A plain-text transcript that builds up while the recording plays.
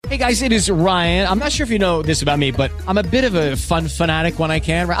Hey, guys, it is Ryan. I'm not sure if you know this about me, but I'm a bit of a fun fanatic when I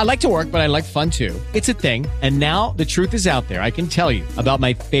can. I like to work, but I like fun, too. It's a thing. And now the truth is out there. I can tell you about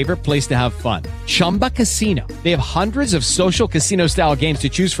my favorite place to have fun. Chumba Casino. They have hundreds of social casino-style games to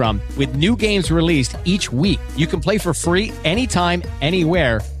choose from with new games released each week. You can play for free anytime,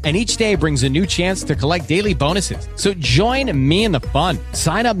 anywhere, and each day brings a new chance to collect daily bonuses. So join me in the fun.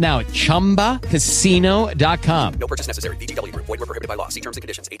 Sign up now at ChumbaCasino.com. No purchase necessary. VGW Group. Void where prohibited by law. See terms and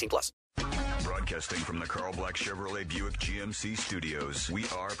conditions. 18+. Broadcasting from the Carl Black Chevrolet Buick GMC studios, we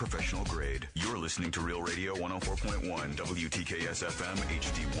are professional grade. You're listening to Real Radio 104.1, WTKS FM,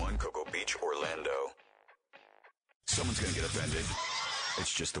 HD1, Cocoa Beach, Orlando. Someone's going to get offended.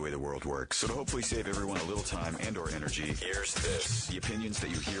 It's just the way the world works. So to hopefully save everyone a little time and or energy, here's this. The opinions that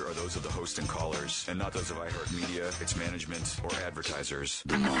you hear are those of the host and callers, and not those of iHeartMedia, its management, or advertisers.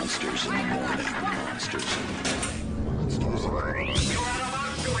 The monsters in the morning. The monsters in the morning. Monsters in the morning. You are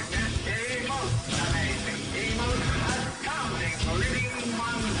about to witness the most amazing, the most astounding living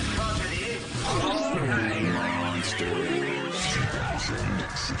monstrosity of all time. Monsters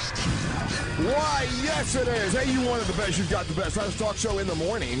 2016. Why, yes it is. Hey, you wanted the best, you've got the best. Hottest talk show in the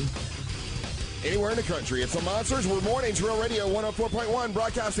morning. Anywhere in the country. It's the Monsters. We're Mornings, Real Radio 104.1,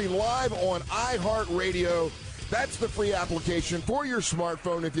 broadcasting live on iHeartRadio. That's the free application for your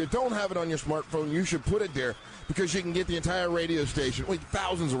smartphone. If you don't have it on your smartphone, you should put it there because you can get the entire radio station, well,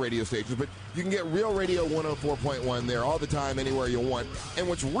 thousands of radio stations, but you can get Real Radio 104.1 there all the time, anywhere you want. And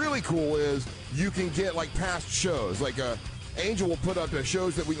what's really cool is you can get, like, past shows, like Angel will put up the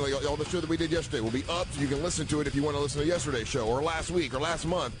shows that like all the show that we did yesterday will be up, so you can listen to it if you want to listen to yesterday's show or last week or last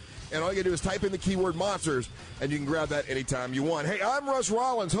month. And all you got to do is type in the keyword monsters, and you can grab that anytime you want. Hey, I'm Russ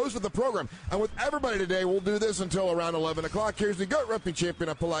Rollins, host of the program. And with everybody today, we'll do this until around 11 o'clock. Here's the GOAT wrestling champion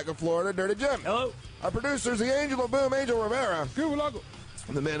of Palaca, Florida, Dirty Jim. Hello. Our producer's the Angel of Boom, Angel Rivera. Good luck.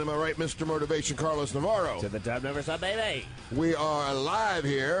 And the man to my right, Mr. Motivation, Carlos Navarro. To the top number, son, baby. We are live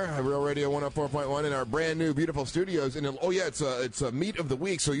here at Real Radio 104.1 in our brand new, beautiful studios. And it's a meat of the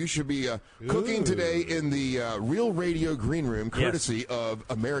week, so you should be cooking today in the Real Radio Green Room, courtesy of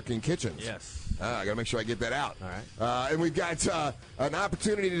American Kitchens. Yes. I got to make sure I get that out. All right. And we've got an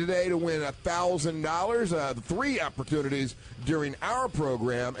opportunity today to win $1,000. 3 opportunities during our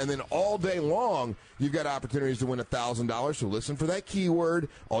program, and then all day long, you've got opportunities to win $1,000. So listen for that keyword.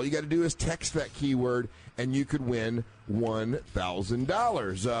 All you got to do is text that keyword, and you could win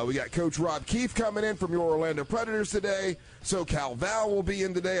 $1,000. We got Coach Rob Keefe coming in from your Orlando Predators today. So Cal Val will be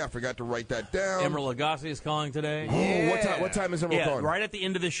in today. I forgot to write that down. Emerald Lagasse is calling today. Oh, yeah. What time is Emerald calling? Right at the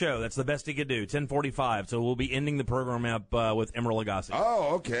end of the show. That's the best he could do, 10:45. So we'll be ending the program up with Emerald Lagasse.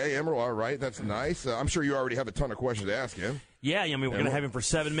 Oh, okay. Emerald, all right. That's nice. I'm sure you already have a ton of questions to ask him. Yeah, I mean, we're going to have him for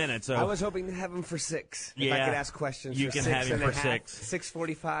 7 minutes. So. I was hoping to have him for 6. If I could ask questions you for can 6 have him and for a half, 6.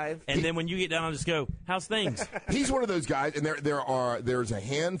 6:45. And then when you get down, I'll just go, how's things? He's one of those guys, and there's a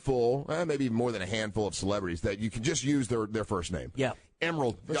handful, maybe more than a handful of celebrities that you can just use their first name. Yeah.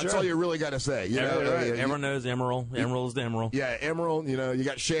 Emerald. That's all you really got to say. You know, everyone knows Emerald. Emerald is the Emerald. Yeah, Emerald. You know, you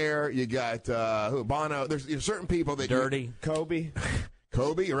got Cher. You got Bono. There's certain people that Dirty. Kobe,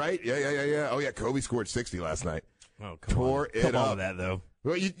 right? Yeah. Oh yeah, Kobe scored 60 last night. Oh, come Tore on. it Come up. on with that, though.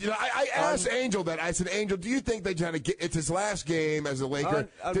 Well, I asked Angel that. I said, Angel, do you think they trying to get? It's his last game as a Laker.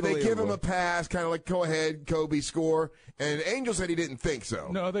 Did they give him a pass, kind of like go ahead, Kobe, score? And Angel said he didn't think so.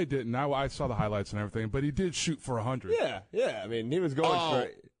 No, they didn't. I saw the highlights and everything, but he did shoot for 100. Yeah. I mean, he was going for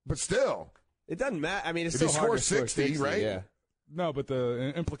it. But still, It doesn't matter. I mean, it's if still he hard scores to score 60, right? Yeah. No, but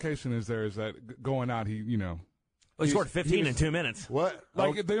the implication is that going out, Well, he scored 15 in 2 minutes. What?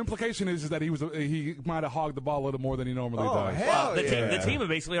 The implication is that he might have hogged the ball a little more than he normally does. Hell The team had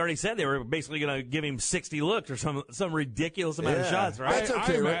basically already said they were basically going to give him 60 looks or some ridiculous amount of shots, right? That's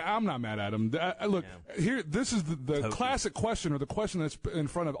okay, right? I'm not mad at him. Look, here, this is the classic question, or the question that's in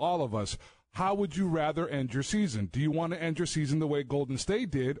front of all of us. How would you rather end your season? Do you want to end your season the way Golden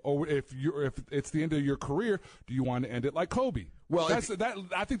State did, or if it's the end of your career, do you want to end it like Kobe? Well, I think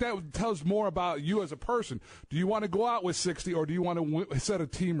that tells more about you as a person. Do you want to go out with 60, or do you want to set a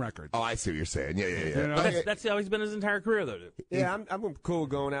team record? Oh, I see what you're saying. Yeah. You know? But that's how he's been his entire career, though, dude. Yeah, I'm cool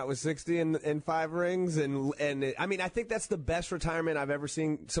going out with 60 and 5 rings, and I mean, I think that's the best retirement I've ever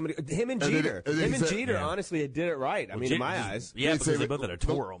seen somebody. Him and Jeter, honestly, it did it right. I mean, in my eyes. Yeah, because they both had a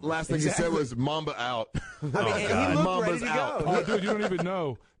tour. Last thing he said was Mamba out. I mean, and he looked ready to go. Oh, dude, you don't even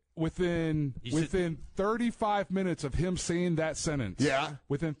know. Within 35 minutes of him saying that sentence,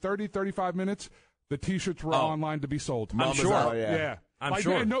 within 35 minutes, the T-shirts were online to be sold. I'm sure. Out. Yeah. I'm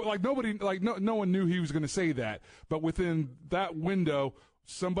sure. No one knew he was going to say that, but within that window,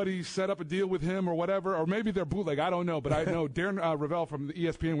 somebody set up a deal with him or whatever, or maybe they're bootleg. I don't know, but I know Darren Ravel from the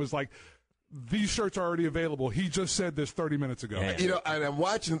ESPN was like, these shirts are already available. He just said this 30 minutes ago. You know, and I'm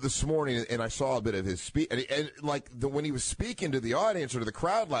watching it this morning, and I saw a bit of his speech. And when he was speaking to the audience or to the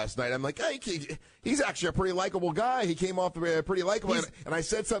crowd last night, I'm like, hey, he's actually a pretty likable guy. He came off pretty likable. And I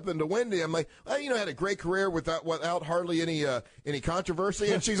said something to Wendy. I'm like, well, had a great career without hardly any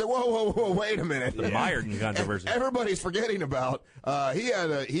controversy. And she's like, whoa, wait a minute. The Myerton controversy. Everybody's forgetting about. He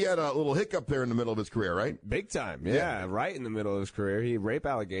had a little hiccup there in the middle of his career, right? Big time. Yeah, right in the middle of his career. He rape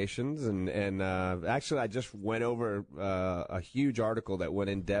allegations and actually I just went over a huge article that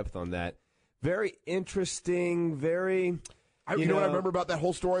went in depth on that. Very interesting, very you know what I remember about that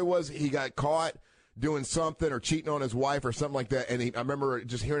whole story was he got caught doing something or cheating on his wife or something like that, and I remember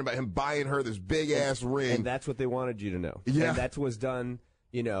just hearing about him buying her this big ass ring. And that's what they wanted you to know. Yeah. And that was done,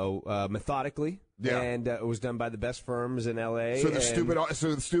 methodically. Yeah. And it was done by the best firms in L.A. So the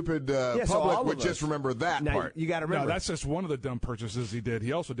stupid public would just remember that part. You got to remember. No, that's just one of the dumb purchases he did.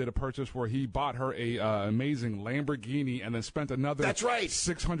 He also did a purchase where he bought her a amazing Lamborghini and then spent another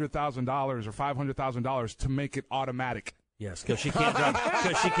 $600,000 or $500,000 to make it automatic. Yes, because she can't drive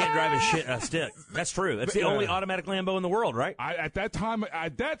a stick. That's true. That's the only automatic Lambo in the world, right? At that time,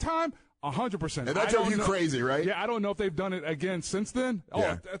 100%. And that drove you crazy, right? Yeah, I don't know if they've done it again since then. Oh,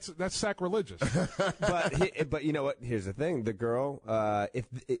 yeah. That's sacrilegious. but you know what? Here's the thing: the girl.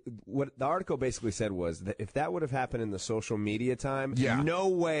 What the article basically said was that if that would have happened in the social media time, no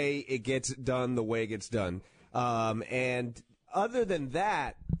way it gets done the way it gets done. And other than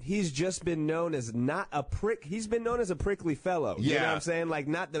that, he's just been known as not a prick. He's been known as a prickly fellow. Yeah. You know what I'm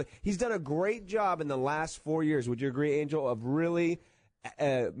saying? He's done a great job in the last 4 years. Would you agree, Angel? Of really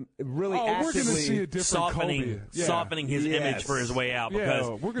we're going to see a different Kobe. Softening his image for his way out. Because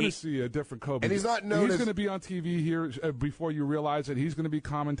we're going to see a different Kobe. And he's not known He's going to be on TV here before you realize it. He's going to be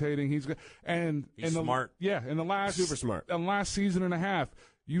commentating. He's smart. In the last super smart. In the last season and a half,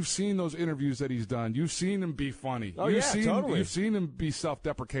 you've seen those interviews that he's done. You've seen him be funny. Oh, totally. You've seen him be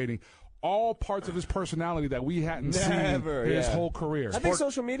self-deprecating. All parts of his personality that we hadn't seen his whole career. I think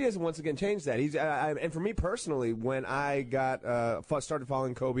social media has once again changed that. And for me personally, when I started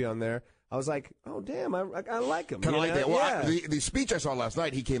following Kobe on there, I was like, oh, damn, I like him. Kind of like that. Well, the speech I saw last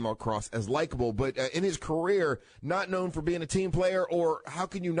night, he came across as likable, but in his career, not known for being a team player, or how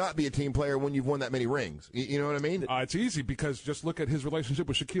can you not be a team player when you've won that many rings? You know what I mean? It's easy because just look at his relationship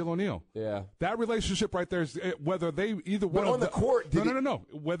with Shaquille O'Neal. Yeah. That relationship right there is whether they either one but of on the court. No.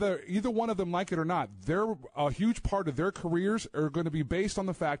 Whether either one of them like it or not, they're a huge part of their careers are going to be based on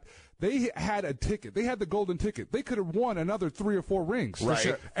the fact they had a ticket. They had the golden ticket. They could have won another 3 or 4 rings.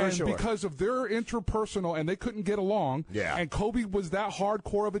 Right. Because of their interpersonal and they couldn't get along. Yeah. And Kobe was that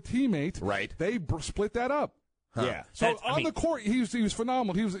hardcore of a teammate. Right. They split that up. Huh. Yeah. So the court, he was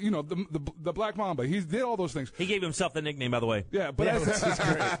phenomenal. He was, the Black Mamba. He did all those things. He gave himself the nickname, by the way. Yeah, but as a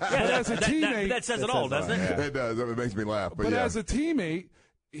teammate, that says it all, doesn't it? It does. It makes me laugh. But as a teammate,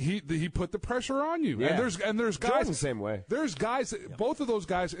 he put the pressure on you. Yeah. And there's guys the same way. There's guys, both of those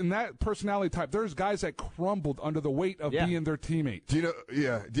guys in that personality type. There's guys that crumbled under the weight of being their teammate. Do you know?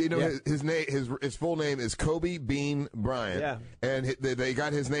 Yeah. Do you know his name? His full name is Kobe Bean Bryant. Yeah. And they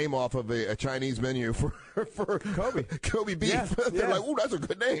got his name off of a Chinese menu for Kobe. Kobe beef. Yeah. They're like, "Ooh, that's a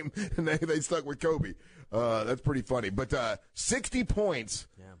good name," and they stuck with Kobe. That's pretty funny. But 60 points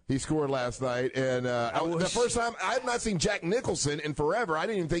he scored last night, and the first time I've not seen Jack Nicholson in forever. I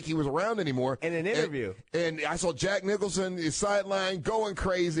didn't even think he was around anymore. In an interview, and I saw Jack Nicholson his sideline going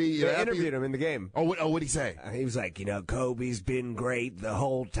crazy. They interviewed him in the game. Oh, what'd he say? He was like, Kobe's been great the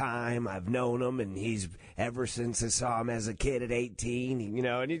whole time I've known him, and he's ever since I saw him as a kid at 18.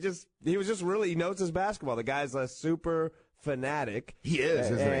 And he was just really, he knows his basketball. The guy's a super fanatic. He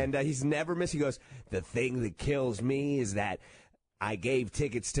is, isn't he? He's never missed. He goes, the thing that kills me is that I gave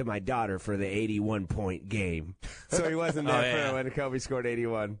tickets to my daughter for the 81-point game. So he wasn't there for when Kobe scored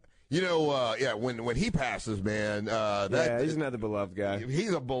 81. When he passes, man, he's another beloved guy.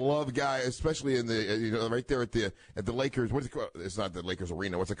 He's a beloved guy, especially in the right there at the Lakers. What's it called? It's not the Lakers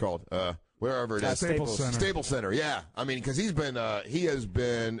Arena. What's it called? Wherever it is. Staples Center. Yeah, I mean, because he has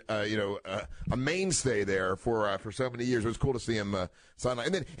been a mainstay there for so many years. It was cool to see him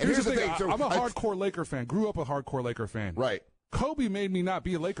sideline. And here's the thing. I'm a hardcore Laker fan. Grew up a hardcore Laker fan. Right. Kobe made me not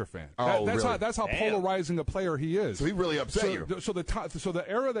be a Laker fan. That's how polarizing a player he is. So he really upset you. So the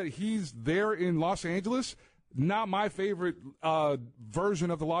era that he's there in Los Angeles, not my favorite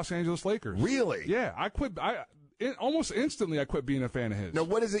version of the Los Angeles Lakers. Really? Yeah, I quit. Almost instantly I quit being a fan of his. Now,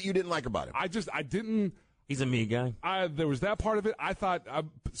 what is it you didn't like about him? I didn't. He's a me guy. There was that part of it. I thought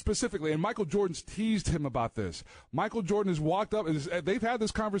specifically, and Michael Jordan's teased him about this. Michael Jordan has walked up, and they've had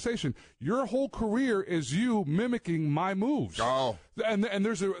this conversation. Your whole career is you mimicking my moves. Oh. And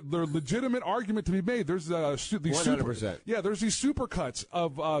there's a legitimate argument to be made. There's these 100%. There's these supercuts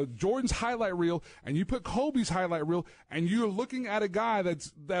of Jordan's highlight reel, and you put Kobe's highlight reel, and you're looking at a guy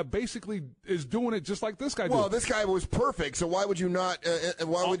that basically is doing it just like this guy did. Well, this guy was perfect, so why would you not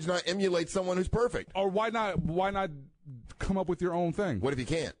emulate someone who's perfect? Or why not come up with your own thing? What if you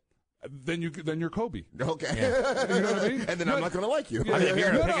can't? Then you're Kobe. Okay. Yeah. You know what I mean? And then I'm not going to like you. Yeah. I mean, if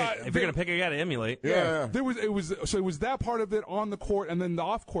you're going to pick a guy to emulate. Yeah. It was that part of it on the court, and then the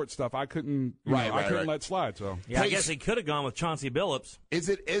off court stuff I couldn't let slide. So I guess he could have gone with Chauncey Billups. Is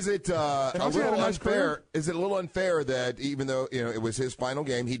it a little unfair? Is it a little unfair that even though it was his final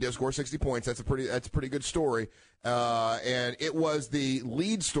game, he did score 60 points? That's a pretty good story. And it was the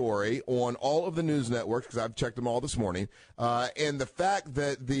lead story on all of the news networks because I've checked them all this morning. And the fact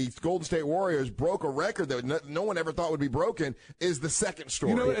that the Golden State Warriors broke a record that no one ever thought would be broken is the second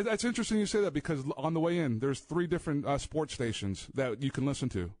story. That's interesting you say that because on the way in, there's 3 different sports stations that you can listen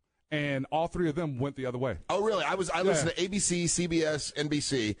to. And all 3 of them went the other way. Oh, really? I listened to ABC, CBS,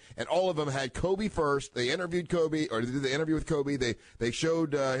 NBC, and all of them had Kobe first. They interviewed Kobe, or they did the interview with Kobe. They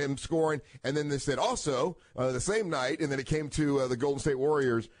showed him scoring, and then they said also the same night, and then it came to the Golden State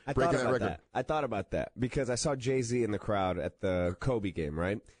Warriors breaking that record. I thought about that because I saw Jay-Z in the crowd at the Kobe game,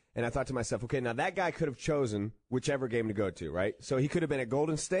 right? And I thought to myself, okay, now that guy could have chosen whichever game to go to, right? So he could have been at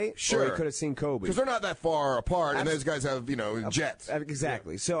Golden State, or he could have seen Kobe. Because they're not that far apart, and those guys have, jets.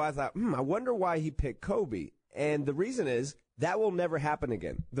 Exactly. Yeah. So I thought, I wonder why he picked Kobe. And the reason is that will never happen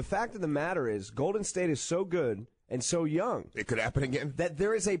again. The fact of the matter is Golden State is so good and so young. It could happen again. That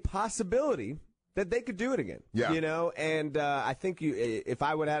there is a possibility that they could do it again. Yeah. And I think if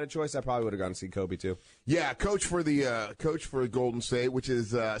I would have had a choice, I probably would have gone to see Kobe too. Yeah, coach for Golden State, which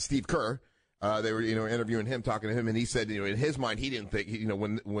is Steve Kerr. They were, interviewing him, talking to him, and he said, in his mind, he didn't think,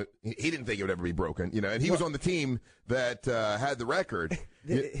 when he didn't think it would ever be broken, and he was on the team that had the record.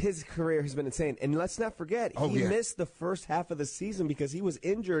 His career has been insane, and let's not forget, he missed the first half of the season because he was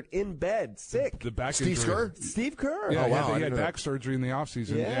injured in bed, sick. The back Steve injury. Steve Kerr. Yeah, oh, wow. He had back surgery in the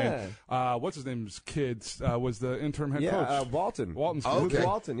offseason. Yeah. And, what's his name's kid was the interim head coach. Walton. Walton's okay. Luke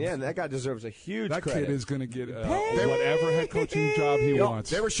Walton, yeah, and that guy deserves a huge credit. That kid is going to get whatever head coaching job he wants.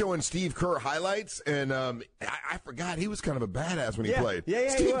 They were showing Steve Kerr highlights, and I forgot he was kind of a badass when he played. Yeah,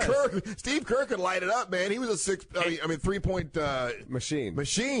 Steve Kerr could light it up, man. He was a 3-point machine.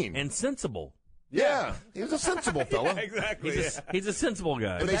 And sensible. Yeah, he was a sensible fella. Exactly. He's a sensible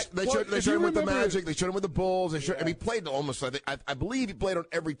guy. And they showed him with the Magic. They showed him with the Bulls. He played almost. I believe he played on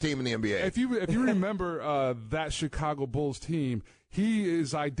every team in the NBA. If you remember that Chicago Bulls team, he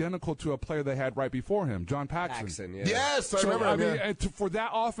is identical to a player they had right before him, John Paxson. Yeah. Yes, I remember. And for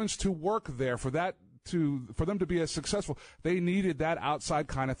that offense to work there, for them to be as successful, they needed that outside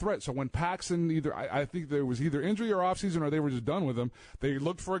kind of threat. So when Paxson I think there was either injury or offseason, or they were just done with him, they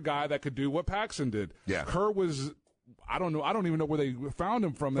looked for a guy that could do what Paxson did. Yeah. Kerr was, I don't even know where they found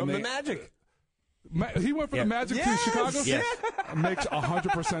him from. From the Magic. He went from the Magic to Chicago? Yes. Makes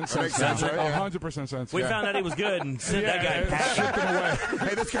 100% sense. Makes sense, right? 100% sense. We found out he was good and sent that guy shipped him away.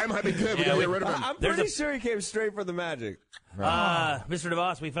 Hey, this guy might be good. We gotta get rid of him. I'm pretty sure he came straight from the Magic. Mr.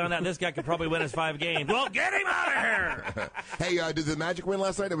 DeVos, we found out this guy could probably win his 5 games. Well, get him out of here! Hey, did the Magic win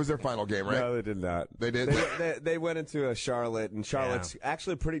last night? It was their final game, right? No, they did not. They did? They went into a Charlotte, and Charlotte's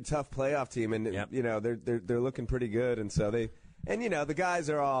actually a pretty tough playoff team, and they're looking pretty good, and so they. And, the guys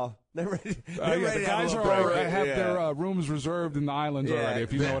are all they're ready. The guys are all have their rooms reserved in the islands already,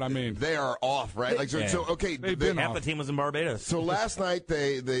 if you know what I mean. They are off, right? So okay. Half the team was in Barbados. So last night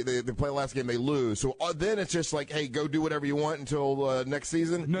they play the last game, they lose. So then it's just like, hey, go do whatever you want until next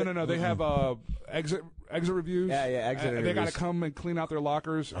season? No. They have exit reviews. Yeah, exit interviews. They got to come and clean out their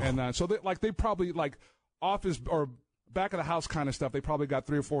lockers. And so they probably, office or back of the house kind of stuff. They probably got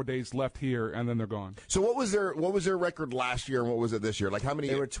 3 or 4 days left here, and then they're gone. So what was their record last year, and what was it this year? Like how many?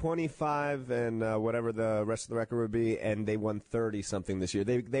 They were 25 and whatever the rest of the record would be, and they won 30 something this year.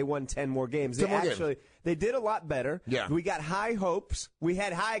 They won 10 more games. They did a lot better. Yeah. We got high hopes. We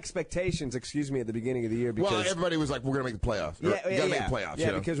had high expectations. At the beginning of the year because everybody was like, we're going to make the playoffs. Make the playoffs.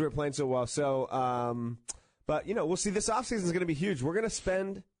 Yeah, because we were playing so well. So, but we'll see. This offseason is going to be huge. We're going to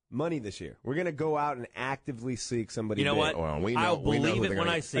spend money this year. We're going to go out and actively seek somebody. You know big. what? Well, I'll believe it when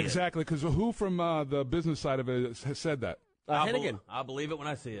I see it. Exactly, because who from the business side of it has said that? Hennigan. I'll believe it when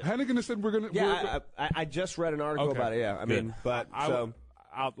I see it. Hennigan has said we're going to. Yeah, I just read an article about it. Yeah, I mean, but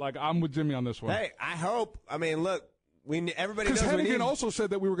I'm with Jimmy on this one. Hey, I hope. I mean, look, everybody knows. Because Hennigan also said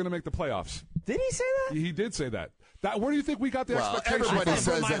that we were going to make the playoffs. Did he say that? He did say that. Where do you think we got the expectation everybody from?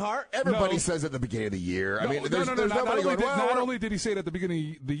 says that. Everybody says at the beginning of the year. I mean, there's nobody going, not only did he say it at the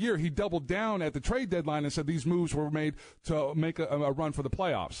beginning of the year, he doubled down at the trade deadline and said these moves were made to make a run for the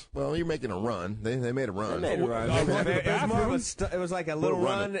playoffs. Well, you're making a run. They made a run. It was like a little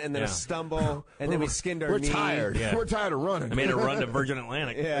run and then a stumble, and then we skinned our knee. We're tired. Yeah. We're tired of running. They made a run to Virgin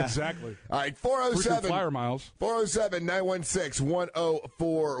Atlantic. Yeah. Exactly. All right, 407. Flyer miles.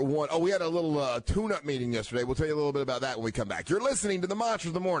 407-916-1041. Oh, we had a little tune-up meeting yesterday. We'll tell you a little bit about that when we come back. You're listening to the Monsters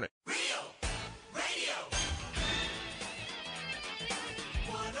of the Morning. Real Radio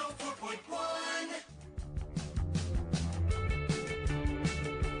 104.1.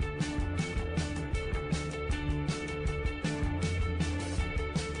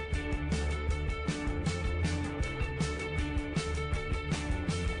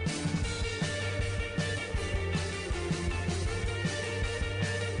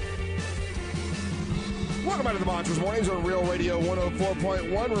 Welcome back to the Monsters Mornings on Real Radio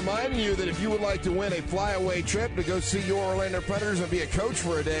 104.1. Reminding you that if you would like to win a flyaway trip to go see your Orlando Predators and be a coach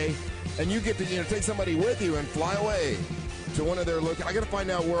for a day, and you get to take somebody with you and fly away to one of their locations. I got to find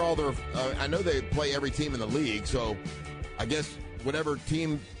out where all their. I know they play every team in the league, so I guess whatever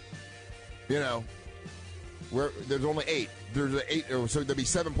team, where there's only 8. There's 8, so there'll be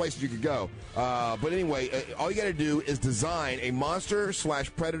 7 places you could go. But anyway, all you got to do is design a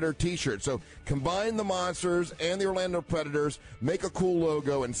Monster/Predator T-shirt. So combine the Monsters and the Orlando Predators, make a cool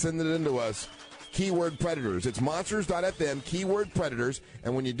logo, and send it in to us. Keyword Predators. It's monsters.fm, keyword Predators.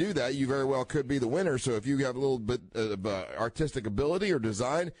 And when you do that, you very well could be the winner. So if you have a little bit of artistic ability or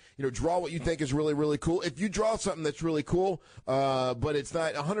design, draw what you think is really, really cool. If you draw something that's really cool, but it's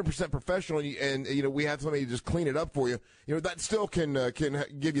not 100% professional, and we have somebody just clean it up for you, that still can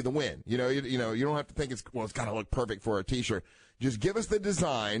give you the win. You don't have to think it's got to look perfect for a T-shirt. Just give us the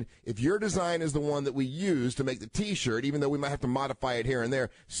design. If your design is the one that we use to make the T-shirt, even though we might have to modify it here and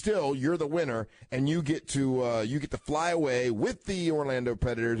there, still you're the winner, and you get to fly away with the Orlando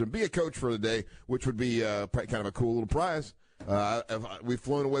Predators and be a coach for the day, which would be kind of a cool little prize. We've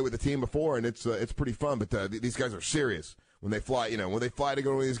flown away with the team before, and it's pretty fun. But these guys are serious when they fly. When they fly to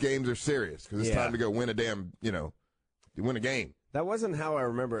go to these games, they're serious because it's time to go win a damn win a game. That wasn't how I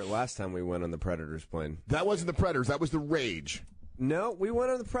remember it last time we went on the Predators plane. That wasn't the Predators. That was the Rage. No, we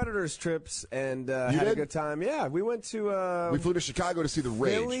went on the Predators trips and had a good time. Yeah, we went to... we flew to Chicago to see the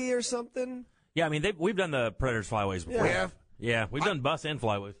Rage. Philly or something? Yeah, I mean, we've done the Predators flyways before. Yeah. Yeah, we've done bus and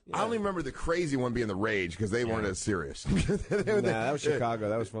flyways. Yeah. I only remember the crazy one being the Rage because they weren't as serious. That was Chicago.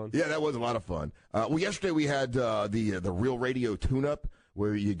 That was fun. Yeah, that was a lot of fun. Yesterday we had the Real Radio tune-up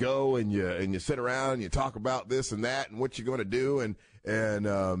where you go and you sit around and you talk about this and that and what you're going to do and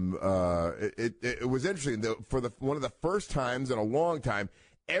it was interesting. One of the first times in a long time,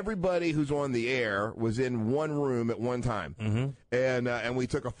 everybody who's on the air was in one room at one time, and we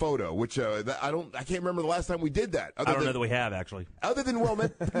took a photo. Which I can't remember the last time we did that. I don't know that we have actually. Other than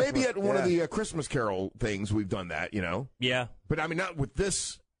maybe at one of the Christmas Carol things, we've done that. Yeah, but I mean not with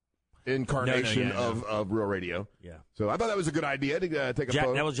this incarnation of Real Radio. Yeah. So I thought that was a good idea to take a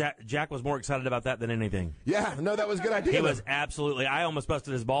photo. Jack was more excited about that than anything. Yeah, no, that was a good idea. He was absolutely. I almost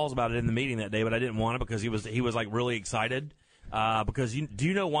busted his balls about it in the meeting that day, but I didn't want to because he was like really excited. Because do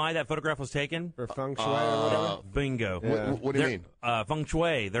you know why that photograph was taken? For feng shui or whatever? Bingo. Yeah. What do you mean? Feng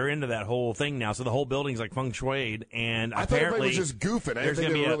shui. They're into that whole thing now. So the whole building's like feng shuied. And I apparently, thought everybody was just goofing. I there's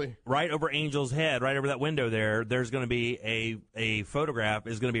didn't think they were really... right over Angel's head, right over that window there's going to be a photograph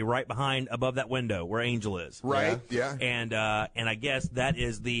is going to be right behind above that window where Angel is. Right, yeah. And I guess that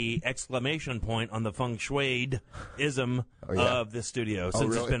is the exclamation point on the feng shui-ism of this studio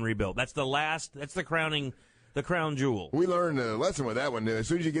since it's been rebuilt. That's the crowning... The crown jewel. We learned a lesson with that one. As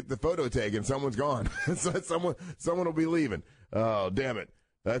soon as you get the photo taken, someone's gone. someone will be leaving. Oh, damn it.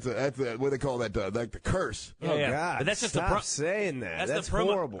 That's what they call that, like the curse. Oh, God. But that's just Stop saying that. That's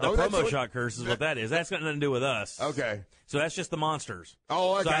horrible. The promo shot curse is what that is. That's got nothing to do with us. Okay. So that's just the Monsters.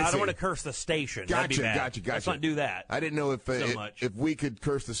 Oh, okay. I don't want to curse the station. That'd be bad. Gotcha. Let's not do that. I didn't know if we could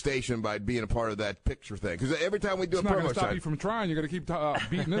curse the station by being a part of that picture thing. Because every time we do it's a promo promo shot. It's not going to stop shot, you from trying. You're going to keep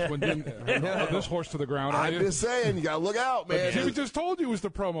beating this one, this horse to the ground. I'm just saying, you got to look out, man. Jimmy just told you it was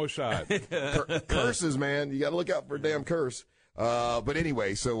the promo shot. Curses, man. You got to look out for a damn curse. But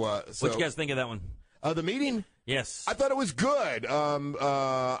anyway, so what you guys think of that one? The meeting? Yes, I thought it was good.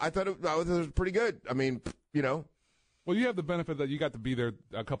 I thought it was pretty good. I mean, Well, you have the benefit that you got to be there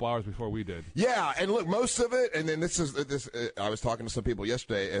a couple hours before we did. Yeah, and look, most of it, and then this. I was talking to some people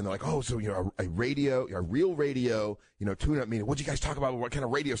yesterday, and they're like, "Oh, so a real radio, tune-up meeting. What'd you guys talk about? What kind of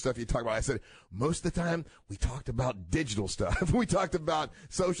radio stuff you talk about?" I said, most of the time we talked about digital stuff. We talked about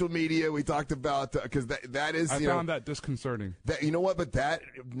social media. We talked about because that is. I found that disconcerting. That but that,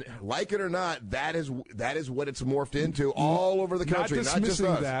 like it or not, that is what it's morphed into all over the country. Not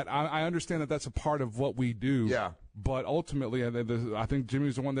dismissing that. I understand that that's a part of what we do. Yeah. But ultimately, I think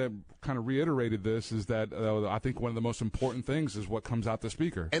Jimmy's the one that kind of reiterated this, is that I think one of the most important things is what comes out the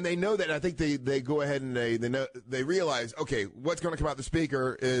speaker. And they know that. I think they go ahead and they realize, okay, what's going to come out the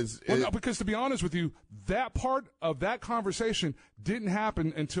speaker is. No, because to be honest with you, that part of that conversation didn't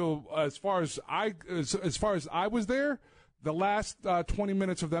happen until as far as I was there. The last 20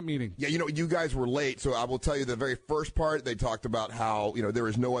 minutes of that meeting. Yeah, you guys were late, so I will tell you the very first part, they talked about how, there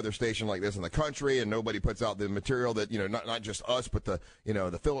is no other station like this in the country, and nobody puts out the material that, not just us, but the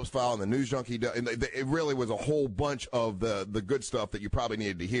Phillips File and the News Junkie. And it really was a whole bunch of the good stuff that you probably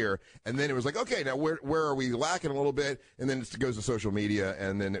needed to hear. And then it was like, okay, now where are we lacking a little bit? And then it goes to social media,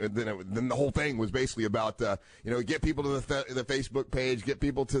 and then the whole thing was basically about, get people to the Facebook page, get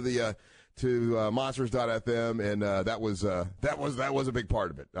people to the to monsters.fm, and that was a big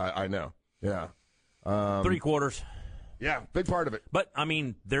part of it. I know. Yeah. 3/4. Yeah, big part of it. But I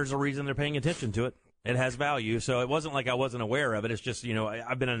mean, there's a reason they're paying attention to it. It has value, so it wasn't like I wasn't aware of it. It's just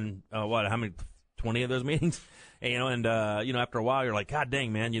I've been in how many 20 of those meetings, and after a while you're like, God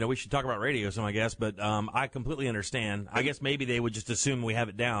dang, man, we should talk about radio some, I guess. But I completely understand. I guess maybe they would just assume we have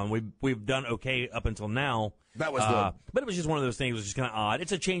it down. We've done okay up until now. That was good. But it was just one of those things. It was just kind of odd.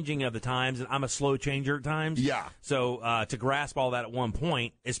 It's a changing of the times, and I'm a slow changer at times. Yeah. So to grasp all that at one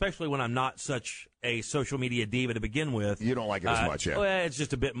point, especially when I'm not such a social media diva to begin with. You don't like it as much, yeah. Well, it's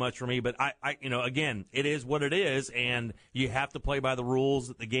just a bit much for me. But I again, it is what it is, and you have to play by the rules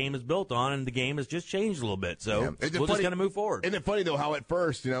that the game is built on, and the game has just changed a little bit. So we'll just kind of move forward. Isn't it funny, though, how at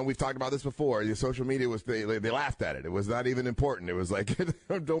first, we've talked about this before, the social media was, they laughed at it. It was not even important. It was like,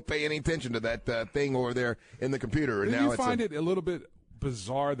 don't pay any attention to that thing over there in the computer. And now you find it a little bit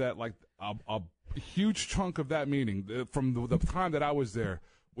bizarre that like a huge chunk of that meeting from the time that I was there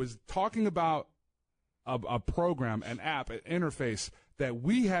was talking about a program, an app, an interface that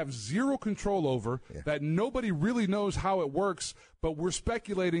we have zero control over, that nobody really knows how it works, but we're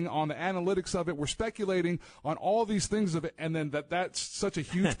speculating on the analytics of it. We're speculating on all these things of it, and then that's such a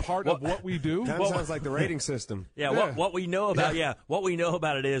huge part of what we do. Kind of sounds like the rating system. Yeah. What we know about what we know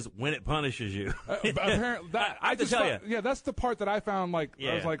about it is when it punishes you. Apparently, I have to tell you. Yeah, that's the part that I found I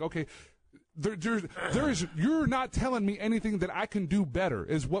was like, okay. There is. You're not telling me anything that I can do better.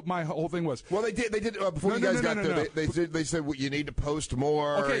 Is what my whole thing was. Well, they did before you guys got there. They said you need to post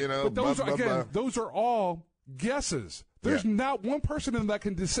more. Okay, but those are all guesses. There's not one person in that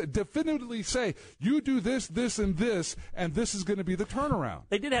can definitively say you do this, this, and this is going to be the turnaround.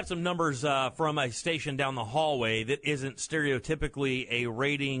 They did have some numbers from a station down the hallway that isn't stereotypically a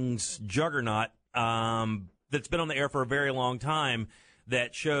ratings juggernaut that's been on the air for a very long time.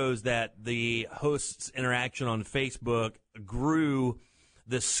 That shows that the host's interaction on Facebook grew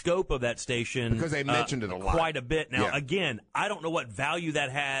the scope of that station because they mentioned it a lot, quite a bit. Now, again, I don't know what value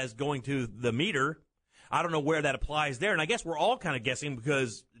that has going to the meter. I don't know where that applies there, and I guess we're all kind of guessing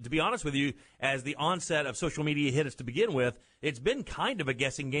because, to be honest with you, as the onset of social media hit us to begin with, it's been kind of a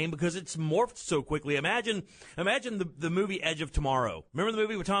guessing game because it's morphed so quickly. Imagine the movie Edge of Tomorrow. Remember the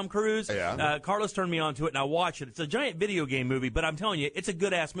movie with Tom Cruise? Yeah. Carlos turned me on to it, and I watched it. It's a giant video game movie, but I'm telling you, it's a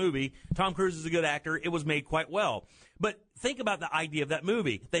good-ass movie. Tom Cruise is a good actor. It was made quite well. But think about the idea of that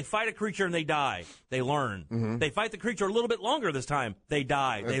movie. They fight a creature and they die. They learn. Mm-hmm. They fight the creature a little bit longer this time. They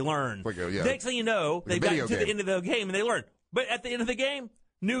die. They learn. Next thing you know, they've gotten to the end of the game and they learn. But at the end of the game,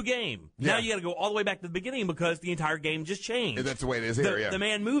 new game. Yeah. Now you got to go all the way back to the beginning because the entire game just changed. And that's the way it is here, The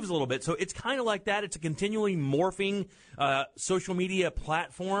man moves a little bit. So it's kind of like that. It's a continually morphing social media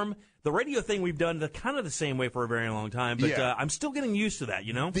platform. The radio thing we've done kind of the same way for a very long time, but I'm still getting used to that,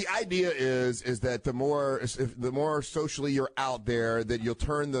 The idea is that the more socially you're out there, that you'll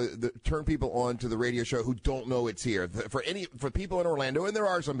turn turn people on to the radio show who don't know it's here. For people in Orlando, and there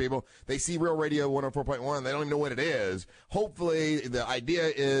are some people, they see Real Radio 104.1, and they don't even know what it is. Hopefully, the idea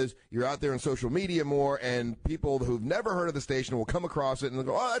is you're out there on social media more, and people who've never heard of the station will come across it and they'll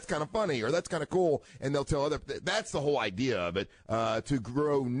go, oh, that's kind of funny, or that's kind of cool, and they'll tell other. That's the whole idea of it, to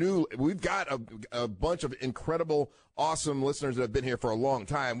grow new we've got a bunch of incredible, awesome listeners that have been here for a long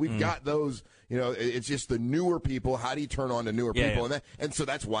time. We've got those, it's just the newer people. How do you turn on to newer people? Yeah. And so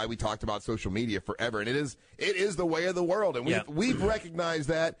that's why we talked about social media forever. And it is the way of the world. And we've recognized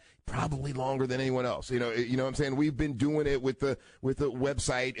that probably longer than anyone else. You know what I'm saying? We've been doing it with the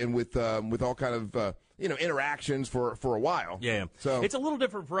website and with all kind of interactions for a while. Yeah. So it's a little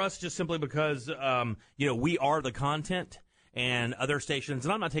different for us just simply because we are the content. And other stations,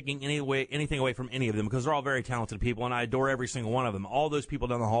 and I'm not taking anything away from any of them because they're all very talented people, and I adore every single one of them. All those people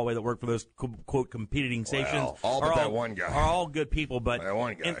down the hallway that work for those quote competing stations one guy are all good people. But that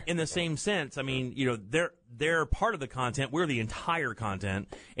one guy. In the same sense, I mean, they're part of the content. We're the entire content,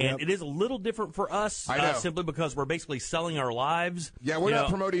 and it is a little different for us simply because we're basically selling our lives. Yeah, we're not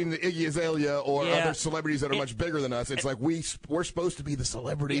promoting the Iggy Azalea or other celebrities that are much bigger than us. It's like we're supposed to be the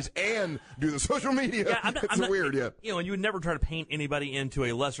celebrities and do the social media. Yeah, it's weird. And you would never try to paint anybody into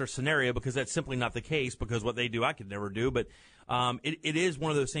a lesser scenario because that's simply not the case. Because what they do, I could never do. But it is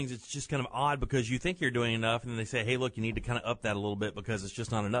one of those things. It's just kind of odd because you think you're doing enough, and then they say, "Hey, look, you need to kind of up that a little bit because it's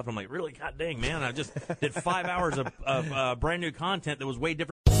just not enough." I'm like, really? God dang, man! I just did 5 hours of brand new content that was way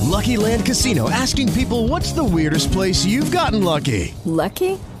different. Lucky Land Casino asking people, "What's the weirdest place you've gotten lucky?"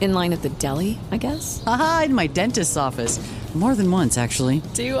 Lucky? In line at the deli, I guess? Aha, in my dentist's office. More than once, actually.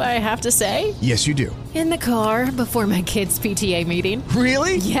 Do I have to say? Yes, you do. In the car before my kids' PTA meeting.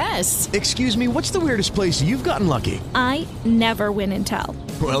 Really? Yes. Excuse me, what's the weirdest place you've gotten lucky? I never win and tell.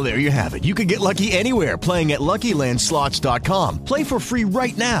 Well, there you have it. You can get lucky anywhere, playing at LuckyLandSlots.com. Play for free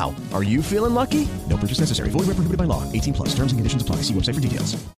right now. Are you feeling lucky? No purchase necessary. Void where prohibited by law. 18 plus. Terms and conditions apply. See website for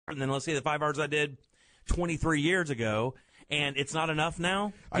details. And then let's say the 5 hours I did 23 years ago, and it's not enough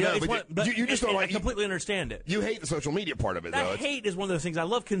now. I know, but you just don't I completely understand it. You hate the social media part of it, though. Hate is one of those things. I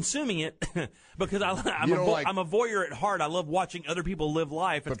love consuming it because I'm a voyeur at heart. I love watching other people live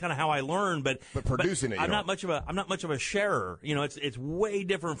life. It's kind of how I learn. But producing it, I'm not much of a sharer. It's way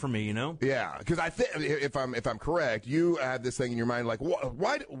different for me. Yeah, because I think if I'm correct, you have this thing in your mind like,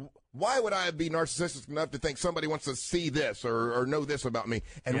 why would I be narcissistic enough to think somebody wants to see this or know this about me?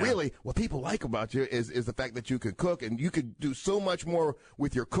 And really, what people like about you is the fact that you can cook and you could do so much more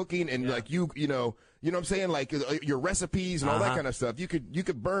with your cooking and like you know what I'm saying, like your recipes and all that kind of stuff. You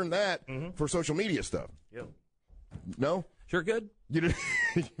could burn that for social media stuff. Yep. No? Sure could. You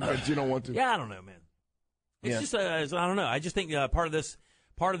don't want to. Yeah, I don't know, man. It's just I don't know. I just think part of this,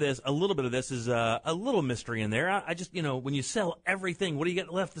 a little bit of this is a little mystery in there. I just, when you sell everything, what do you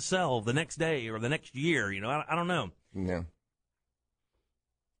get left to sell the next day or the next year? I don't know. Yeah.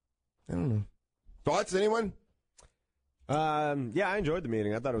 I don't know. Thoughts, anyone? Yeah, I enjoyed the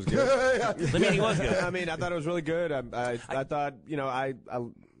meeting. I thought it was good. The meeting was good. I mean, I thought it was really good. I thought, I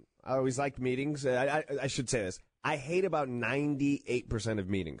always liked meetings. I should say this. I hate about 98% of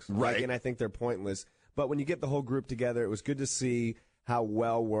meetings. Right. And I think they're pointless. But when you get the whole group together, it was good to see how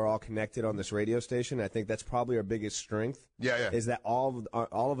well we're all connected on this radio station. I think that's probably our biggest strength. Yeah. Is that all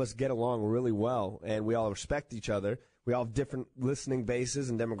of us get along really well, and we all respect each other. We all have different listening bases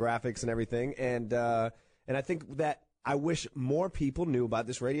and demographics and everything. And I think that I wish more people knew about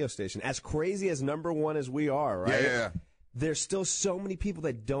this radio station. As crazy as number one as we are, right? Yeah. There's still so many people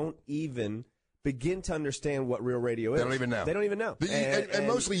that don't even begin to understand what real radio is. They don't even know. And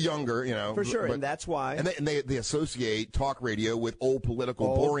mostly younger, For sure, and that's why. And they associate talk radio with old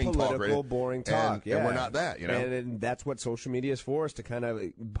political, boring talk radio. Boring talk, and we're not that, And that's what social media is for, is to kind of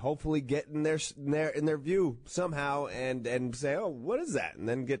hopefully get in their view somehow and say, oh, what is that? And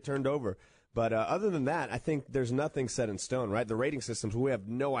then get turned over. But other than that, I think there's nothing set in stone, right? The rating systems, we have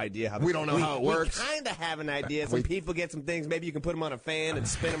no idea how. We don't know how it works. We kind of have an idea. Some people get some things. Maybe you can put them on a fan and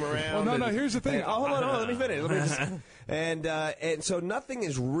spin them around. Well, no. Here's the thing. Hold on. Let me finish. And so nothing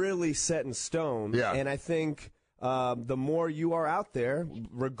is really set in stone. Yeah. And I think the more you are out there,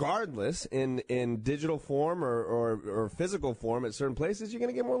 regardless in digital form or physical form at certain places, you're going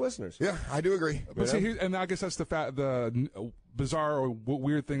to get more listeners. Yeah, I do agree. But see, and I guess that's the bizarre or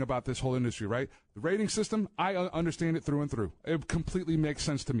weird thing about this whole industry, right? The rating system, I understand it through and through. It completely makes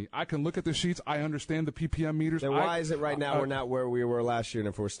sense to me. I can look at the sheets. I understand the PPM meters. Then why is it right now we're not where we were last year, and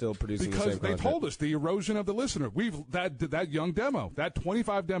if we're still producing the same content? Because they told us the erosion of the listener. That young demo, that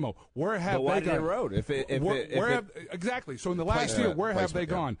 25 demo, where have they gone? Why did it erode? Exactly. So in the last year, where have they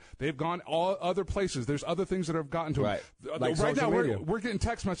gone? They've gone all other places. There's other things that have gotten to them. Like right now, media. we're getting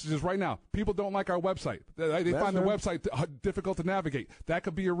text messages right now. People don't like our website. They find the website difficult to navigate. That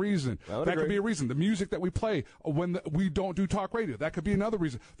could be a reason. reason. The music that we play when we don't do talk radio, that could be another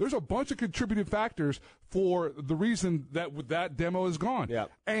reason. There's a bunch of contributing factors for the reason that demo is gone. Yeah.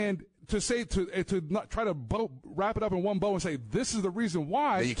 And to not try to wrap it up in one bow and say this is the reason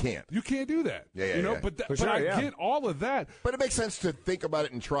why. Yeah, you can't. You can't do that. Yeah, you know. yeah. But I get all of that. But it makes sense to think about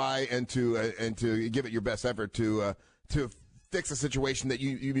it and try and to give it your best effort to fix a situation that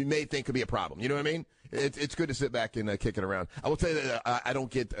you may think could be a problem. You know what I mean? It's good to sit back and kick it around. I will tell you that I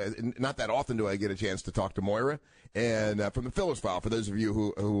don't get not that often do I get a chance to talk to Moira and from the Phillips File. For those of you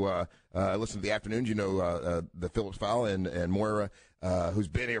who listen to the afternoons, you know the Phillips File and Moira, who's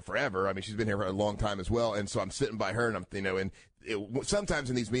been here forever. I mean, she's been here for a long time as well. And so I'm sitting by her, and I'm sometimes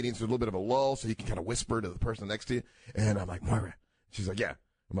in these meetings there's a little bit of a lull, so you can kind of whisper to the person next to you. And I'm like, Moira. She's like, yeah.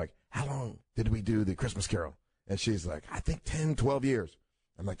 I'm like, how long did we do the Christmas Carol? And she's like, I think 10, 12 years.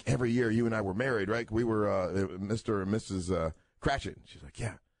 I'm like, every year you and I were married, right? We were Mr. and Mrs. Cratchit. She's like,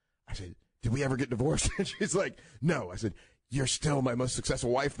 yeah. I said, did we ever get divorced? And she's like, no. I said, you're still my most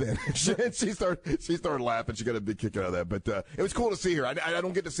successul wife then. And she started laughing. She got a big kick out of that. But it was cool to see her. I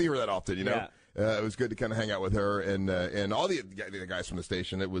don't get to see her that often, you know. Yeah. It was good to kind of hang out with her and all the guys from the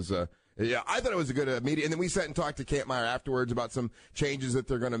station. It was yeah, I thought it was a good meeting. And then we sat and talked to Kampmeyer afterwards about some changes that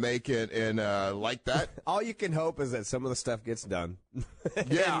they're going to make and like that. All you can hope is that some of the stuff gets done.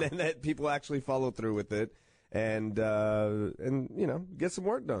 Yeah. and that people actually follow through with it and you know, get some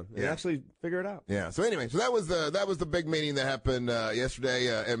work done and actually figure it out. Yeah. So anyway, that was the big meeting that happened yesterday.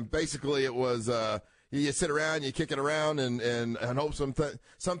 And basically it was you sit around, you kick it around, and hope some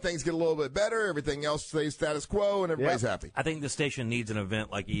things get a little bit better. Everything else stays status quo, and everybody's happy. I think the station needs an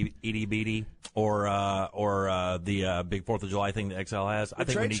event like Edie Beatty or the big 4th of July thing that XL has. The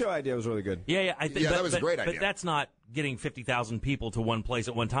trade show idea was really good. Yeah, I think that was a great idea. But that's not getting 50,000 people to one place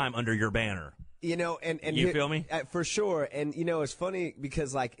at one time under your banner. You know, and you feel me? For sure. And, you know, it's funny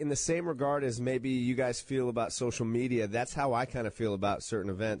because, like, in the same regard as maybe you guys feel about social media, that's how I kind of feel about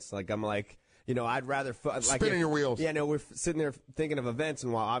certain events. Like, I'm like, you know, I'd rather spinning your wheels. Yeah, no, we're sitting there thinking of events,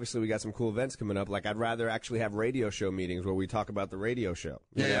 and while obviously we got some cool events coming up, like I'd rather actually have radio show meetings where we talk about the radio show,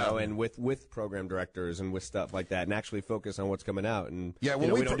 you know, and with program directors and with stuff like that, and actually focus on what's coming out. And yeah, we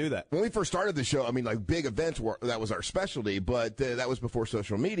don't do that. When we first started the show, I mean, like big events that was our specialty, but that was before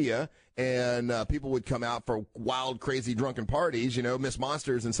social media, and people would come out for wild, crazy, drunken parties, you know, Miss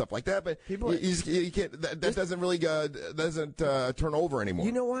Monsters and stuff like that. But you can't. That doesn't really turn over anymore.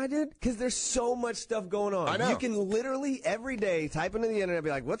 You know why, dude? Because there's so much stuff going on. I know. You can literally every day type into the internet and be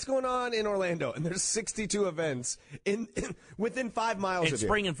like, what's going on in Orlando? And there's 62 events within 5 miles in of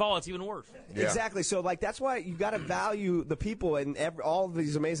spring and fall, it's even worse. Yeah. Exactly. So, like, that's why you got to value the people and all of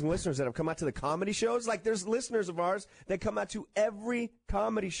these amazing listeners that have come out to the comedy shows. Like, there's listeners of ours that come out to every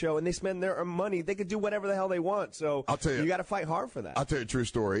comedy show and they spend their money. They could do whatever the hell they want. So, I'll tell you got to fight hard for that. I'll tell you a true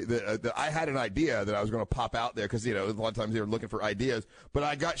story. I had an idea that I was going to pop out there because, you know, a lot of times they were looking for ideas, but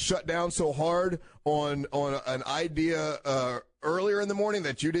I got shut down so hard on an idea earlier in the morning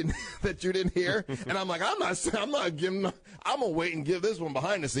that you didn't hear, and I'm like, I'm gonna wait and give this one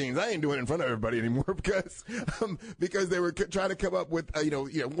behind the scenes. I ain't doing it in front of everybody anymore because they were trying to come up with you know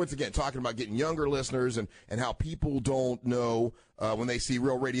once again talking about getting younger listeners and how people don't know when they see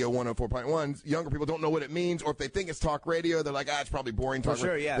Real Radio 104.1, younger people don't know what it means, or if they think it's talk radio, they're like, it's probably boring talk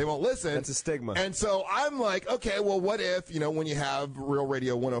radio. Yeah. They won't listen. That's a stigma. And so I'm like, okay, well, what if, you know, when you have Real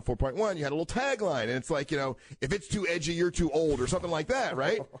Radio 104.1, you had a little tagline, and it's like, you know, if it's too edgy, you're too old, or something like that,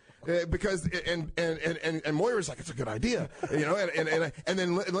 right? Because and Moira's like, it's a good idea, you know, and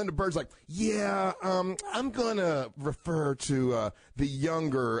then Linda Bird's like, yeah, I'm gonna refer to the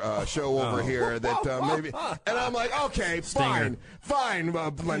younger show over here that maybe, and I'm like, okay, fine,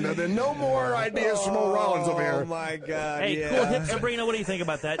 Linda, then no more ideas from old Rollins over here. Oh my God! Hey, cool hip Sabrina, what do you think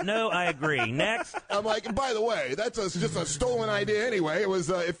about that? No, I agree. Next, I'm like, by the way, that's just a stolen idea anyway. It was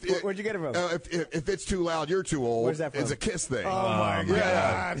where'd you get it from? If it's too loud, you're too old. Where's that from? It's a Kiss thing. Oh my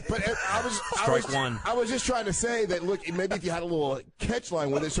God! But I was just trying to say that, look, maybe if you had a little catch line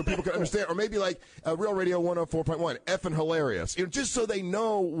with it so people could understand, or maybe like Real Radio 104.1, effing hilarious, you know, just so they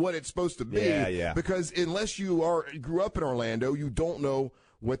know what it's supposed to be. Yeah. Because unless you grew up in Orlando, you don't know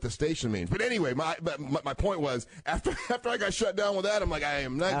what the station means. But anyway, my point was, after I got shut down with that, I'm like, I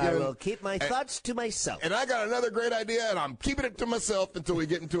will keep my thoughts to myself. And I got another great idea, and I'm keeping it to myself until we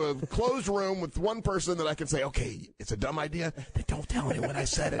get into a closed room with one person that I can say, okay, it's a dumb idea, then don't tell anyone I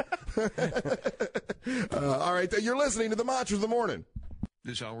said it. All right, you're listening to the Monsters of the Morning.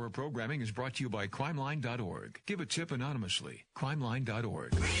 This hour of programming is brought to you by crimeline.org. Give a tip anonymously.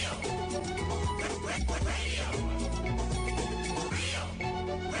 crimeline.org.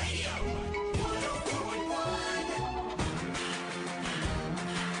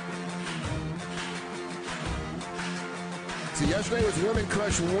 Yesterday was Women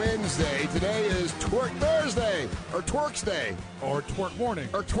Crush Wednesday. Today is Twerk Thursday, or Twerks Day. Or Twerk Morning.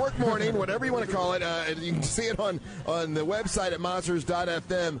 Or Twerk Morning, whatever you want to call it. You can see it on the website at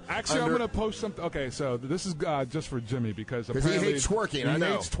monsters.fm. Actually, I'm going to post something. Okay, so this is just for Jimmy because apparently he hates twerking, I know.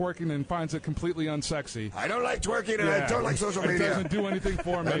 He hates twerking and finds it completely unsexy. I don't like twerking and I don't like social media. It doesn't do anything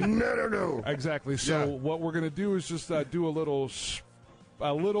for me. No. Exactly. So what we're going to do is just do a little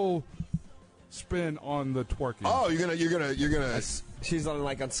spin on the twerking. Oh, you're gonna. She's on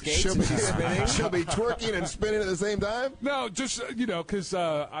on skates. She'll be spinning. She'll be twerking and spinning at the same time. No, just because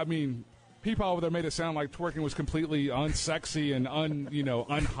people over there made it sound like twerking was completely unsexy and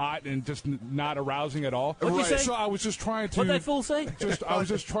unhot and just not arousing at all. What'd you say? So I was just trying to. What'd that fool say? I was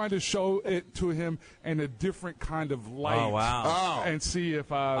just trying to show it to him in a different kind of light. Oh wow! And see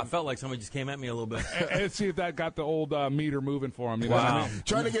if I felt like somebody just came at me a little bit. and see if that got the old meter moving for him. You know wow! What I mean?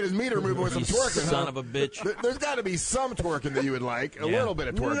 Trying to get his meter moving with some twerking. Son of a bitch! There's got to be some twerking that you would like. A little bit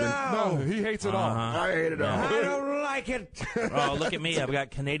of twerking. No, he hates it all. I hate it all. I don't like it. Oh, look at me! I've got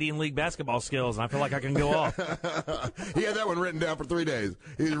Canadian League basketball skills, and I feel like I can go off. He had that one written down for 3 days.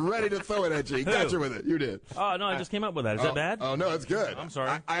 He's ready to throw it at you. He got you with it. You did. Oh, no, I just came up with that. Is that bad? Oh, no, it's good. I'm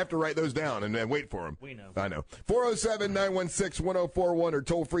sorry. I have to write those down and wait for them. We know. I know. 407-916-1041 or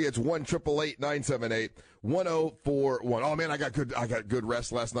toll free. It's 1-888-978-1041. Oh, man, I got good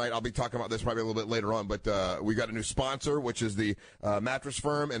rest last night. I'll be talking about this probably a little bit later on, but we got a new sponsor, which is the mattress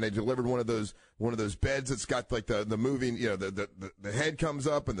firm, and they delivered one of those beds that's got like the moving, the head comes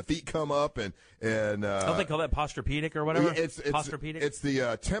up and the feet come up and don't they call that Posturepedic or whatever? It's Posturepedic? It's the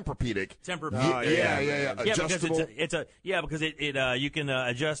Tempur-Pedic. Tempur-Pedic. Yeah. Adjustable. Because you can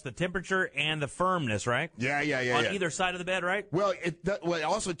adjust the temperature and the firmness, right? Yeah. On either side of the bed, right? Well,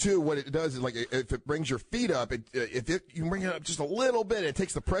 also too, what it does is like if it brings your feet up, you can bring it up just a little bit, it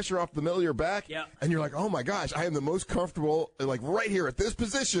takes the pressure off the middle of your back, and you're like, oh my gosh, I am the most comfortable, like right here at this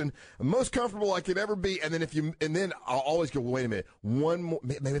position, the most comfortable I could ever be. And then I'll always go, wait a minute, one more,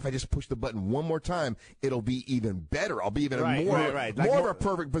 maybe if I just push the button one more time, it'll be even better. I'll be even more of a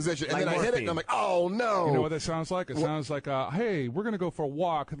perfect position. And then I hit it, and I'm like, oh no. You know what that sounds like? It sounds like, hey, we're gonna go for a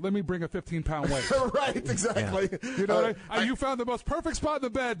walk. Let me bring a 15-pound weight. Right, exactly. Yeah. You know you found the most perfect spot in the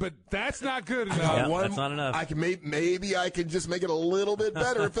bed, but that's not good enough. That's not enough. I can maybe I can just make it a little bit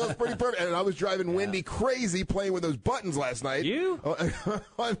better. It feels pretty perfect. And I was driving Wendy crazy playing with those buttons last night. You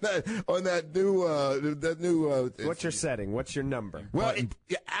on that new. What's your setting? What's your number? Well,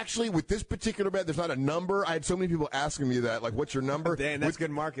 actually, with this particular bed, there's not a number. I had so many people asking me that, like, what's your number? Dan, that's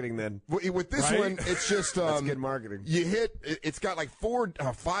good marketing then. With this one, it's just that's good marketing. You hit. It's got like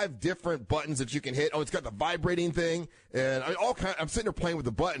 5 different buttons that you can hit. Oh, it's got the vibrating thing, and I'm sitting there playing with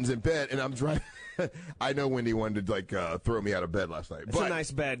the buttons in bed, and I'm driving. I know Wendy wanted to throw me out of bed last night. It's a nice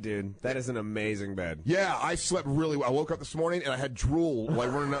bed, dude. That is an amazing bed. Yeah, I slept really well. I woke up this morning and I had drool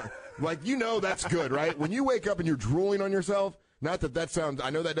like running up. Like, that's good, right? When you wake up and you're drooling on yourself, not that sounds, I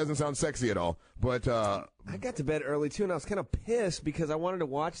know that doesn't sound sexy at all, but I got to bed early too, and I was kind of pissed because I wanted to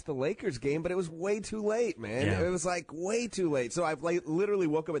watch the Lakers game, but it was way too late, man. Yeah. It was like way too late. So I literally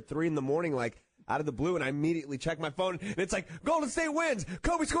woke up at 3 in the morning, like, out of the blue, and I immediately checked my phone, and it's like, Golden State wins.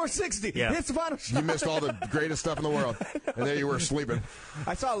 Kobe scores 60. Yeah. It's the final shot. You missed all the greatest stuff in the world, and there you were sleeping.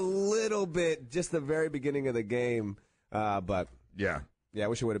 I saw a little bit, just the very beginning of the game, but yeah, I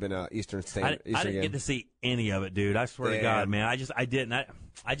wish it would have been Eastern Standard. I didn't get to see any of it, dude. I swear to God, man. I just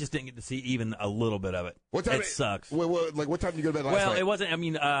didn't get to see even a little bit of it. What time? It sucks. Like, what time did you go to bed last night? Well, it wasn't. I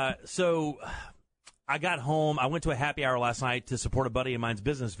mean, so I got home. I went to a happy hour last night to support a buddy of mine's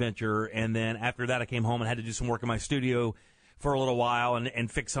business venture, and then after that, I came home and had to do some work in my studio for a little while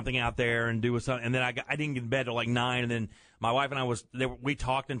and fix something out there and do something. And then I didn't get in bed till like 9, and then my wife and I we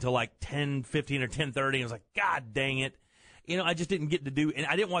talked until like 10:15 or 10:30. And I was like, God dang it. I just didn't get to do, and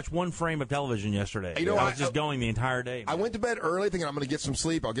I didn't watch one frame of television yesterday. I was just going the entire day. I went to bed early thinking I'm going to get some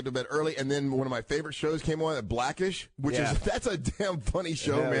sleep. I'll get to bed early, and then one of my favorite shows came on, Blackish, which that's a damn funny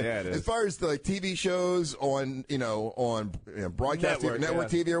show, man. Yeah, it is. As far as the TV shows on broadcast network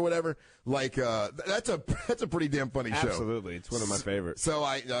TV or whatever, like that's a pretty damn funny show. Absolutely, it's one of my favorites. So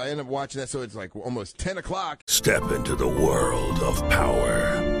I ended up watching that. So it's like almost 10 o'clock. Step into the world of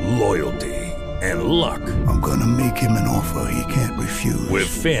power, loyalty, and luck. I'm gonna make him an offer he can't refuse. With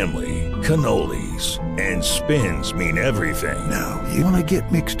family, cannolis, and spins mean everything. Now, you wanna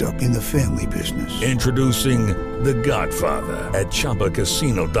get mixed up in the family business. Introducing The Godfather at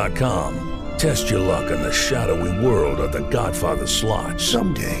ChumbaCasino.com. Test your luck in the shadowy world of The Godfather slot.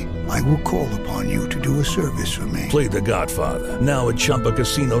 Someday, I will call upon you to do a service for me. Play The Godfather, now at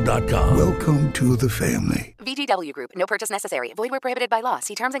ChumbaCasino.com. Welcome to the family. VGW Group. No purchase necessary. Void where prohibited by law.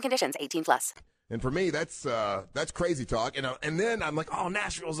 See terms and conditions. 18+. And for me, that's crazy talk. And then I'm like, oh,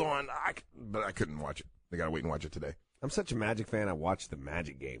 Nashville's on. But I couldn't watch it. I got to wait and watch it today. I'm such a Magic fan, I watched the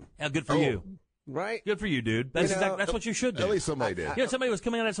Magic game. Yeah, good for you. Right? Good for you, dude. That's that's what you should do. At least somebody did. Yeah, somebody was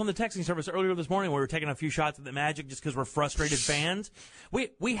coming at us on the texting service earlier this morning. We were taking a few shots at the Magic just because we're frustrated fans.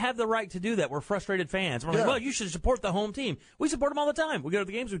 We have the right to do that. We're frustrated fans. We're like, well, you should support the home team. We support them all the time. We go to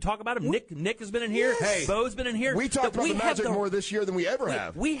the games. We talk about them. Nick has been in here. Hey, Bo's been in here. We talked about the Magic more this year than we ever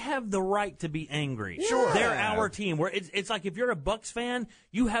have. We have the right to be angry. Sure. They're our team. It's like if you're a Bucks fan,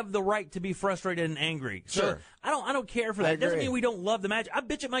 you have the right to be frustrated and angry. So sure. I don't care for that. It doesn't mean we don't love the Magic. I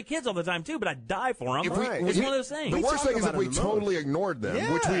bitch at my kids all the time, too, but I die for them. It's one of those things. The worst thing is if we totally ignored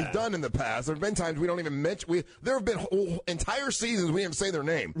them, which we've done in the past. There have been times we don't even mention. There have been whole entire seasons we didn't say their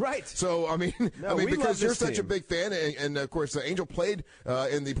name. Right. So I mean, because you're such a big fan, and of course, Angel played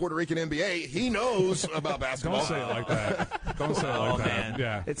in the Puerto Rican NBA. He knows about basketball. Don't say it like that. Don't say it like that.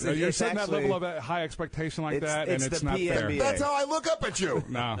 Yeah, you're setting that level of high expectation like that, and it's not fair. That's how I look up at you.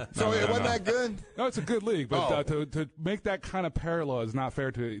 No. So it wasn't that good. No, it's a good league, but to make that kind of parallel is not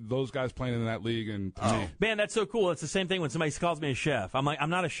fair to those guys playing in that league and to me. Man, that's so cool. It's the same thing when somebody calls me a chef. I'm like, I'm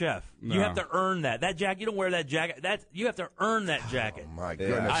not a chef. No. You have to earn that. That jacket, you don't wear that jacket. You have to earn that jacket. Oh, my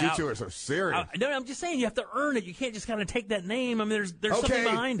goodness. You two are so serious. No, I'm just saying you have to earn it. You can't just kind of take that name. I mean, there's something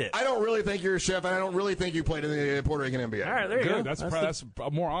behind it. I don't really think you're a chef, and I don't really think you played in the Puerto Rican NBA. All right, there you go. That's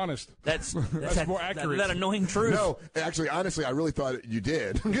more honest. That's more accurate. That annoying truth. No, actually, honestly, I really thought you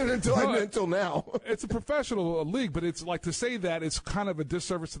did until now. It's a professional league, but it's like to say that it's kind of a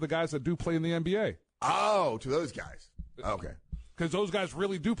disservice to the guys that do play in the NBA. Oh, to those guys. Okay. Because those guys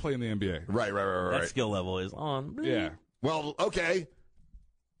really do play in the NBA. Right. That skill level is on. Yeah. Well, okay.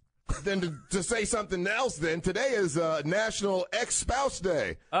 Then to say something else, then today is National Ex-Spouse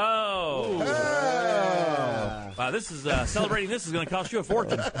Day. Oh. Yeah. Wow, this is celebrating. This is going to cost you a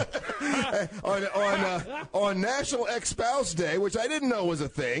fortune. on National Ex-Spouse Day, which I didn't know was a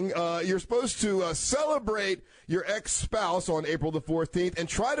thing, you're supposed to celebrate your ex-spouse on April the 14th and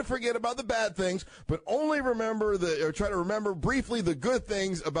try to forget about the bad things, but only try to remember briefly the good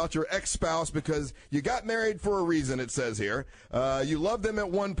things about your ex-spouse because you got married for a reason, it says here. You loved them at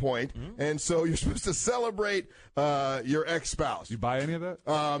one point, and so you're supposed to celebrate your ex-spouse. You buy any of that?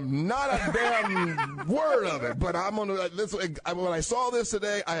 Not a damn word of it, but when I saw this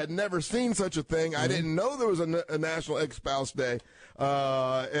today, I had never seen such a thing. I didn't know there was a National Ex-Spouse Day.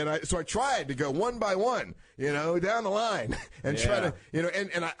 So I tried to go one by one, down the line and try to,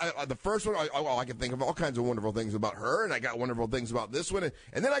 and I the first one, I can think of all kinds of wonderful things about her, and I got wonderful things about this one,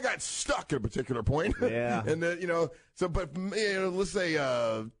 and then I got stuck at a particular point. Yeah. And then, let's say, 3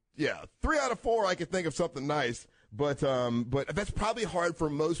 out of 4, I could think of something nice. But that's probably hard for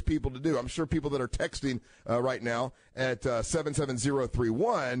most people to do. I'm sure people that are texting right now at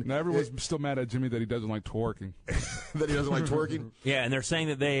 77031. Now everyone's still mad at Jimmy that he doesn't like twerking. That he doesn't like twerking? Yeah, and they're saying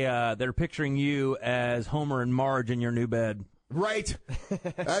that they're picturing you as Homer and Marge in your new bed. Right.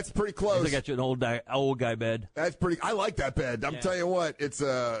 That's pretty close. They got you an old guy bed. That's pretty. I like that bed. I'm telling you what. It's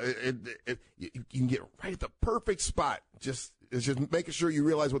you can get right at the perfect spot. It's just making sure you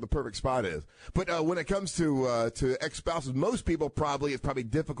realize what the perfect spot is. But when it comes to ex-spouses, most people it's probably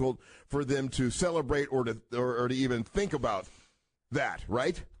difficult for them to celebrate or to even think about that,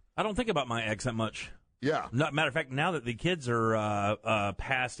 right? I don't think about my ex that much. Yeah. Matter of fact, now that the kids are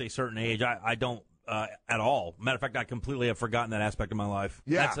past a certain age, I don't at all. Matter of fact, I completely have forgotten that aspect of my life.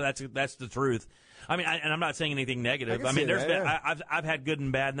 Yeah. That's the truth. I mean, and I'm not saying anything negative. I mean, I've had good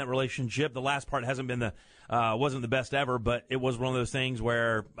and bad in that relationship. The last part hasn't been wasn't the best ever, but it was one of those things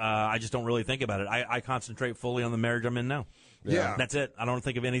where I just don't really think about it. I concentrate fully on the marriage I'm in now. Yeah. That's it. I don't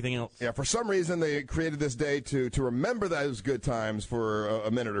think of anything else. Yeah, for some reason they created this day to remember those good times for a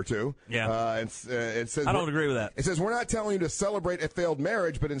minute or two. Yeah. It says I don't agree with that. It says we're not telling you to celebrate a failed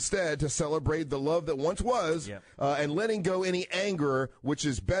marriage, but instead to celebrate the love that once was and letting go any anger, which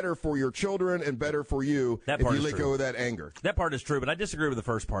is better for your children and better for you if you let go of that anger. That part is true, but I disagree with the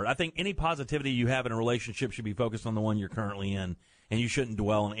first part. I think any positivity you have in a relationship should be focused on the one you're currently in. And you shouldn't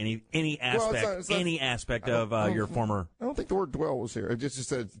dwell on any aspect of your former. I don't think the word "dwell" was here. It just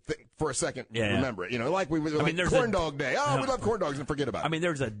said for a second. Yeah. Remember it. Like corn dog day. Oh, we love corn dogs and forget about it. I mean,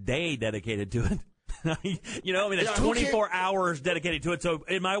 there's a day dedicated to it. You know, I mean, it's 24 hours dedicated to it. So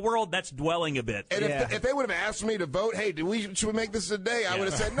in my world, that's dwelling a bit. And if they would have asked me to vote, hey, should we make this a day? I would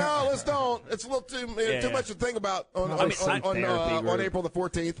have said, no, let's don't. It's a little too much to think about on April the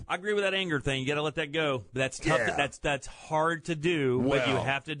 14th. I agree with that anger thing. You got to let that go. That's tough. That's hard to do, but you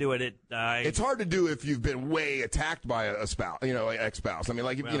have to do it. It's hard to do if you've been way attacked by a spouse, ex-spouse. I mean,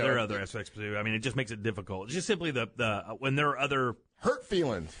 there are other aspects too. I mean, it just makes it difficult. It's just simply the when there are other hurt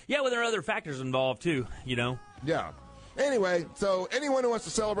feelings. Yeah, when there are other factors involved too. Yeah. Anyway, so anyone who wants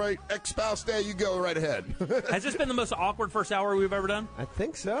to celebrate ex-spouse day, you go right ahead. Has this been the most awkward first hour we've ever done? I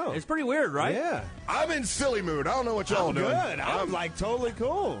think so. It's pretty weird, right? Yeah. I'm in silly mood. I don't know what y'all are doing. Good. I'm like totally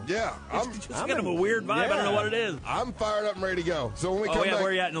cool. Yeah. It's kind of a weird vibe. I don't know what it is. I'm fired up and ready to go. So when we come back,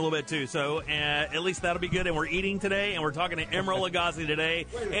 where you at in a little bit too. So at least that'll be good. And we're eating today, and we're talking to Emerald Lagasse today,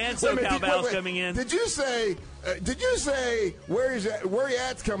 and SoCal Val's coming in. Did you say where you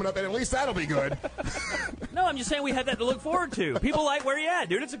at's coming up, and at least that'll be good? No, I'm just saying we had that to look forward to. People like where you at,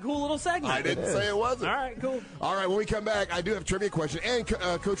 dude. It's a cool little segment. I didn't say it wasn't. All right, cool. All right, when we come back, I do have a trivia question, and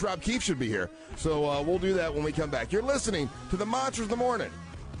Coach Rob Keefe should be here. So we'll do that when we come back. You're listening to the Monsters in the Morning.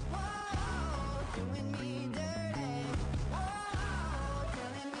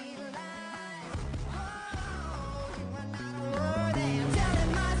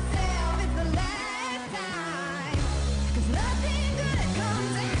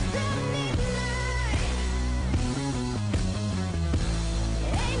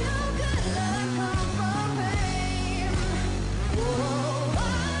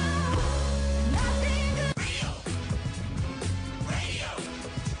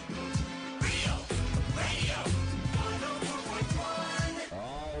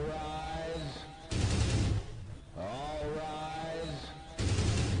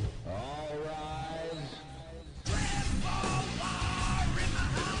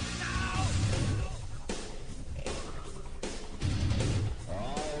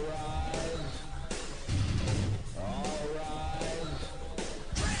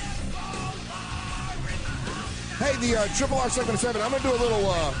 Hey, the Triple R 707. I'm going to do a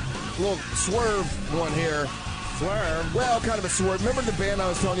little swerve one here. Swerve? Well, kind of a swerve. Remember the band I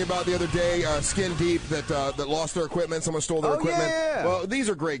was telling you about the other day, Skin Deep, that lost their equipment? Someone stole their equipment? Yeah. Well, these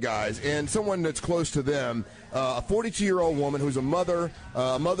are great guys, and someone that's close to them, a 42-year-old woman who's a mother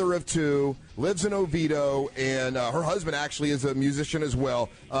of two, lives in Oviedo, and her husband actually is a musician as well.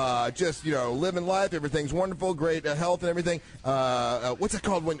 Just, living life. Everything's wonderful, great health and everything. What's it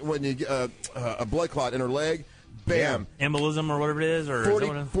called when you a blood clot in her leg? Bam. Yeah. Embolism or whatever it is?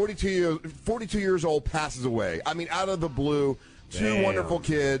 Or 42 years old, passes away. I mean, out of the blue. Two wonderful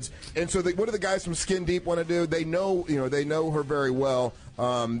kids. And so what do the guys from Skin Deep want to do? They know her very well.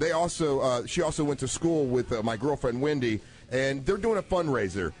 She also went to school with my girlfriend Wendy, and they're doing a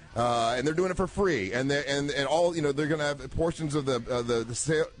fundraiser, and they're doing it for free. And they're going to have portions of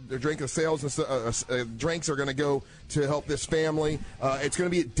the drink sales and drinks are going to go to help this family. It's going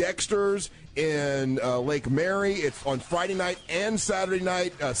to be at Dexter's in Lake Mary. It's on Friday night and Saturday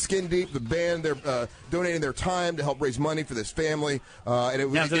night. Skin Deep, the band, they're donating their time to help raise money for this family.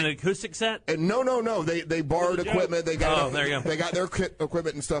 And now, is it an acoustic set? No. They borrowed equipment. They got there you go. They got their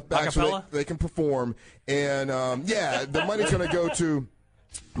equipment and stuff back so they can perform. And the money's going to go to.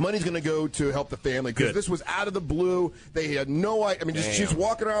 Money's going to go to help the family because this was out of the blue. They had no idea. I mean, she's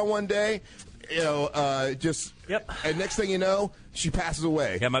walking around one day, and next thing you know, she passes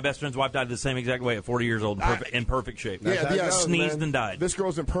away. Yeah, my best friend's wife died the same exact way at 40 years old, in perfect shape. Sneezed and died. This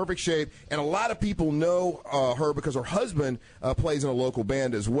girl's in perfect shape, and a lot of people know her because her husband plays in a local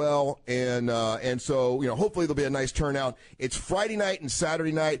band as well, and so hopefully there'll be a nice turnout. It's Friday night and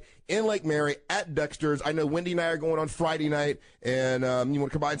Saturday night in Lake Mary at Dexter's. I know Wendy and I are going on Friday night, and you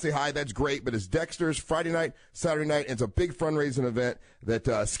want to come by and say hi, that's great, but it's Dexter's Friday night, Saturday night, and it's a big fundraising event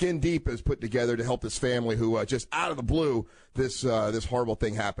that Skin Deep has put together to help this family who just out of the blue, this horrible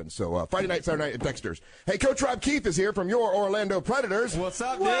thing happened. So Friday night, Saturday night at Dexter's. Hey, Coach Rob Keefe is here from your Orlando Predators. What's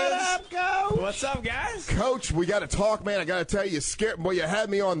up, dudes? What up, Coach? What's up, guys? Coach, we got to talk, man. I got to tell you, you had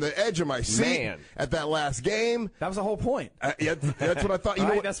me on the edge of my seat at that last game. That was the whole point. That's what I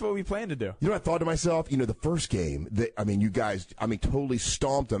thought. That's what we planned to do. You know what I thought to myself? The first game, you guys, totally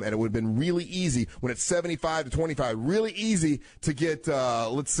stomped them, and it would have been really easy when it's 75-25, really easy to get,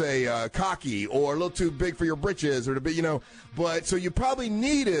 let's say, cocky or a little too big for your britches or to be, But so you probably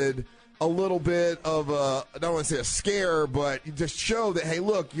needed a little bit of I don't want to say a scare, but just show that, hey,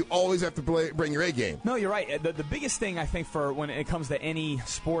 look, you always have to bring your A game. No, you're right. The biggest thing I think for when it comes to any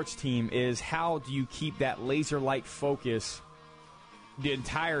sports team is how do you keep that laser-like focus the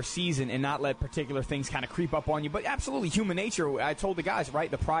entire season and not let particular things kind of creep up on you. But absolutely, human nature. I told the guys, right,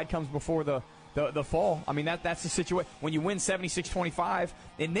 the pride comes before the the fall. I mean, that's the situation. When you win 76-25,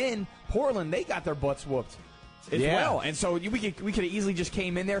 and then Portland, they got their butts whooped as well. And so we could have easily just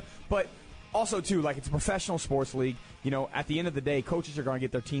came in there. But also, too, like, it's a professional sports league. You know, at the end of the day, coaches are going to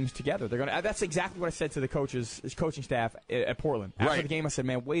get their teams together. They're going to. That's exactly what I said to the coaching staff at Portland. After the game, I said,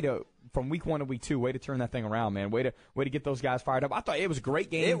 man, from week 1 to week 2, way to turn that thing around, man. Way to get those guys fired up. I thought it was a great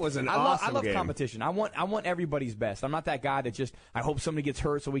game. It was awesome I love game. competition. I want everybody's best. I'm not that guy that just, I hope somebody gets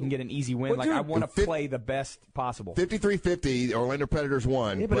hurt so we can get an easy win. Well, dude, I want to play the best possible. 53-50, the Orlando Predators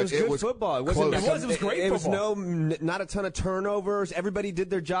won. Yeah, but it was good football. It wasn't. Close. It was great football. It was not a ton of turnovers. Everybody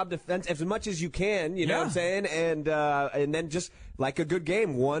did their job defense as much as you can. You know what I'm saying? And then just like a good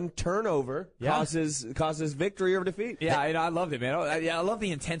game, one turnover causes victory or defeat. Yeah, I loved it, man. I love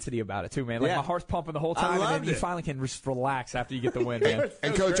the intensity about it too, man. Like my heart's pumping the whole time, and then you finally can just relax after you get the win, man.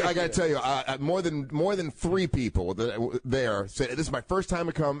 And Coach, I got to tell you, more than 3 people there said this is my first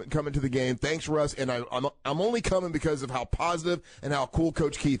time coming to the game. Thanks, Russ, and I'm only coming because of how positive and how cool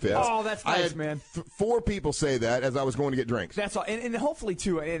Coach Keefe is. Oh, that's nice, I had man. 4 people say that as I was going to get drinks. That's all, and hopefully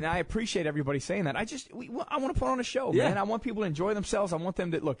too. And I appreciate everybody saying that. I want to put on a show, man. I want people to enjoy themselves. I want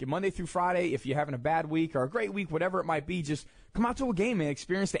them to look Monday through Friday. If you're having a bad week or a great week, whatever it might be, just come out to a game and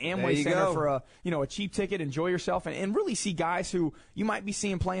experience the Amway Center for a cheap ticket. Enjoy yourself and really see guys who you might be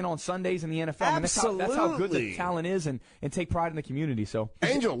seeing playing on Sundays in the NFL. Absolutely. That's how good the talent is, and take pride in the community. So,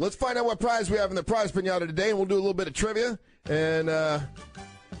 Angel, let's find out what prize we have in the prize pinata today, and we'll do a little bit of trivia and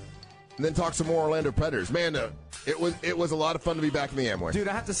then talk some more Orlando Predators. Man, it was a lot of fun to be back in the Amway. Dude,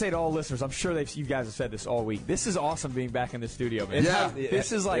 I have to say to all listeners, I'm sure you guys have said this all week. This is awesome being back in the studio, man.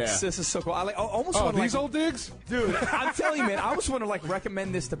 This is so cool. I almost want these old digs, dude. I'm telling you, man. I almost want to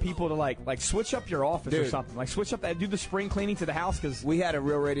recommend this to people to like switch up your office or something. Like switch up do the spring cleaning to the house because we had a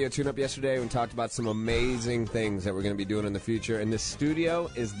Real Radio tune-up yesterday and talked about some amazing things that we're going to be doing in the future. And this studio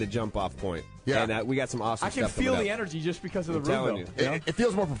is the jump-off point. Yeah, and we got some awesome stuff. I can feel the energy just because of the room. It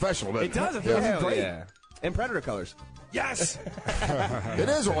feels more professional. It does. It feels great. Yeah. And Predator colors. Yes! It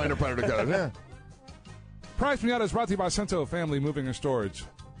is Orlando Predator colors, yeah. Prize Pinata is brought to you by Cento Family Moving and Storage.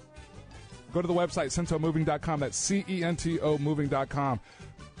 Go to the website, centomoving.com. That's CENTO moving.com.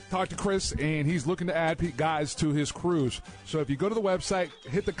 Talk to Chris, and he's looking to add guys to his crews. So if you go to the website,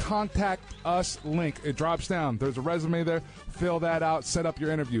 hit the Contact Us link. It drops down. There's a resume there. Fill that out. Set up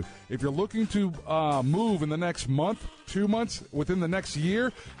your interview. If you're looking to move in the next month, 2 months, within the next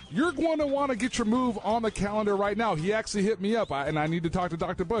year, you're going to want to get your move on the calendar right now. He actually hit me up, and I need to talk to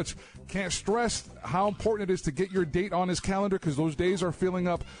Dr. Butch. Can't stress how important it is to get your date on his calendar because those days are filling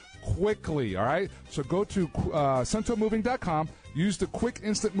up quickly, all right? So go to centomoving.com. Use the quick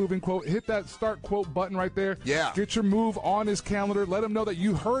instant moving quote. Hit that start quote button right there. Yeah. Get your move on his calendar. Let him know that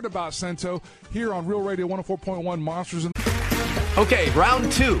you heard about Cento here on Real Radio 104.1 Monsters. Okay,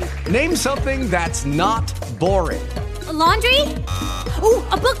 round 2. Name something that's not boring. A laundry? Ooh,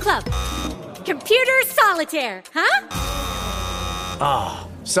 a book club. Computer solitaire, huh? Ah,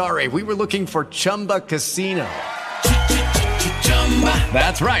 sorry. We were looking for Chumba Casino.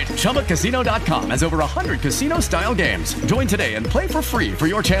 That's right. ChumbaCasino.com has over 100 casino-style games. Join today and play for free for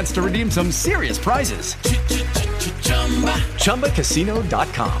your chance to redeem some serious prizes.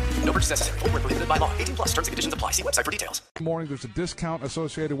 ChumbaCasino.com. No purchase necessary. Void where prohibited by law. 18+ terms and conditions apply. See website for details. Morning, there's a discount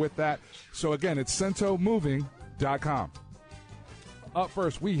associated with that. So again, it's CentoMoving.com. Up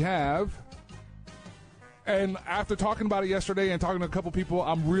first, we have... And after talking about it yesterday and talking to a couple people,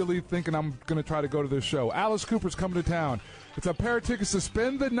 I'm really thinking I'm going to try to go to this show. Alice Cooper's coming to town. It's a pair of tickets to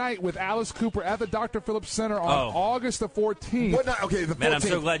spend the night with Alice Cooper at the Dr. Phillips Center on August the 14th. What night? Okay, the 14th. Man, I'm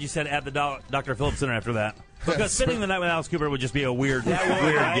so glad you said at the Dr. Phillips Center after that. Because spending the night with Alice Cooper would just be a weird gift.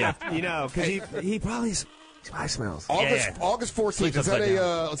 You know, because he probably smells. August 14th. Is that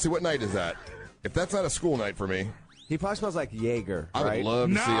let's see, what night is that? If that's not a school night for me. He probably smells like Jaeger. I would love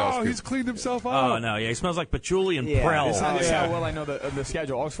to see Alice Cooper. He's cleaned himself up. Oh, no, he smells like patchouli and Prel. That's how well I know the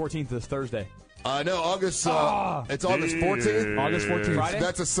schedule. August 14th is Thursday. No, August. It's August 14th. August 14th. Friday?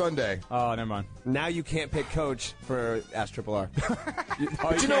 That's a Sunday. Oh, never mind. Now you can't pick coach for Ask Triple R.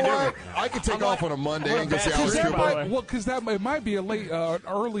 But you know what? I could take off on a Monday and go see Alice Cooper. Because it might be a late,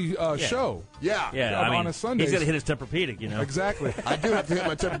 early show. Yeah. On a Sunday. He's got to hit his Tempur-Pedic, you know. Exactly. I do have to hit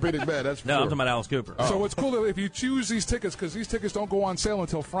my Tempur-Pedic bed. That's for sure. I'm talking about Alice Cooper. So what's cool if you choose these tickets, because these tickets don't go on sale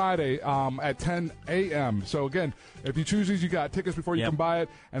until Friday at 10 a.m. So again, if you choose these, you got tickets before you can buy it.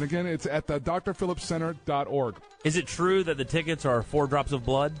 And again, it's at the drphillipscenter.org. Is it true that the tickets are 4 drops of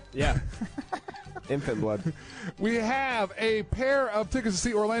blood? Yeah. Infant blood. We have a pair of tickets to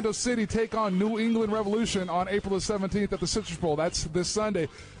see Orlando City take on New England Revolution on April the 17th at the Citrus Bowl. That's this Sunday.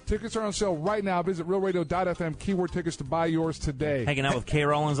 Tickets are on sale right now. Visit realradio.fm, keyword tickets to buy yours today. Hanging out with Kay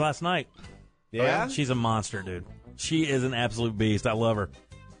Rollins last night. Yeah? She's a monster, dude. She is an absolute beast. I love her.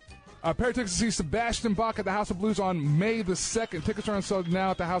 A pair of tickets to see Sebastian Bach at the House of Blues on May the 2nd. Tickets are on sale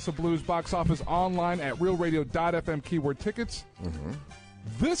now at the House of Blues box office, online at realradio.fm, keyword tickets. Mm-hmm.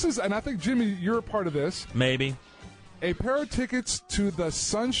 This is, and I think, Jimmy, you're a part of this. Maybe. A pair of tickets to the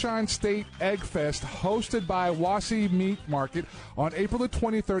Sunshine State Egg Fest, hosted by Wassy Meat Market, on April the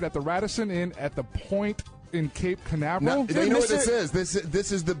 23rd at the Radisson Inn at the Point in Cape Canaveral. Now, you know what this is?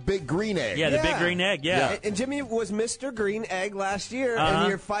 This is the Big Green Egg. Yeah, the Big Green Egg, yeah. And Jimmy was Mr. Green Egg last year, and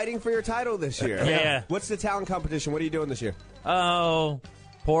you're fighting for your title this year. Yeah. What's the talent competition? What are you doing this year? Oh,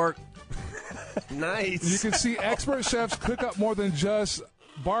 pork. Nice. You can see expert chefs cook up more than just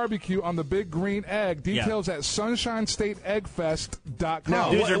barbecue on the Big Green Egg. Details at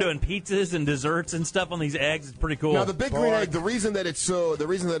sunShineStateEggFest.com. Dudes are doing pizzas and desserts and stuff on these eggs. It's pretty cool. Now the Big Green Egg, the reason that it's so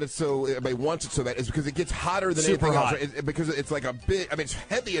everybody wants it so bad is because it gets hotter than Super anything hot. else. Because it's like a big. I mean, it's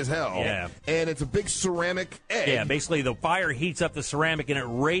heavy as hell. Yeah. And it's a big ceramic egg. Yeah, basically the fire heats up the ceramic and it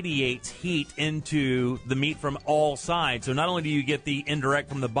radiates heat into the meat from all sides. So not only do you get the indirect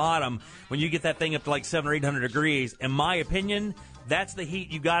from the bottom, when you get that thing up to like 700 or 800 degrees, in my opinion, that's the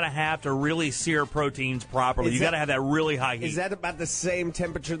heat you got to have to really sear proteins properly. You got to have that really high heat. Is that about the same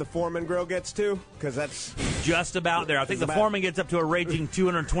temperature the Foreman grill gets to? Because that's just about there. I think the Foreman gets up to a raging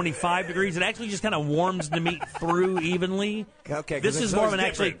 225 degrees. It actually just kind of warms the meat through evenly. Okay, this is more of an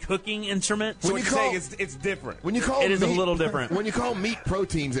actually cooking instrument. So what you're saying it's different. When you call it is a meat- little different. When you call meat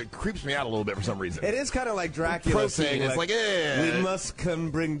proteins, it creeps me out a little bit for some reason. It is kind of like Dracula saying, It's like, eh. we must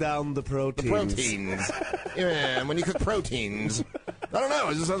bring down the proteins. The proteins. Yeah, when you cook proteins. I don't know.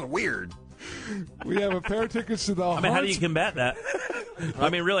 It just sounds weird. We have a pair of tickets to the I mean, how do you combat that? I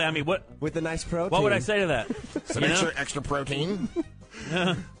mean, really, what? With the nice protein. What would I say to that? Some extra protein.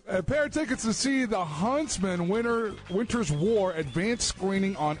 A pair of tickets to see The Huntsman Winter's War advanced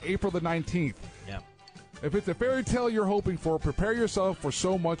screening on April the 19th. Yeah. If it's a fairy tale you're hoping for, prepare yourself for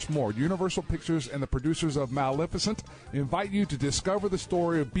so much more. Universal Pictures and the producers of Maleficent invite you to discover the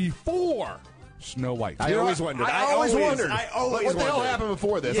story before Snow White. I always wondered. What the hell happened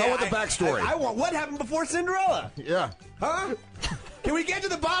before this? I want the backstory. I want what happened before Cinderella. Yeah. Huh? Can we get to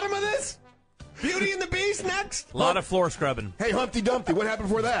the bottom of this? Beauty and the Beast next? A lot of floor scrubbing. Hey, Humpty Dumpty, what happened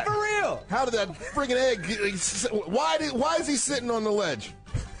before that? For real? How did that friggin' egg... Why is he sitting on the ledge?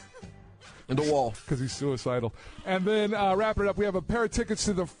 In the wall. Because he's suicidal. And then wrapping it up, we have a pair of tickets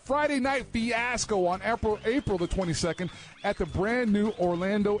to the Friday Night Fiasco on April the 22nd at the brand new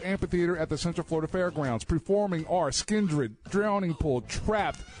Orlando Amphitheater at the Central Florida Fairgrounds. Performing are Skindred, Drowning Pool,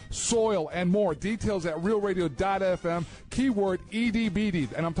 Trapped, Soil, and more. Details at realradio.fm, keyword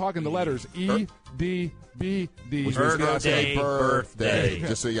EDBD. And I'm talking the letters EDBD. Which means birthday.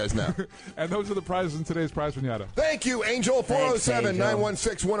 Just so you guys know. And those are the prizes in today's prize pinata. Thank you, Angel.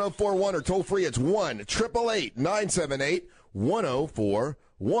 407-916-1041 or toll free. It's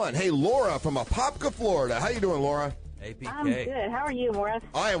 1-888-978-1041. Hey, Laura from Apopka, Florida. How you doing, Laura? APK. I'm good. How are you, Morris?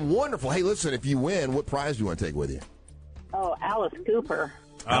 I am wonderful. Hey, listen, if you win, what prize do you want to take with you? Oh, Alice Cooper.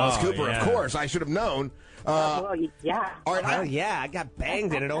 Alice Cooper, of course. I should have known. Well, yeah. All right, Oh, yeah. I got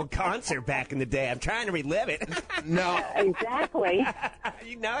banged at an old concert back in the day. I'm trying to relive it. No. Exactly.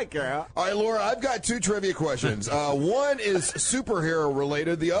 You know it, girl. All right, Laura, I've got two trivia questions. One is superhero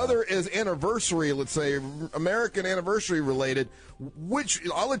related. The other is anniversary, let's say, American anniversary related.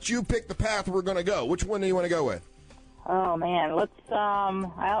 I'll let you pick the path we're going to go. Which one do you want to go with? Oh man, let's.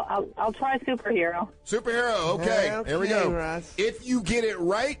 I'll try superhero. Superhero, okay. Here we go. Russ. If you get it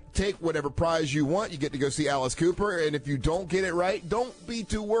right, take whatever prize you want. You get to go see Alice Cooper. And if you don't get it right, don't be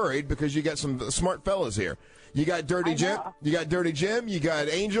too worried because you got some smart fellas here. You got Dirty Jim. You got Dirty Jim. You got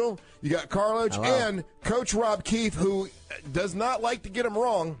Angel. You got Carlos and Coach Rob Keefe, who does not like to get them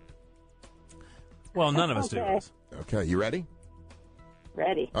wrong. Well, none of us do. Okay, you ready?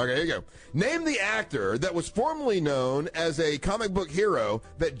 Ready. Okay, here you go. Name the actor that was formerly known as a comic book hero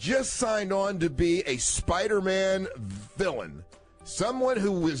that just signed on to be a Spider-Man villain. Someone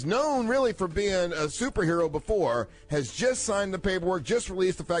who was known really for being a superhero before has just signed the paperwork, just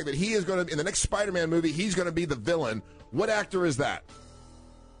released the fact that he is going to, in the next Spider-Man movie, he's going to be the villain. What actor is that?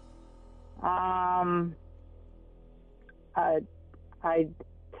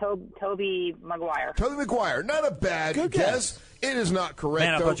 Tobey Maguire. Tobey Maguire. Not a bad guess. It is not correct.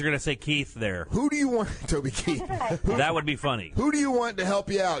 Man, I thought you were going to say Keith there. Who do you want? Toby Keith. That would be funny. Who do you want to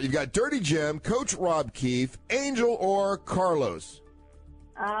help you out? You've got Dirty Jim, Coach Rob Keefe, Angel, or Carlos?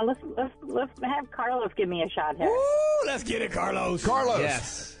 Let's have Carlos give me a shot here. Ooh, let's get it, Carlos. Carlos.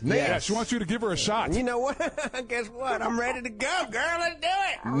 Yes. Yeah, she wants you to give her a shot. You know what? Guess what? I'm ready to go, girl. Let's do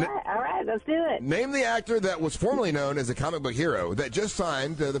it. All right, let's do it. Name the actor that was formerly known as a comic book hero that just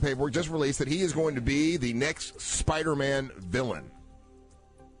signed the paperwork, just released that he is going to be the next Spider-Man villain.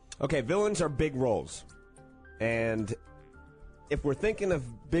 Okay, villains are big roles. And if we're thinking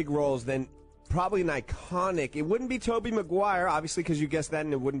of big roles, then probably an iconic. It wouldn't be Tobey Maguire, obviously, because you guessed that,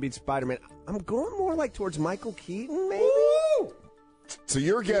 and it wouldn't be Spider-Man. I'm going more like towards Michael Keaton, maybe? Woo! So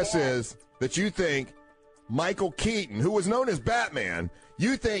your guess is that you think Michael Keaton, who was known as Batman,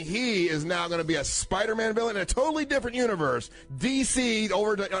 you think he is now going to be a Spider-Man villain in a totally different universe, DC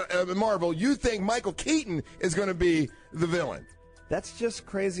over to Marvel. You think Michael Keaton is going to be the villain. That's just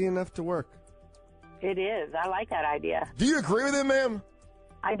crazy enough to work. It is. I like that idea. Do you agree with him, ma'am?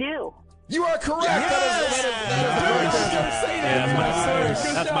 I do. You are correct.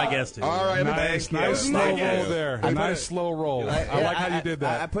 That's my guess, too. All right. Nice slow roll there. A nice slow roll. I like how you did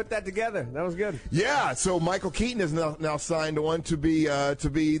that. I put that together. That was good. Yeah, so Michael Keaton is now signed on to be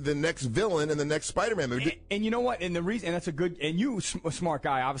the next villain in the next Spider-Man movie. And you know what? And the reason, and that's a good, and you a smart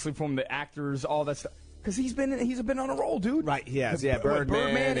guy, obviously from the actors, all that stuff. Because he's been on a roll, dude. Right, he has. Yeah,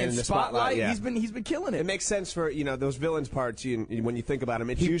 Birdman and the Spotlight. Yeah. He's been killing it. It makes sense for those villains parts. When you think about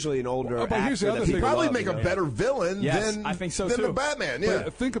him, it's usually an older actor. Here's the other He'd thing. probably make a better villain than I think so than too. the Batman. Yeah.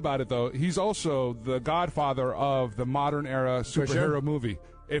 But think about it though. He's also the godfather of the modern era superhero movie.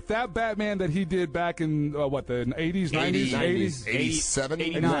 If that Batman that he did back in the 80s, 90s, 87,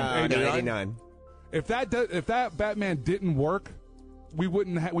 89. If that Batman didn't work, we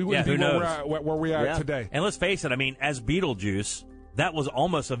wouldn't be where we are today. And let's face it, I mean, as Beetlejuice, that was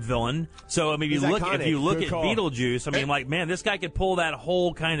almost a villain. So I mean, if you look at Beetlejuice, I mean, like, man, this guy could pull that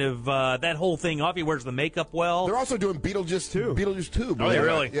whole kind of that whole thing off. He wears the makeup well. They're also doing Beetlejuice 2. Beetlejuice 2. Oh, they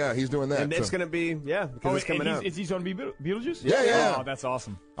really? Yeah, he's doing that. And it's going to be because it's coming out. Is he going to be Beetlejuice? Yeah. Oh, that's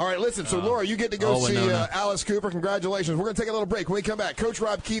awesome. All right, listen. So Laura, you get to go see Alice Cooper. Congratulations. We're going to take a little break. When we come back, Coach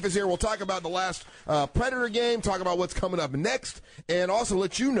Rob Keefe is here. We'll talk about the last Predator game, talk about what's coming up next, and also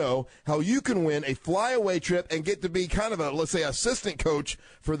let you know how you can win a flyaway trip and get to be kind of a, let's say, assistant coach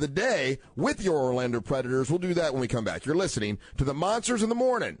for the day with your Orlando Predators. We'll do that when we come back. You're listening to the Monsters in the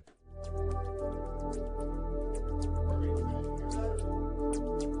Morning.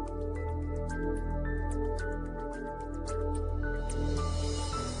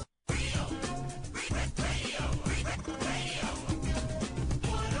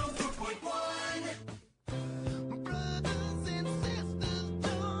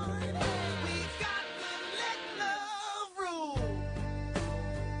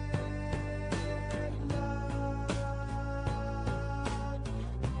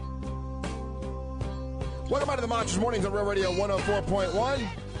 Welcome back to the Monsters Mornings on Real Radio 104.1.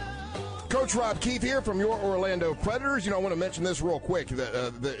 Coach Rob Keefe here from your Orlando Predators. I want to mention this real quick,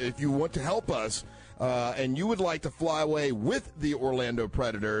 that if you want to help us and you would like to fly away with the Orlando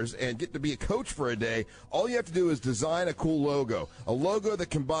Predators and get to be a coach for a day, all you have to do is design a cool logo, a logo that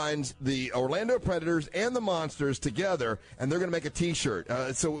combines the Orlando Predators and the Monsters together, and they're going to make a T-shirt.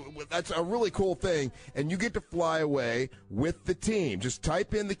 So that's a really cool thing, and you get to fly away with the team. Just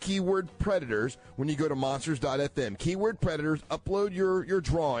type in the keyword Predators when you go to monsters.fm. Keyword Predators, upload your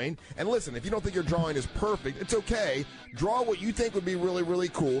drawing, and listen, if you don't think your drawing is perfect, it's okay. Draw what you think would be really, really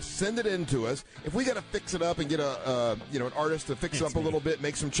cool. Send it in to us. If we got to fix it up and get an artist to fix it up a little bit,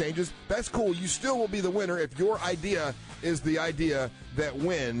 make some changes, that's cool. You still will be the winner if your idea is the idea that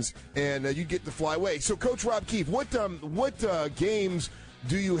wins, and you get to fly away. So, Coach Rob Keefe, what games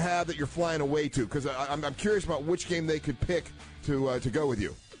do you have that you're flying away to? Because I'm curious about which game they could pick to go with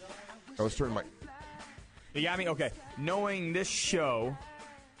you. I was turning my... Yeah, I mean, okay. Knowing this show,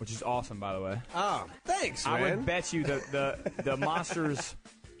 which is awesome, by the way. Oh, thanks, man. I would bet you the Monsters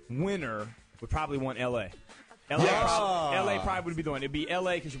winner would probably want L.A. LA probably would be the one. It'd be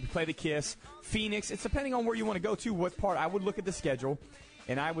L.A. because you play the Kiss. Phoenix, it's depending on where you want to go to, what part. I would look at the schedule,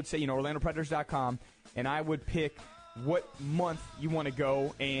 and I would say, OrlandoPredators.com, and I would pick what month you want to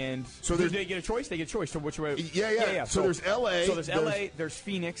go, and so they get a choice. They get a choice. So which way? Yeah. So there's L.A. So there's L.A. There's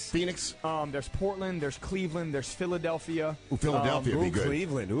Phoenix. There's Portland. There's Cleveland. There's Philadelphia. Ooh, Philadelphia would be good.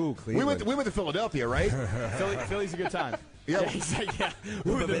 Cleveland. We went to Philadelphia, right? Philly's a good time. Yeah.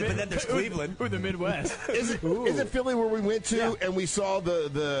 But then there's Cleveland. Who the Midwest? Isn't Philly where we went to and we saw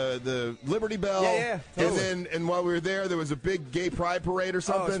the Liberty Bell? Yeah. Totally. And while we were there was a big gay pride parade or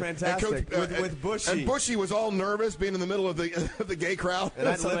something. Oh, it's fantastic. With Bushy. And Bushy was all nervous being in the middle of the gay crowd. And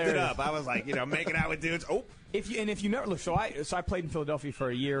I lifted up. I was like, making out with dudes. Oh. If you never look, so I played in Philadelphia for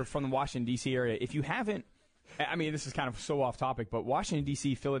a year from the Washington D.C. area. If you haven't I mean, this is kind of so off topic, but Washington,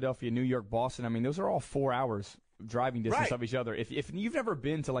 D.C., Philadelphia, New York, Boston, I mean, those are all 4 hours driving distance of each other. If you've never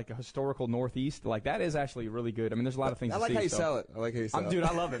been to like a historical Northeast, like that is actually really good. I mean, there's a lot of things I like to see. how you sell it. I like how you sell it. Dude,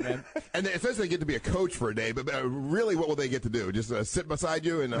 I love it, man. And it says they get to be a coach for a day, but really what will they get to do? Just sit beside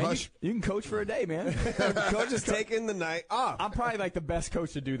you and hush? You can coach for a day, man. Coach is taking the night off. I'm probably like the best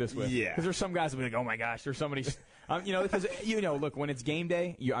coach to do this with. Yeah. Because there's some guys that be like, oh my gosh, there's somebody. Because look, when it's game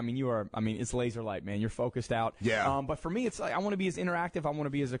day, it's laser light, man. You're focused out. Yeah. But for me, it's like I want to be as interactive. I want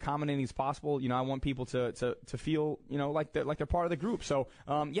to be as accommodating as possible. I want people to feel, like they're part of the group. So,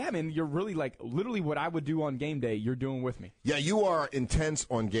 man, you're really like literally what I would do on game day. You're doing with me. Yeah, you are intense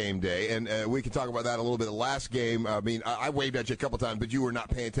on game day, and we can talk about that a little bit. The last game, I mean, I waved at you a couple times, but you were not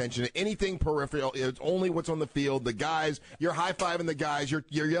paying attention to anything peripheral. It's only what's on the field. The guys, you're high fiving the guys. You're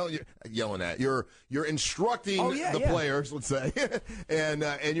yelling at. You're instructing the players, let's say, and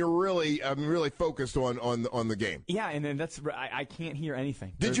you're really focused on the game. Yeah, and then I can't hear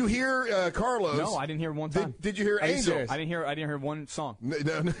anything. Did you hear Carlos? No, I didn't hear one time. Did you hear Angel? I didn't hear one song. No.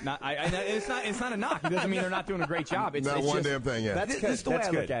 It's not a knock. It doesn't mean they're not doing a great job. It's not one just, damn thing. Yeah, that's the way I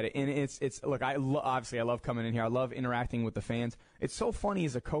look at it. And it's look. Obviously I love coming in here. I love interacting with the fans. It's so funny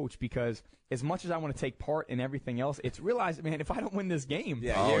as a coach because as much as I want to take part in everything else, it's realized, man, if I don't win this game,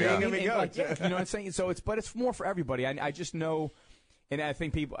 you're gonna be good. You know what I'm saying? So it's more for everybody. I just know. And I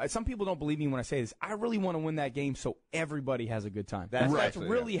think some people don't believe me when I say this. I really want to win that game so everybody has a good time. That's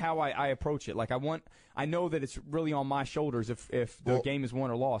really how I approach it. Like I know that it's really on my shoulders if the game is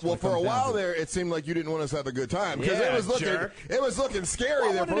won or lost. Well, for a while there, it seemed like you didn't want us to have a good time because it was looking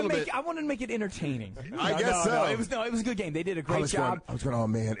scary there for a little bit. I wanted to make it entertaining. I guess so. It was a good game. They did a great job. I was going, oh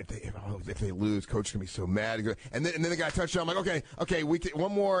man, if they lose, coach can be so mad. And then the guy touched down. I'm like, okay, we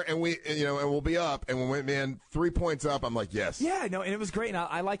one more and we'll be up. And when we went 3 points up, I'm like, yes. Yeah, no, and it was great. And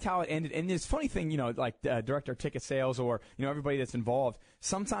I liked how it ended. And this funny thing, like director of ticket sales or everybody that's involved.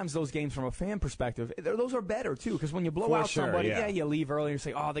 Sometimes those games from a fan perspective, those are better too. Because when you blow out somebody, you leave early and you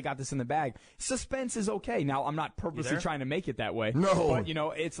say, oh, they got this in the bag. Suspense is okay. Now I'm not purposely trying to make it that way. No, but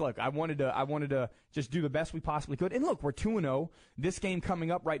it's look. I wanted to just do the best we possibly could. And look, we're 2-0. This game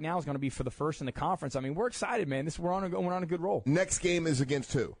coming up right now is going to be for the first in the conference. I mean, we're excited, man. We're on a good roll. Next game is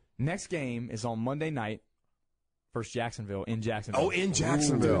against who? Next game is on Monday night. Versus Jacksonville, in Jacksonville. Oh, in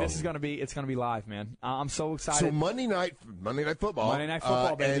Jacksonville. Dude, it's gonna be live, man. I'm so excited. So Monday night football. Monday night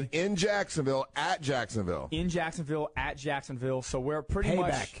football, baby. And in Jacksonville, at Jacksonville. In Jacksonville, at Jacksonville. So we're pretty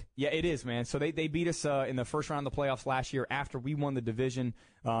much. Yeah, it is, man. So they beat us in the first round of the playoffs last year after we won the division.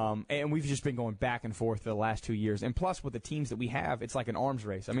 And we've just been going back and forth for the last 2 years. And plus, with the teams that we have, it's like an arms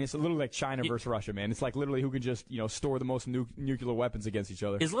race. I mean, it's a little like China versus Russia, man. It's like literally who can just, store the most nuclear weapons against each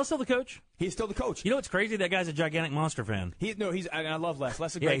other. Is Les still the coach? He's still the coach. You know what's crazy? That guy's a gigantic Monster fan. I love Les.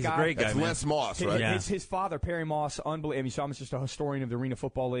 Les is a great guy. He's a great guy. That's man. Les Moss, right? His father, Perry Moss, unbelievable. You saw him as just a historian of the Arena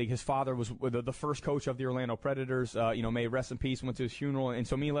Football League. His father was the first coach of the Orlando Predators. May rest in peace. Went to his funeral, and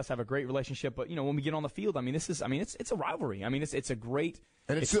so me and Les have a great relationship. But when we get on the field, it's a rivalry. I mean, it's a great.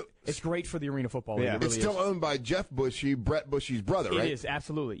 And it's great for the Arena Football League. Yeah. It really it's still is. owned by Jeff Bushy, Brett Bushy's brother, right? It is,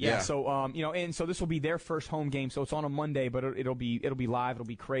 absolutely. Yeah. So, and so this will be their first home game. So it's on a Monday, but it'll be live. It'll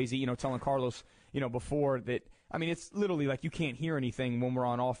be crazy. Telling Carlos, before that. I mean, it's literally like you can't hear anything when we're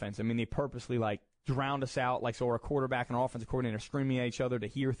on offense. I mean, they purposely drowned us out, so our quarterback and our offensive coordinator screaming at each other to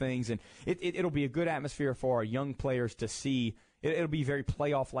hear things, and it'll be a good atmosphere for our young players to see. It'll be very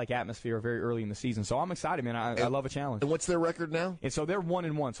playoff-like atmosphere very early in the season. So I'm excited, man. I love a challenge. And what's their record now? And so they're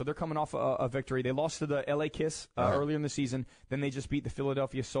 1-1. So they're coming off a victory. They lost to the LA Kiss earlier in the season. Then they just beat the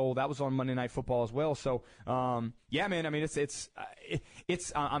Philadelphia Soul. That was on Monday Night Football as well. So man. I mean,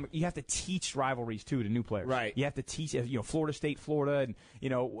 you have to teach rivalries too to new players. Right. You have to teach, Florida State, Florida, and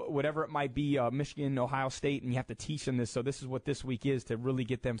whatever it might be, Michigan, Ohio State, and you have to teach them this. So this is what this week is to really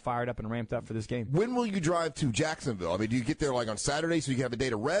get them fired up and ramped up for this game. When will you drive to Jacksonville? I mean, do you get there on Saturday so you can have a day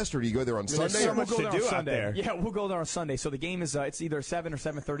to rest, or do you go there on Sunday? There's so much to do out there. Yeah, we'll go there on Sunday. So the game is it's either 7 or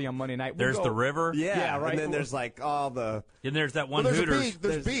 7:30 on Monday night. There's the river. Yeah, right. And then there's all the. And there's that one there's Hooters.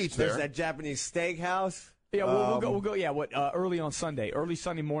 There's beach there. There's that Japanese steakhouse. Yeah, we'll go. Yeah, early on Sunday, early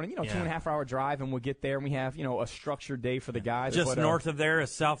Sunday morning. 2.5 hour drive, and we'll get there, and we have a structured day for the guys. Just north of there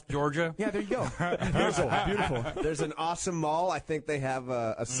is South Georgia. Yeah, there you go. Beautiful. There's an awesome mall. I think they have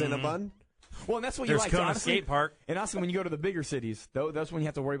a Cinnabon. Well, and that's what there's you like. Kona Skate Park. And honestly, when you go to the bigger cities, that's when you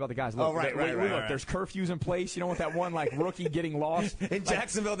have to worry about the guys. Look, right. Look, there's curfews in place. You don't want that one rookie getting lost. In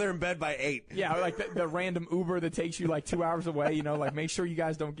Jacksonville, they're in bed by 8. Yeah, like the random Uber that takes you 2 hours away. Make sure you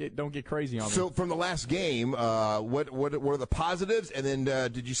guys don't get crazy on me. So from the last game, what are the positives? And then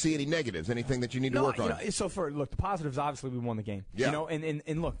did you see any negatives? Anything that you need to work on? So the positives, obviously, we won the game. Yeah.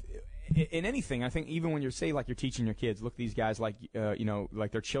 And look. in anything, I think even when you're like you're teaching your kids, look at these guys like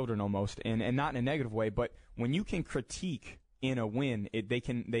like they're children almost, and not in a negative way, but when you can critique in a win,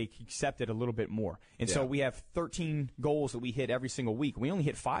 they accept it a little bit more. And so we have 13 goals that we hit every single week. We only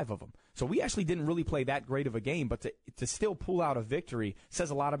hit 5 of them. So we actually didn't really play that great of a game, but to still pull out a victory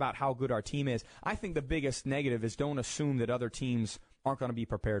says a lot about how good our team is. I think the biggest negative is don't assume that other teams aren't going to be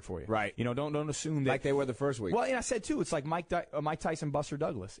prepared for you. Right. Don't assume that. Like they were the first week. Well, and I said, too, it's like Mike Tyson, Buster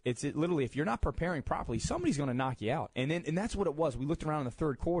Douglas. It's literally, if you're not preparing properly, somebody's going to knock you out. And that's what it was. We looked around in the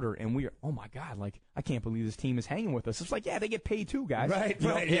third quarter, and we were, oh, my God, like, I can't believe this team is hanging with us. It's like, yeah, they get paid, too, guys. Right,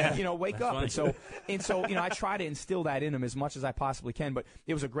 wake That's up. funny. And so, I try to instill that in them as much as I possibly can. But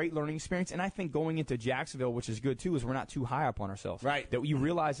it was a great learning experience. And I think going into Jacksonville, which is good, too, is we're not too high up on ourselves. Right. That you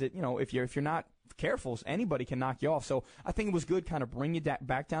realize that, if you're not careful, anybody can knock you off. So I think it was good, kind of bring you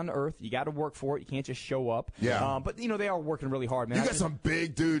back down to earth. You got to work for it. You can't just show up. Yeah. But they are working really hard, man. You got some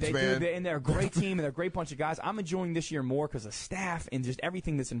big dudes, man. And they're a great team, and they're a great bunch of guys. I'm enjoying this year more because of staff and just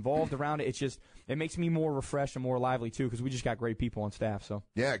everything that's involved around it. It makes me more refreshed and more lively too because we just got great people on staff. So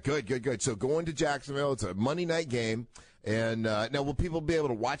yeah, good. So going to Jacksonville, it's a Monday night game. And now, will people be able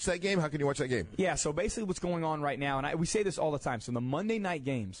to watch that game? How can you watch that game? Yeah, so basically what's going on right now, and we say this all the time, so the Monday night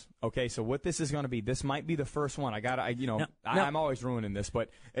games, okay, so what this is going to be, this might be the first one. I'm always ruining this,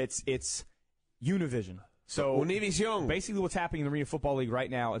 but it's Univision. So basically what's happening in the Arena Football League right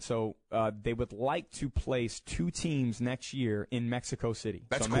now, and so they would like to place 2 teams next year in Mexico City.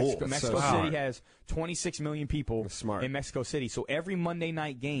 That's so cool. Mexico City has 26 million people in Mexico City, so every Monday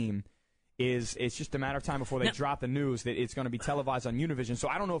night game it's just a matter of time before they drop the news that it's going to be televised on Univision. So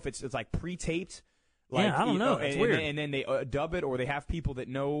I don't know if it's like pre-taped. Like, I don't know. It's weird. And then they dub it, or they have people that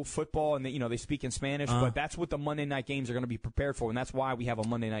know football and they speak in Spanish. But that's what the Monday night games are going to be prepared for, and that's why we have a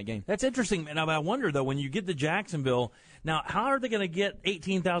Monday night game. That's interesting. And I wonder, though, when you get to Jacksonville, now, how are they going to get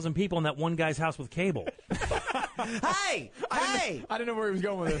 18,000 people in that one guy's house with cable? Hey! I didn't know where he was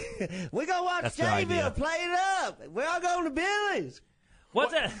going with this. We're going to watch Jacksonville play it up. We're all going to Billy's.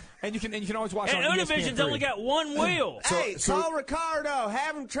 What's that? And you can always watch and on Univision's only got one wheel. Call Ricardo.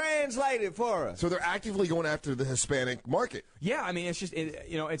 Have him translate it for us. So they're actively going after the Hispanic market. Yeah, I mean, it's just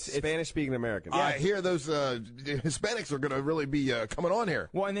it's Spanish-speaking Americans. I hear those Hispanics are going to really be coming on here.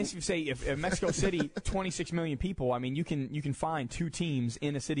 Well, and then if you say if Mexico City, 26 million people, I mean, you can find 2 teams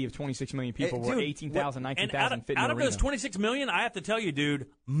in a city of 26 million people where 18,000, 19,000 fit in out of those 26 million, I have to tell you, dude,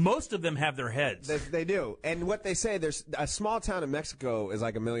 most of them have their heads. They do. And what they say, there's a small town in Mexico is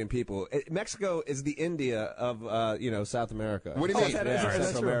like 1 million people. Mexico is the India of South America. What do you mean?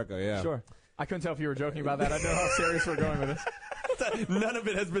 Central America, yeah. Sure. I couldn't tell if you were joking about that. I know how serious we're going with this. None of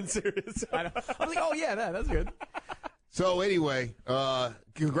it has been serious. I know. I'm like, oh yeah, that's good. So anyway,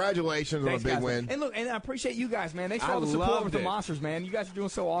 congratulations on a big win. And look, and I appreciate you guys, man. Thanks for all the support with the Monsters, man. You guys are doing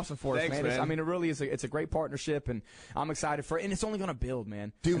so awesome for us, man. I mean, it really is. It's a great partnership, and I'm excited for it. And it's only going to build,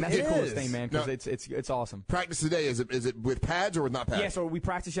 man. Dude, and that's the coolest thing, man, because it's awesome. Practice today, is it with pads or with not pads? Yeah, so we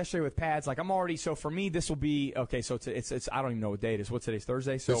practiced yesterday with pads. Like I'm already. So for me, this will be okay. So it's I don't even know what day it is. What's today's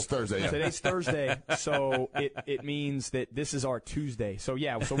Thursday? So it's Thursday. Yeah. Today's Thursday. So it means that this is our Tuesday. So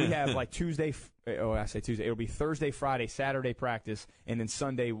yeah. So we have like Tuesday. Oh, I say Tuesday. It'll be Thursday, Friday, Saturday practice, and then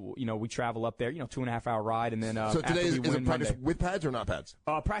Sunday, we travel up there, 2.5-hour ride, and then so today is it practice Monday. with pads or not pads?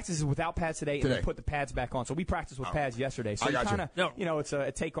 Practice is without pads today, and then put the pads back on. So we practiced with pads yesterday. So I kind of, it's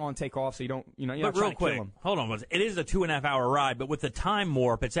a take on, take off. So you don't, you're not real trying to quick, kill them. hold on. It is a 2.5-hour ride, but with the time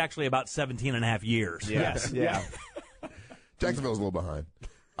warp, it's actually about 17.5 years. Yes. Yeah. Jacksonville's a little behind.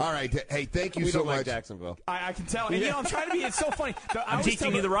 All right. Hey, thank you we so don't much. Like Jacksonville. I can tell. And, I'm trying to be. It's so funny. I'm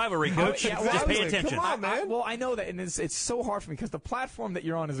teaching you the rivalry, Coach. Just pay attention. Come on, man. I know that, and it's so hard for me because the platform that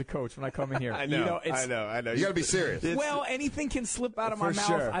you're on as a coach when I come in here. I know. I know. You got to be serious. Well, anything can slip out of my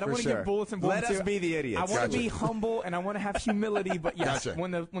mouth. I don't want to give bullets and bullets. Let us be the idiots. I want to be humble and I want to have humility. But yes, when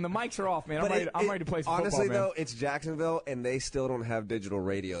the mics are off, man, I'm ready to play some honestly, football, though, it's Jacksonville, and they still don't have digital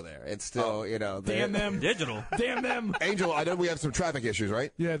radio there. It's still, damn them. Digital. Damn them. Angel, I know we have some traffic issues,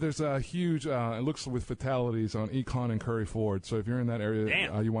 right? Yeah, there's a huge. It looks with fatalities on Econ and Curry Ford. So if you're in that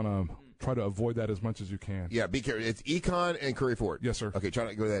area, you want to try to avoid that as much as you can. Yeah, be careful. It's Econ and Curry Ford. Yes, sir. Okay, try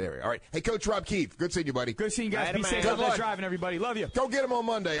not to go to that area. All right. Hey, Coach Rob Keefe, good seeing you, buddy. Good seeing you guys. Be safe. Good luck driving, everybody. Love you. Go get them on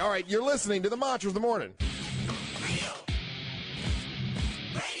Monday. All right, you're listening to the Monsters of the Morning.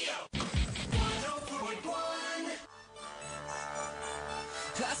 Radio 104.1.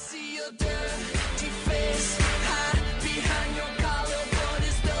 I see your dirty face hide behind your collar, but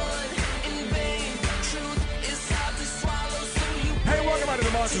it's done in vain. Truth is hard to swallow, so you. Hey, welcome back to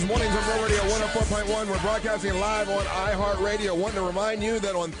the Monsters Masters Mornings on Real Radio 104.1. We're broadcasting live on iHeartRadio. Want to remind you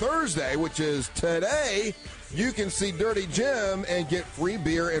that on Thursday, which is today, you can see Dirty Jim and get free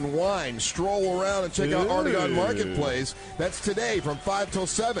beer and wine. Stroll around and check out Artagon Marketplace. That's today from 5 till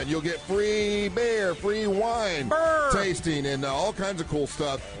 7. You'll get free beer, free wine, tasting, and all kinds of cool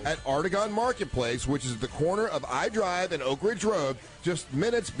stuff at Artagon Marketplace, which is at the corner of I Drive and Oak Ridge Road, just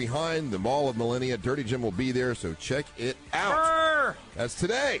minutes behind the Mall of Millennia. Dirty Jim will be there, so check it out. That's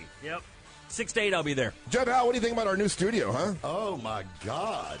today. Yep. 6 to 8, I'll be there. Jeff, Al, what do you think about our new studio, huh? Oh my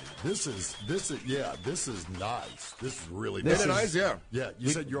God, this is nice. This is really This nice. is nice, yeah. Yeah, you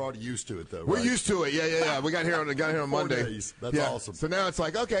said you're already used to it, though. We're right? used to it. Yeah. We got here on Monday. 4 days. That's Yeah. awesome. So now it's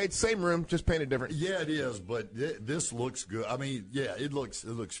like, okay, it's same room, just painted different. Yeah, it is, but this looks good. I mean, yeah, it looks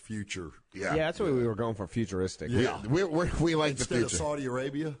future. Yeah, that's what we were going for, futuristic. Yeah, we like the Instead future. of Saudi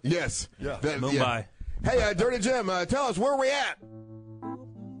Arabia. Yes. Yeah. Mumbai. Hey, Dirty Jim, tell us where we at.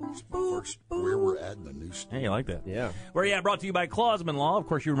 First, where we're at in the new studio. Hey, you like that? Yeah. Where you at? Brought to you by Clausman Law. Of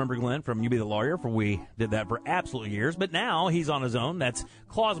course, you remember Glenn from You Be the Lawyer, for we did that for absolute years. But now he's on his own. That's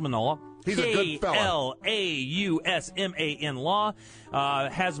Clausman Law. He's a good fella. Klausman Law.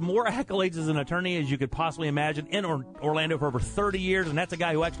 Has more accolades as an attorney as you could possibly imagine in Orlando for over 30 years, and that's a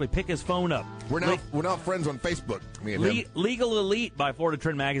guy who actually picked his phone up. We're now friends on Facebook, me and him. Legal Elite by Florida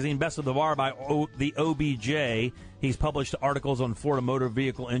Trend Magazine, Best of the Bar by the OBJ. He's published articles on Florida motor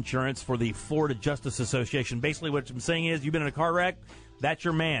vehicle insurance for the Florida Justice Association. Basically, what I'm saying is, you've been in a car wreck, that's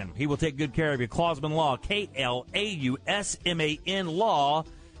your man. He will take good care of you. Clausman Law, KLAUSMAN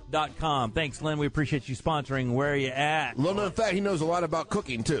Law.com. Thanks, Lynn. We appreciate you sponsoring Where You At. Little known fact, he knows a lot about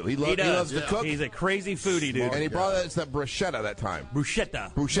cooking, too. He loves to cook. He's a crazy foodie, dude. And he brought us that bruschetta that time.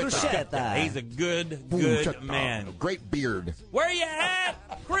 Bruschetta. He's a good man. Great beard. Where you at?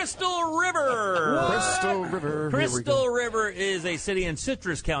 Crystal River. Crystal River is a city in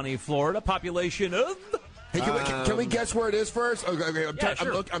Citrus County, Florida. Population of... Hey, can we guess where it is first? Okay.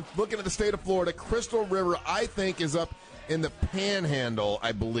 I'm looking at the state of Florida. Crystal River, I think, is up in the Panhandle,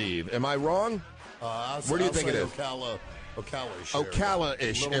 I believe. Am I wrong? Where do you think it is?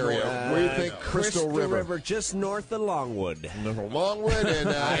 Ocala-ish area. Where do you think Crystal River? Just north of Longwood. Longwood and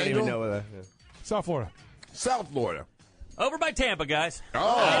I don't even know where that is. South Florida. South Florida. Over by Tampa, guys.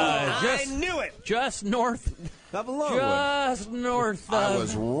 I knew it. Just north of Longwood. Just north of... I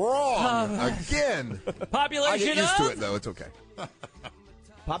was wrong again. Population I get used of... to it, though. It's okay.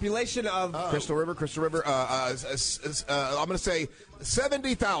 Population of... Crystal River. I'm going to say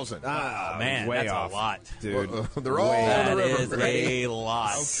 70,000. Man, way that's off, a lot. dude. They're all on the river. That is a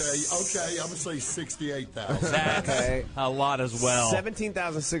lot. Okay. I'm going to say 68,000. That's a lot as well.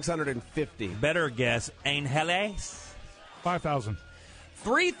 17,650. Better guess, Angeles. 5,000.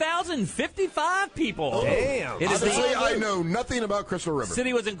 3,055 people. Damn. I know nothing about Crystal River. The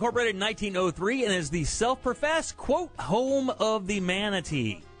city was incorporated in 1903 and is the self-professed, quote, home of the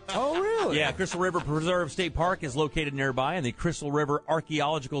manatee. Oh, really? Yeah, Crystal River Preserve State Park is located nearby, and the Crystal River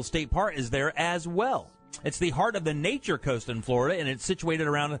Archaeological State Park is there as well. It's the heart of the Nature Coast in Florida, and it's situated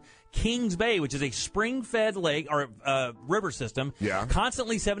around Kings Bay, which is a spring-fed lake or river system. Yeah.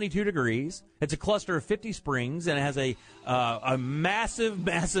 Constantly 72 degrees. It's a cluster of 50 springs, and it has a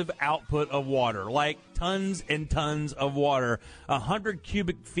massive output of water, like tons and tons of water, 100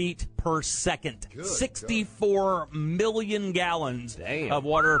 cubic feet per second. 64 million gallons of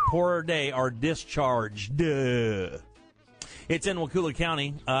water per day are discharged. Duh. It's in Wakulla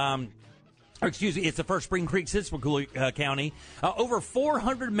County. It's the first spring creek since Wakulla County. Over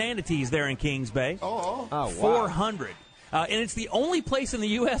 400 manatees there in Kings Bay. Oh, wow. 400. And it's the only place in the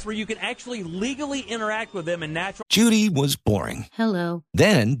U.S. where you can actually legally interact with them in natural... Judy was boring. Hello.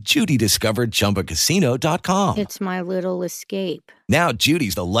 Then Judy discovered ChumbaCasino.com. It's my little escape. Now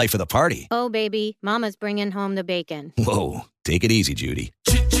Judy's the life of the party. Oh, baby, mama's bringing home the bacon. Whoa, take it easy, Judy.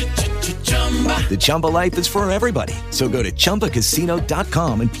 The Chumba life is for everybody. So go to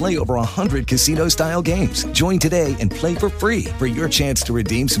ChumbaCasino.com and play over 100 casino-style games. Join today and play for free for your chance to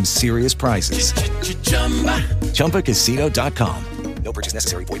redeem some serious prizes. ChumbaCasino.com. No purchase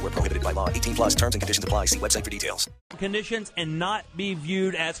necessary. Void where prohibited by law. 18 plus terms and conditions apply. See website for details. Conditions and not be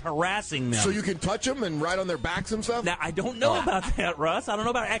viewed as harassing them. So you can touch them and ride on their backs and stuff? Now, I don't know about that, Russ. I don't know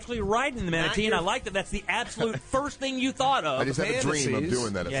about actually riding the manatee, and I like that that's the absolute first thing you thought of. I just had a dream of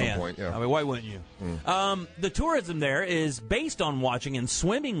doing that at some point. Yeah. I mean, why wouldn't you? The tourism there is based on watching and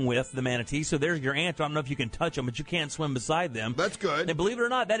swimming with the manatee, so there's your answer. I don't know if you can touch them, but you can't swim beside them. That's good. And believe it or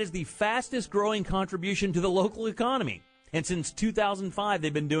not, that is the fastest growing contribution to the local economy. And since 2005,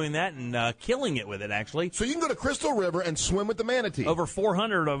 they've been doing that and killing it with it, actually. So you can go to Crystal River and swim with the manatee. Over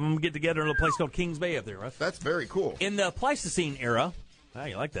 400 of them get together in a place called Kings Bay up there, Russ. That's very cool. In the Pleistocene era, Oh,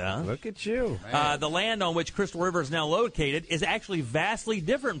 you like that, huh? Look at you. The land on which Crystal River is now located is actually vastly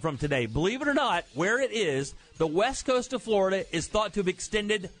different from today. Believe it or not, where it is, the west coast of Florida is thought to have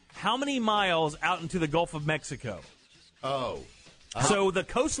extended how many miles out into the Gulf of Mexico? Oh. So the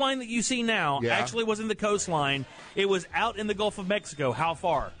coastline that you see now actually wasn't the coastline. It was out in the Gulf of Mexico. How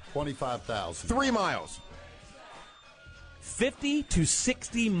far? 25,000. 3 miles. 50 to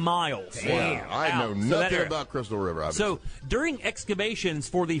 60 miles. Damn. I know nothing about Crystal River, obviously. So during excavations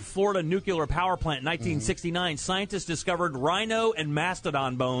for the Florida nuclear power plant in 1969, scientists discovered rhino and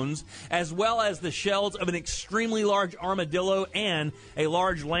mastodon bones, as well as the shells of an extremely large armadillo and a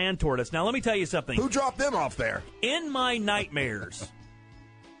large land tortoise. Now, let me tell you something. Who dropped them off there? In my nightmares,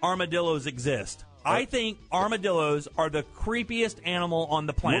 armadillos exist. I think armadillos are the creepiest animal on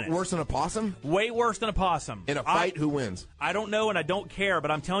the planet. Worse than a possum? Way worse than a possum. In a fight, who wins? I don't know, and I don't care,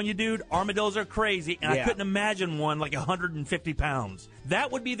 but I'm telling you, dude, armadillos are crazy, and I couldn't imagine one like 150 pounds.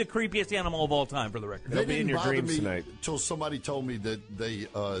 That would be the creepiest animal of all time, for the record. They'll be in your dreams tonight. Until somebody told me that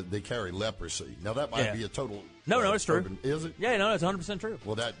they carry leprosy. Now, that might be a total... No, it's true. Urban. Is it? Yeah, no, it's 100% true.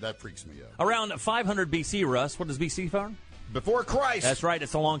 Well, that freaks me out. Around 500 BC, Russ, what does BC found? Before Christ. That's right.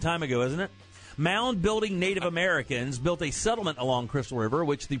 It's a long time ago, isn't it? Mound-building Native Americans built a settlement along Crystal River,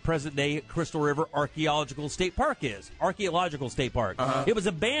 which the present-day Crystal River Archaeological State Park is. Archaeological State Park. It was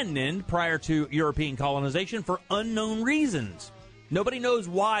abandoned prior to European colonization for unknown reasons. Nobody knows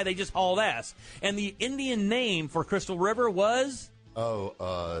why. They just hauled ass. And the Indian name for Crystal River was...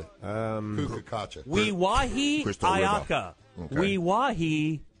 Kukakacha. Weewahi Ayaka.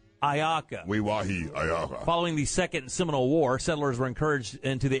 Weewahi Ayaka. Weewahi Ayaka. Following the Second Seminole War, settlers were encouraged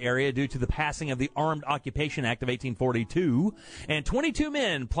into the area due to the passing of the Armed Occupation Act of 1842, and 22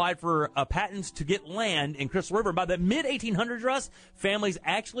 men applied for patents to get land in Crystal River. By the mid-1800s, Russ, families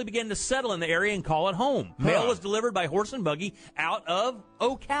actually began to settle in the area and call it home. Mail was delivered by horse and buggy out of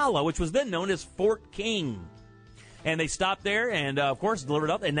Ocala, which was then known as Fort King. And they stopped there and, of course,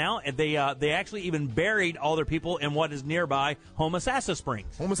 delivered up. And now they actually even buried all their people in what is nearby Homosassa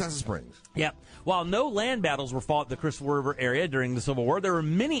Springs. Homosassa Springs. Yeah. While no land battles were fought in the Crystal River area during the Civil War, there were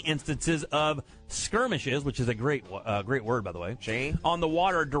many instances of skirmishes, which is a great word, by the way, on the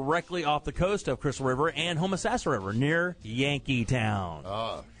water directly off the coast of Crystal River and Homosassa River near Yankeetown.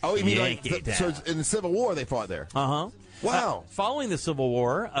 Oh, you mean so in the Civil War they fought there? Uh-huh. Wow. Following the Civil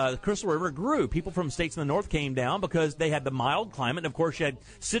War, the Crystal River grew. People from states in the north came down because they had the mild climate. And, of course, you had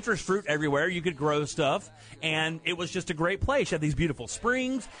citrus fruit everywhere. You could grow stuff. And it was just a great place. You had these beautiful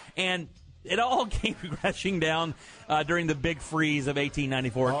springs. And it all came crashing down during the big freeze of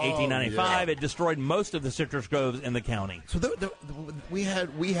 1894 and 1895. Yeah. It destroyed most of the citrus groves in the county. So we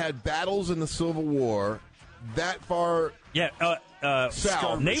had battles in the Civil War that far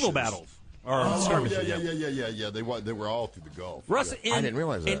south. Naval battles. Yeah. They were all through the Gulf. Russ, I didn't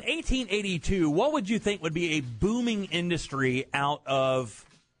realize that. In 1882, what would you think would be a booming industry out of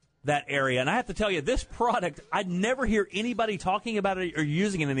that area? And I have to tell you, this product, I'd never hear anybody talking about it or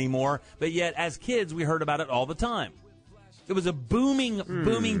using it anymore, but yet as kids, we heard about it all the time. It was a booming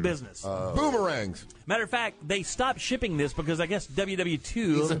business. Boomerangs. Matter of fact, they stopped shipping this because I guess WW2...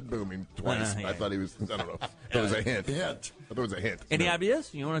 He said booming twice. I thought he was... I don't know. That was a hint. I thought it was a hint. Any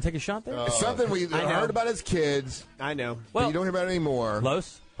ideas? You want to take a shot there? It's something we heard about as kids. I know. But you don't hear about it anymore.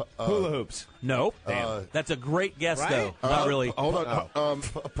 Los? Hula hoops. Nope. That's a great guess, though. Not really. Hold on. A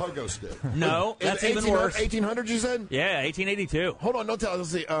pogo stick. No, that's even worse. 1800s, you said? Yeah, 1882. Hold on. Don't tell us.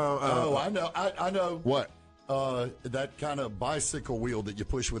 Let's see. I know. I know. What? That kind of bicycle wheel that you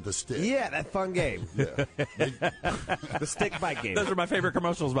push with the stick. Yeah, that fun game. Yeah. The stick bike game. Those are my favorite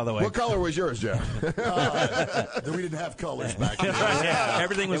commercials, by the way. What color was yours, Jeff? We didn't have colors back then. Yeah,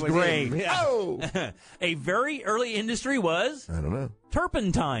 everything was gray. Yeah. Oh! A very early industry was... I don't know.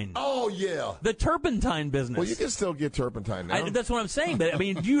 Turpentine. Oh, yeah. The turpentine business. Well, you can still get turpentine now. That's what I'm saying. But, I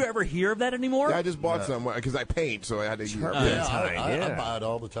mean, do you ever hear of that anymore? Yeah, I just bought some because I paint, so I had to get turpentine. I buy it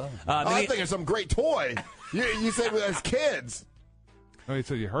all the time. I think it's some great toy. You said as kids. Oh,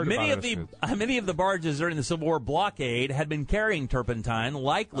 so you heard about it. Many of the barges during the Civil War blockade had been carrying turpentine,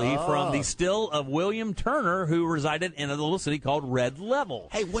 likely from the still of William Turner, who resided in a little city called Red Level.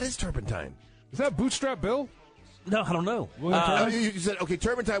 Hey, what is turpentine? Is that Bootstrap Bill? No, I don't know. You said, okay,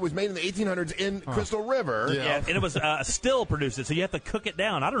 turpentine was made in the 1800s in Crystal River. Yeah, and it was still produced it, so you have to cook it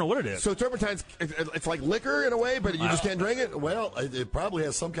down. I don't know what it is. So turpentine's, it's like liquor in a way, but you just can't drink it? Well, it probably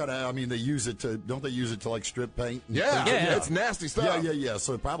has some kind of, I mean, they use it to, don't they use it to like strip paint? Yeah, it's nasty stuff. Yeah.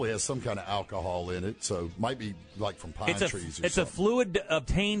 So it probably has some kind of alcohol in it, so it might be like from pine trees or something. It's a fluid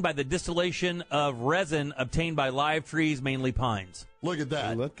obtained by the distillation of resin obtained by live trees, mainly pines. Look at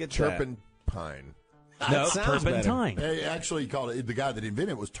that. Look at turpentine. No, turpentine. They actually called it, the guy that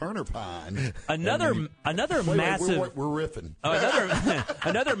invented it was Turner Pine. Another massive. We're riffing.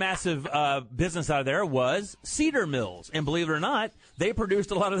 Another massive business out of there was cedar mills, and believe it or not, they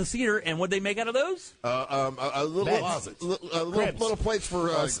produced a lot of the cedar. And what they make out of those? Little plates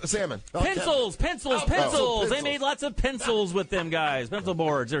for salmon. Pencils. They made lots of pencils with them guys. Pencil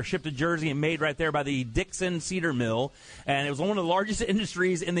boards. They're shipped to Jersey and made right there by the Dixon Cedar Mill, and it was one of the largest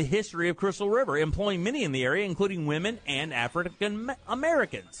industries in the history of Crystal River, employing many in the area, including women and African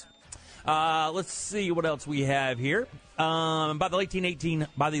Americans. Let's see what else we have here. By the late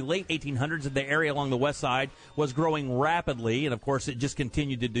 1800s, the area along the west side was growing rapidly, and of course, it just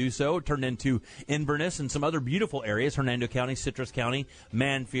continued to do so. It turned into Inverness and some other beautiful areas: Hernando County, Citrus County,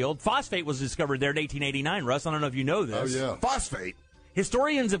 Manfield. Phosphate was discovered there in 1889. Russ, I don't know if you know this. Oh yeah, phosphate.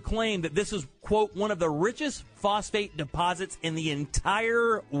 Historians have claimed that this is, quote, one of the richest phosphate deposits in the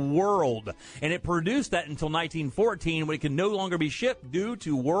entire world. And it produced that until 1914, when it could no longer be shipped due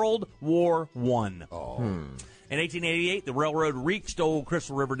to World War I. In 1888, the railroad reached Old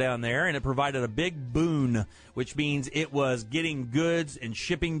Crystal River down there, and it provided a big boon, which means it was getting goods and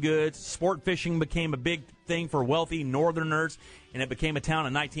shipping goods. Sport fishing became a big thing for wealthy northerners, and it became a town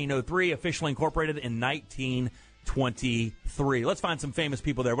in 1903, officially incorporated in 1923. Let's find some famous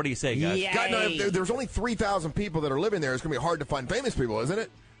people there. What do you say, guys? God, no, if there's only 3,000 people that are living there, it's going to be hard to find famous people, isn't it?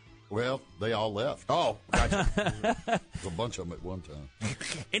 Well, they all left. Oh, gotcha. There's a bunch of them at one time.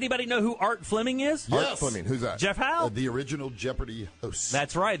 Anybody know who Art Fleming is? Yes. Art Fleming. Who's that? Jeff Howe. The original Jeopardy host.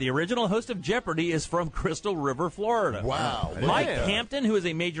 That's right. The original host of Jeopardy is from Crystal River, Florida. Wow. Mike Hampton, who is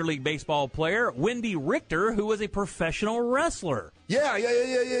a Major League Baseball player. Wendy Richter, who was a professional wrestler. Yeah.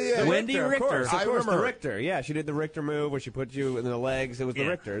 Wendy Richter. Of course, the Richter. Yeah, she did the Richter move where she put you in the legs. It was the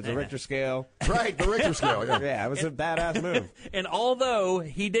Richter. It's the Richter scale. Right, the Richter scale. Yeah, it was a badass move. And although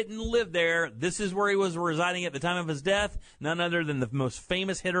he didn't live there, this is where he was residing at the time of his death. None other than the most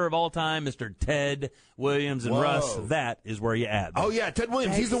famous hitter of all time, Mr. Ted Williams. And Russ, that is where you add them. Oh, yeah, Ted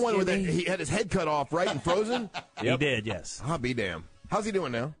Williams. He's the one where he had his head cut off, right, and frozen? He did, yes. I'll be damn. How's he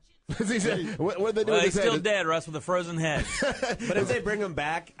doing now? What did they do with his he's still dead, Russ, with a frozen head. But if they bring him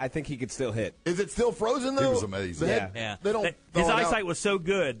back, I think he could still hit. Is it still frozen, though? He was amazing. Yeah. His eyesight was so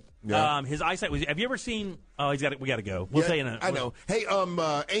good. His eyesight was. Have you ever seen? Oh, we got to go. We'll say in a. I know. Hey,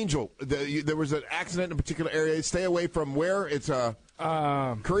 Angel, there was an accident in a particular area. Stay away from where it's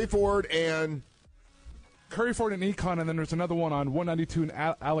Curry Ford and Econ, and then there's another one on 192 in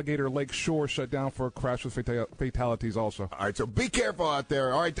Alligator Lake Shore shut down for a crash with fatalities also. All right, so be careful out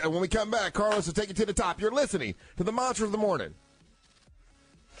there. All right, when we come back, Carlos will take you to the top. You're listening to the Monster of the Morning.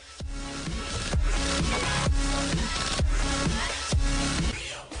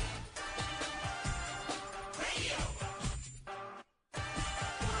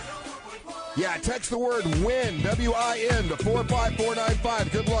 Yeah, text the word WIN, W-I-N, to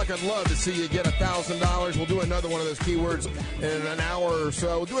 45495. Good luck. I'd love to see you get $1,000. We'll do another one of those keywords in an hour or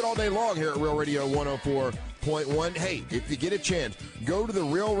so. We'll do it all day long here at Real Radio 104.1. Hey, if you get a chance, go to the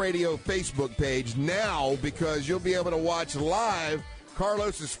Real Radio Facebook page now, because you'll be able to watch live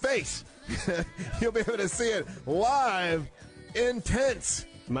Carlos's face. You'll be able to see it live, intense.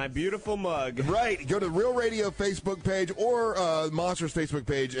 My beautiful mug. Right. Go to the Real Radio Facebook page or Monsters Facebook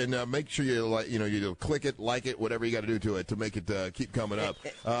page, and make sure you click it, like it, whatever you got to do to it to make it keep coming up.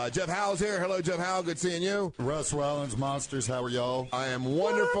 Jeff Howe's here. Hello, Jeff Howe. Good seeing you. Russ Rollins, Monsters. How are y'all? I am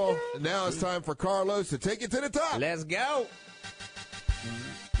wonderful. Now it's time for Carlos to take you to the top. Let's go.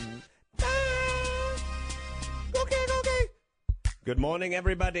 Okay. Good morning,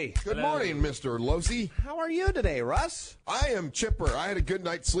 everybody. Good morning, Mr. Losi. How are you today, Russ? I am chipper. I had a good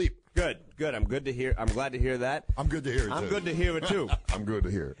night's sleep. Good. I'm good to hear. I'm glad to hear that. I'm good to hear it, too. I'm good to hear it, too. I'm good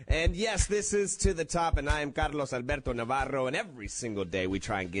to hear it. And, yes, this is To the Top, and I am Carlos Alberto Navarro, and every single day we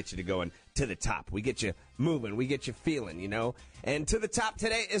try and get you to going to the top. We get you moving. We get you feeling, you know. And To the Top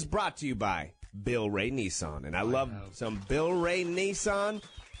today is brought to you by Bill Ray Nissan. And I love some Bill Ray Nissan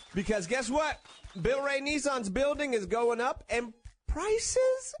because guess what? Bill Ray Nissan's building is going up, and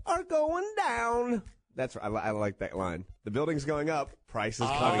prices are going down. That's right. I like that line. The building's going up. Prices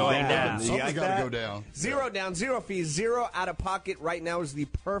going down. Something's got to go down. Zero down, zero fees, zero out of pocket. Right now is the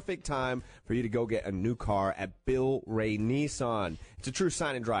perfect time for you to go get a new car at Bill Ray Nissan. It's a true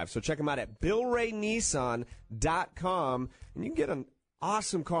sign and drive. So check them out at BillRayNissan.com, and you can get an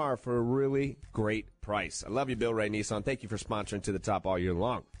awesome car for a really great price. I love you, Bill Ray Nissan. Thank you for sponsoring To the Top all year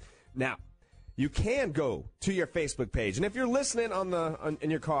long. Now, you can go to your Facebook page, and if you're listening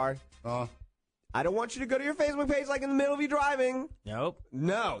in your car, I don't want you to go to your Facebook page like in the middle of you driving. Nope.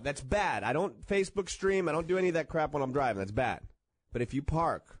 No, that's bad. I don't Facebook stream. I don't do any of that crap when I'm driving. That's bad. But if you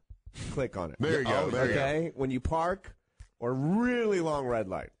park click on it. There you go. Okay? When you park or really long red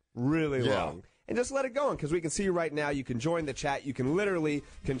light. Really long. And just let it go on because we can see you right now. You can join the chat. You can literally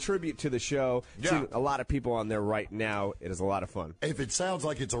contribute to the show. See a lot of people on there right now. It is a lot of fun. If it sounds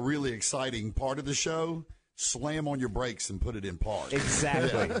like it's a really exciting part of the show, slam on your brakes and put it in park.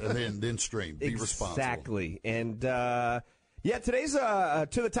 Exactly. And then stream. Be responsible. Exactly. And, today's To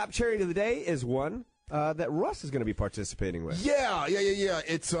the Top charity of the day is one that Russ is going to be participating with. Yeah.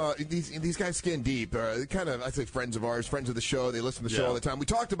 It's these guys Skin Deep. Kind of, I'd say friends of ours, friends of the show. They listen to the show all the time. We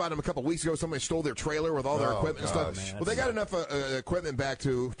talked about them a couple weeks ago. Somebody stole their trailer with all their equipment and stuff. Man, well, they got enough equipment back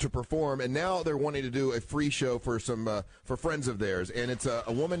to perform, and now they're wanting to do a free show for some for friends of theirs. And it's a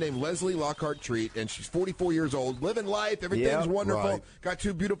woman named Leslie Lockhart Treat, and she's 44 years old, living life. Everything's wonderful. Right. Got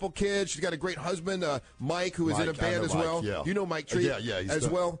 2 beautiful kids. She's got a great husband, Mike, who is in a band as well. Yeah. You know Mike Treat as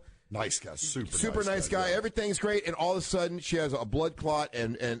well. Nice guy, super nice guy. Yeah. Everything's great, and all of a sudden she has a blood clot,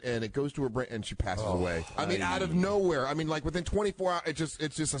 and it goes to her brain, and she passes away. I mean, out of nowhere. I mean, like within 24 hours.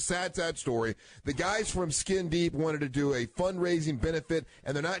 It's just a sad story. The guys from Skin Deep wanted to do a fundraising benefit,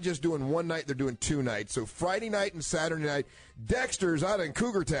 and they're not just doing one night; they're doing 2 nights. So Friday night and Saturday night. Dexter's out in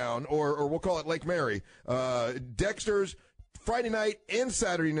Cougar Town, or we'll call it Lake Mary. Dexter's. Friday night and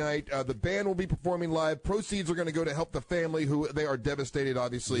Saturday night, the band will be performing live. Proceeds are going to go to help the family, who they are devastated,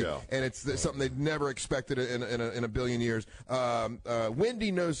 obviously, and it's something they've never expected in a billion years.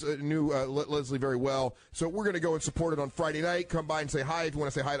 Wendy knew Leslie very well, so we're going to go and support it on Friday night. Come by and say hi if you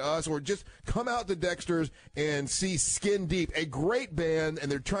want to say hi to us, or just come out to Dexter's and see Skin Deep, a great band,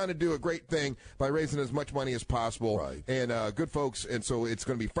 and they're trying to do a great thing by raising as much money as possible. Right. And good folks, and so it's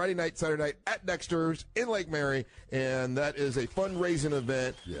going to be Friday night, Saturday night at Dexter's in Lake Mary, and that is a fundraising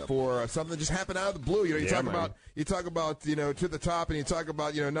event for something that just happened out of the blue. You know, you talk about To the Top, and you talk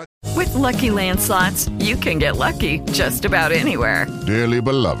about not. With Lucky Land Slots, you can get lucky just about anywhere. Dearly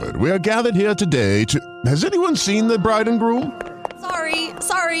beloved, we are gathered here today to. Has anyone seen the bride and groom?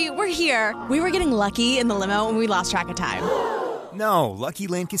 Sorry, we're here. We were getting lucky in the limo, and we lost track of time. No, Lucky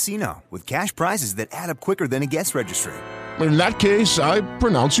Land Casino with cash prizes that add up quicker than a guest registry. In that case, I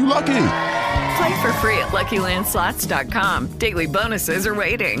pronounce you lucky. Play for free at LuckyLandSlots.com. Daily bonuses are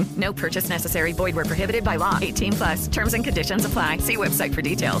waiting. No purchase necessary. Void where prohibited by law. 18+. Terms and conditions apply. See website for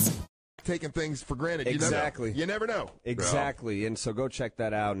details. Taking things for granted. Exactly. You never know. Exactly. And so go check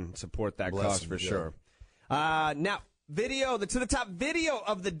that out and support that cause for sure. Now, the To the Top video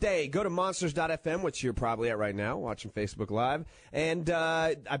of the day. Go to monsters.fm, which you're probably at right now, watching Facebook Live. And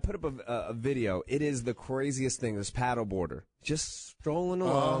I put up a video. It is the craziest thing, this paddleboarder. Just strolling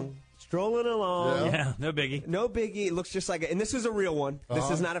along. Yeah, no biggie. No biggie. It looks just like it. And this is a real one. This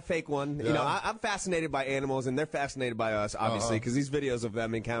is not a fake one. Yeah. You know, I'm fascinated by animals, and they're fascinated by us, obviously, because these videos of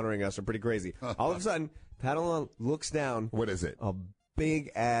them encountering us are pretty crazy. All of a sudden, paddle along, looks down. What is it? A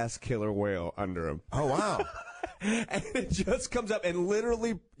big-ass killer whale under him. Oh, wow. And it just comes up, and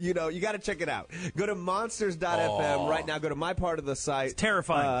literally, you got to check it out. Go to monsters.fm right now. Go to my part of the site. It's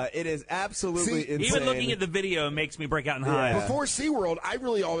terrifying. It is absolutely insane. Even looking at the video makes me break out in hives. Before SeaWorld, I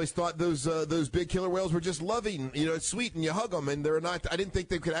really always thought those big killer whales were just loving, sweet, and you hug them, and they're not. I didn't think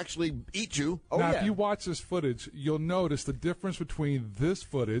they could actually eat you. Now, if you watch this footage, you'll notice the difference between this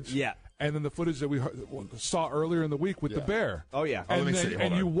footage and then the footage that we saw earlier in the week with the bear. Oh, yeah.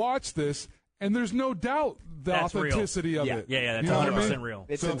 And you watch this, and there's no doubt that's authenticity real. of it. Yeah, that's 100% real.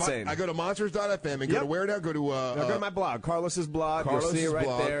 It's so insane. I go to monsters.fm and go to where now? Go to go to my blog, Carlos's blog. You'll see it right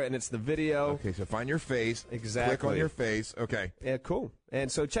there, and it's the video. Okay, so find your face. Exactly. Click on your face. Okay. Yeah, cool.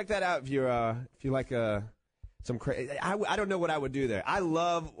 And so check that out if you like some crazy. I don't know what I would do there. I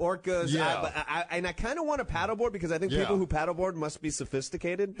love orcas. Yeah. And I kind of want a paddleboard because I think people who paddleboard must be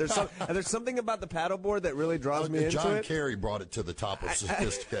sophisticated. There's something about the paddleboard that really draws me into John it. Kerry brought it to the top of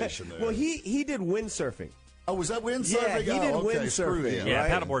sophistication there. Well, he did windsurfing. Oh, was that windsurfing? Yeah, he did windsurfing. Yeah,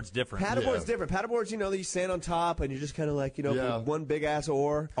 paddleboard's different. Paddleboard's different. Paddleboard's, you stand on top and you're just kind of like, with one big ass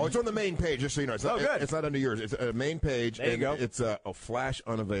oar. Oh, it's on the main page, just so you know. It's not, good. It's not under yours. It's a main page. There you go. It's a flash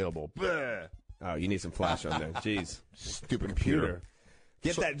unavailable. Blah. Oh, you need some flash on there. Jeez. Stupid computer.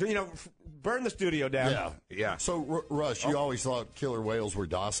 Get that, burn the studio down. Yeah. So, Rush, you always thought killer whales were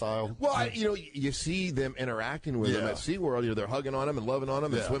docile? Well, you see them interacting with them at SeaWorld. They're hugging on them and loving on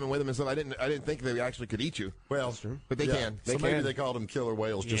them and swimming with them and stuff. I didn't think they actually could eat you. Well, that's true. But they can. Maybe they called them killer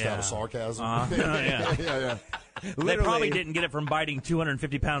whales just out of sarcasm. Yeah. They probably didn't get it from biting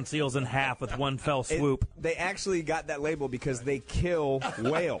 250-pound seals in half with one fell swoop. They actually got that label because they kill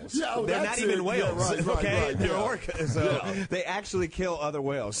whales. They're not even whales, right, okay? They're orcas, so they actually kill other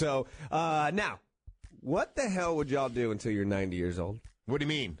whales. So now, what the hell would y'all do until you're 90 years old? What do you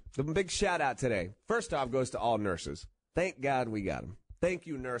mean? The big shout out today. First off goes to all nurses. Thank God we got them. Thank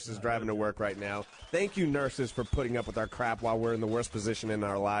you, nurses driving to work right now. Thank you, nurses, for putting up with our crap while we're in the worst position in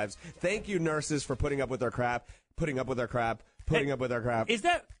our lives. Thank you, nurses, for putting up with our crap, putting up with our crap, putting up with our crap. Is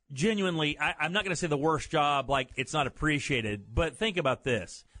that genuinely, I'm not going to say the worst job, like it's not appreciated, but think about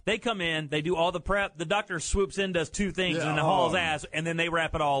this. They come in, they do all the prep, the doctor swoops in, does two things, and then hauls ass, and then they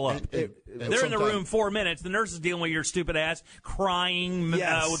wrap it all up. They're in the room 4 minutes. The nurse is dealing with your stupid ass, crying,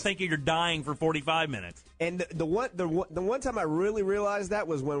 thinking you're dying for 45 minutes. And the one time I really realized that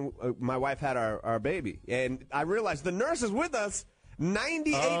was when my wife had our baby. And I realized the nurse is with us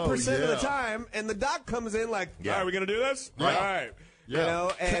 98% of the time, and the doc comes in like, all right, we going to do this? Right. All right. Yeah. You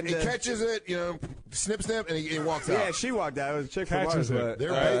know, and he catches it, snip, and he walks out. Yeah, she walked out. It was a chick from ours.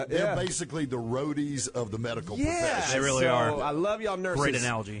 They're basically the roadies of the medical profession. They really are. I love y'all nurses. Great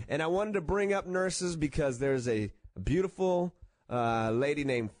analogy. And I wanted to bring up nurses because there's a beautiful lady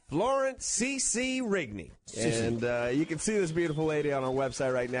named Florence C.C. Rigney. And you can see this beautiful lady on our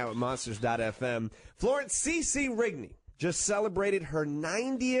website right now at monsters.fm. Florence C.C. Rigney just celebrated her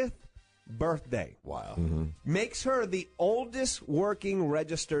 90th birthday. Wow. Mm-hmm. Makes her the oldest working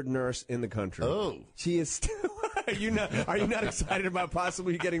registered nurse in the country. Oh. She is still... Are you not excited about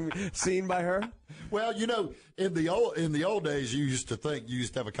possibly getting seen by her? Well, in the old days, you used to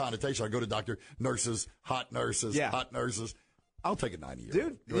have a connotation. I go to doctor, nurses, hot nurses, hot nurses. I'll take a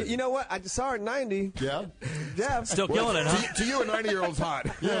 90-year-old. Dude, you know what? I just saw her at 90. Yeah? Yeah. Still killing it, huh? To you, a 90-year-old's hot.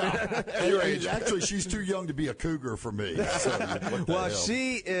 Yeah. Actually, she's too young to be a cougar for me. So, well,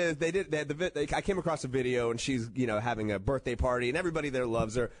 she is. I came across a video, and she's having a birthday party, and everybody there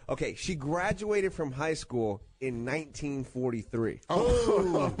loves her. Okay, she graduated from high school in 1943.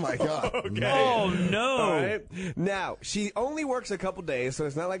 Oh my God. Okay. Oh, no. All right. Now, she only works a couple days, so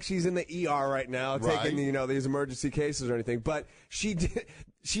it's not like she's in the ER right now taking these emergency cases or anything. But she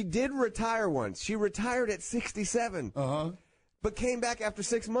did retire once. She retired at 67. Uh-huh. But came back after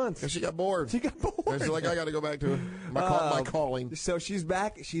 6 months. And she got bored. She's like, I got to go back to my calling. So she's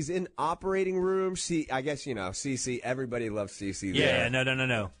back. She's in operating room. I guess, CC, everybody loves CC there. Yeah,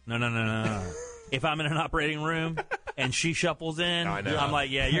 no. If I'm in an operating room and she shuffles in, I'm like,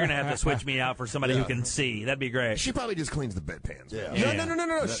 you're going to have to switch me out for somebody who can see. That'd be great. She probably just cleans the bedpans. Yeah.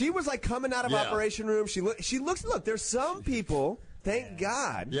 No. She was like coming out of operation room. She looks, there's some people, thank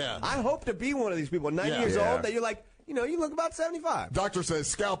God. Yeah. I hope to be one of these people, 90 years old, that you're like, you look about 75. Doctor says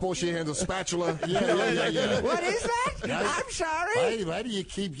scalpel. She hands a spatula. Yeah. What is that? I'm sorry. Why do you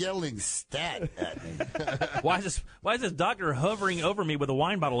keep yelling stat at me? Why is this doctor hovering over me with a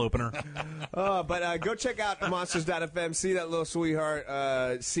wine bottle opener? But go check out monsters.fm. See that little sweetheart,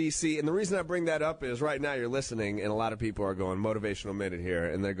 CC. And the reason I bring that up is right now you're listening, and a lot of people are going, motivational minute here,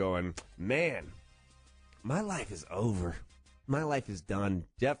 and they're going, man, my life is over. My life is done.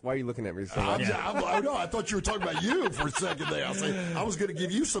 Jeff, why are you looking at me? I thought you were talking about you for a second there. I was going to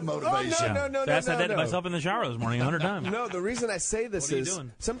give you some motivation. No. I said that to myself in the shower this morning 100 times. No, the reason I say this is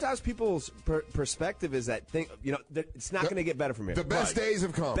sometimes people's perspective is that that it's not going to get better from here. The best days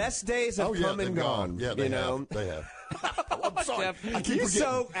have come. Best days have come and gone. Yeah, they have. I'm sorry.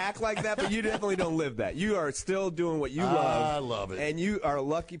 You act like that, but you definitely don't live that. You are still doing what you love. I love it. And you are a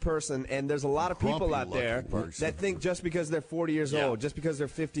lucky person, and there's a lot of people out there that think just because they're 40 years old, just because they're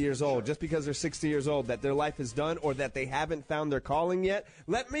 50 years old, just because they're 60 years old, that their life is done or that they haven't found their calling yet.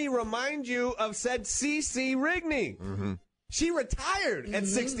 Let me remind you of said C.C. Rigney. Mm-hmm. She retired at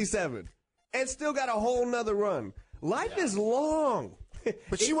 67 and still got a whole nother run. Life is long.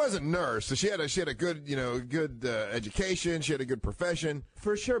 But she was a nurse, so she had a good, good education. She had a good profession.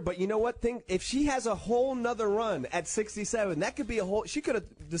 For sure, but you know what? If she has a whole nother run at 67, that could be she could have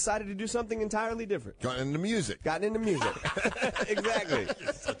decided to do something entirely different. Gotten into music. Exactly.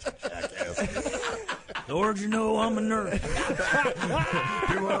 You're such a jackass. Lord, I'm a nurse.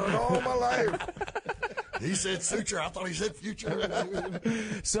 Been running all my life. He said suture. I thought he said future.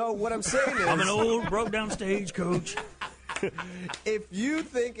 So what I'm saying is, I'm an old broke down stagecoach. If you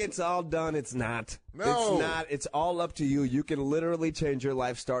think it's all done, it's not. No. It's not. It's all up to you. You can literally change your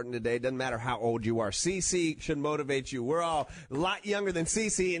life starting today. Doesn't matter how old you are. CC should motivate you. We're all a lot younger than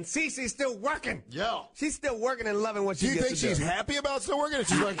CC, and CC's still working. Yeah. She's still working and loving what she gets to do. Do you think she's happy about still working?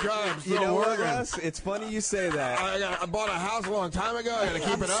 She's like, God, I'm still working. What, Russ? It's funny you say that. I bought a house a long time ago. I got to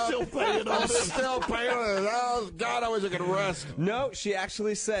keep it up. I'm still paying on the house. God, I wish I could rest. No, she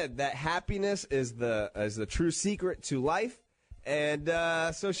actually said that happiness is the true secret to life. And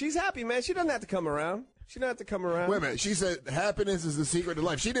so she's happy, man. She doesn't have to come around. Wait a minute. She said happiness is the secret to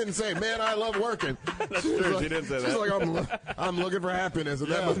life. She didn't say, man, I love working. That's true. She didn't say that. She's like, I'm looking for happiness,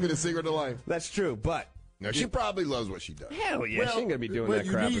 and that must be the secret to life. That's true. But No, she probably loves what she does. Hell yeah, she ain't gonna be doing that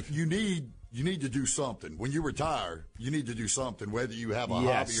crap. You need to do something. When you retire, you need to do something, whether you have a hobby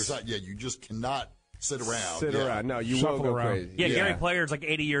or something. Yeah, you just cannot sit around. No, you Shuffle will go around. crazy. Yeah, Gary Player's like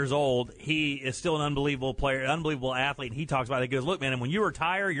 80 years old. He is still an unbelievable player, unbelievable athlete. He talks about it. He goes, look, man, when you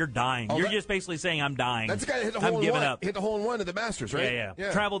retire, you're dying. You're just basically saying, I'm dying. That's the guy that hit the I'm hole in giving one. up. Hit the hole in one at the Masters, right?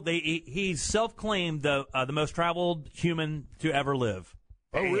 Yeah. Traveled. He's self-claimed the most traveled human to ever live.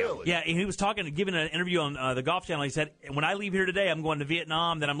 Oh, really? Yeah, and he was giving an interview on the Golf Channel. He said, when I leave here today, I'm going to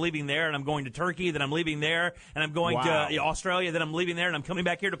Vietnam, then I'm leaving there, and I'm going to Turkey, then I'm leaving there, and I'm going to Australia, then I'm leaving there, and I'm coming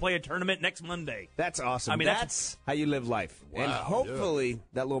back here to play a tournament next Monday. That's awesome. I mean, that's how you live life. Wow, and hopefully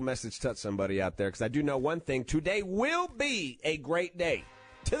that little message touched somebody out there, because I do know one thing. Today will be a great day.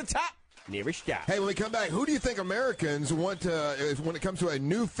 To the top. Nearest guy. Hey, when we come back, who do you think Americans want to, when it comes to a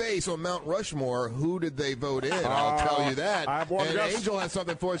new face on Mount Rushmore, who did they vote in? I'll tell you that. And Angel has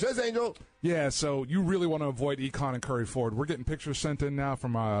something for us. Yes, Angel? Yeah, so you really want to avoid Econ and Curry Ford. We're getting pictures sent in now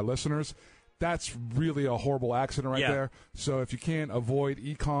from our listeners. That's really a horrible accident right there. So if you can, avoid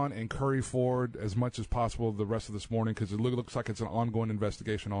Econ and Curry Ford as much as possible the rest of this morning, because it looks like it's an ongoing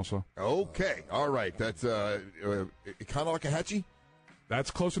investigation also. Okay. All right. That's kind of like a hatchie? That's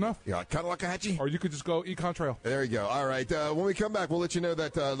close enough. Yeah, kind of like a hatchie. Or you could just go Econ Trail. There you go. All right. When we come back, we'll let you know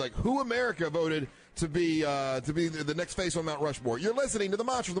that who America voted to be the next face on Mount Rushmore. You're listening to the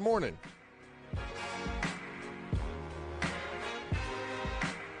Monster of the Morning.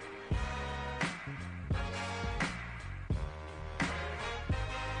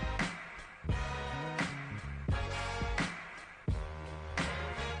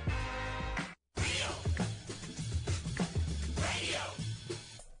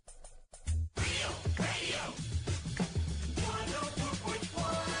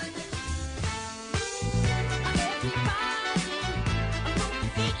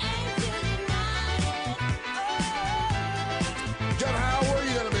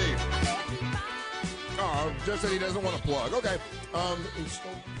 Just that he doesn't want to plug. Okay.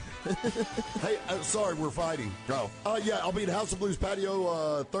 Hey, sorry, we're fighting. Go. Yeah, I'll be at House of Blues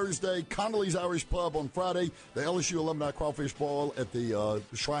Patio Thursday, Connolly's Irish Pub on Friday, the LSU Alumni Crawfish Boil at the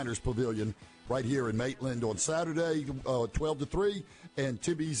Shriners Pavilion right here in Maitland on Saturday, 12 to 3, and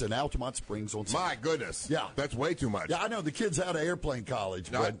Tibby's in Altamont Springs on Sunday. My goodness. Yeah. That's way too much. Yeah, I know. The kid's out of airplane college.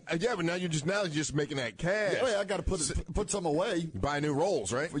 But but now you're just making that cash. Yeah, I got to put some away. Buy new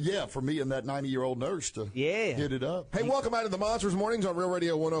rolls, right? For me and that 90-year-old nurse to hit it up. Hey, welcome out to the Monsters Mornings on Real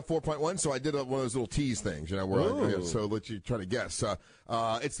Radio 104.1. So I did one of those little tease things, so let you try to guess.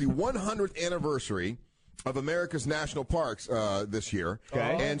 It's the 100th anniversary of America's national parks this year.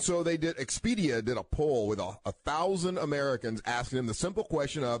 Okay. And so Expedia did a poll with 1,000 Americans asking them the simple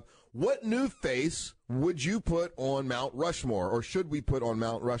question of, what new face would you put on Mount Rushmore, or should we put on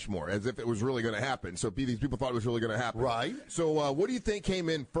Mount Rushmore, as if it was really going to happen? So these people thought it was really going to happen. Right. So what do you think came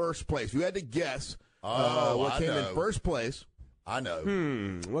in first place? If you had to guess what came in first place. I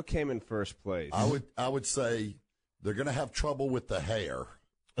know. What came in first place? I would say they're going to have trouble with the hair.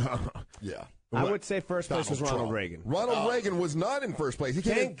 Yeah. I would say first place was Ronald Reagan. Ronald Reagan was not in first place.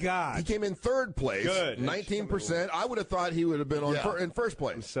 Thank God. He came in third place. Good. 19%. I would have thought he would have been in first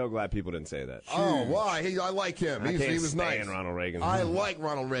place. I'm so glad people didn't say that. Oh, why? I like him. He was nice. Ronald Reagan. I like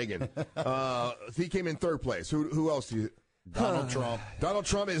Ronald Reagan. He came in third place. Who else do you? Donald Trump. Donald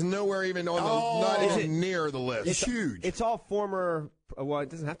Trump is nowhere even on not even near the list. It's huge. It's all former. Well, it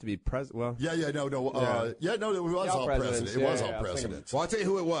doesn't have to be president. Well, it was all president. It was all presidents. Well, I'll tell you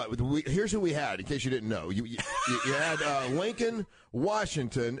who it was. Here's who we had, in case you didn't know. You had Lincoln,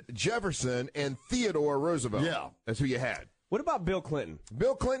 Washington, Jefferson, and Theodore Roosevelt. Yeah. That's who you had. What about Bill Clinton?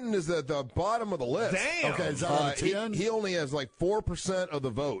 Bill Clinton is at the bottom of the list. Damn. Okay, is that on 10? He only has like 4% of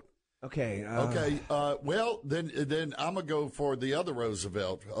the vote. Okay. Well, then I'm gonna go for the other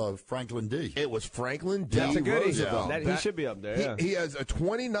Roosevelt, Franklin D. It was Franklin D. That's a goodie. Roosevelt. He should be up there. He has a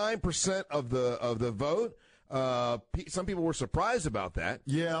 29% of the vote. Some people were surprised about that.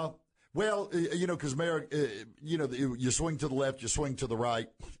 Yeah. Well, because Mayor, you swing to the left, you swing to the right.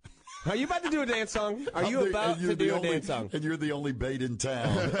 Are you about to do a dance song? Are you about to do a dance song? And you're the only bait in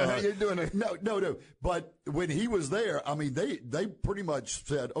town. You're doing it. No. But when he was there, I mean, they pretty much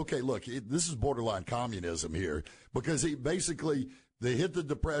said, okay, look, this is borderline communism here, because they hit the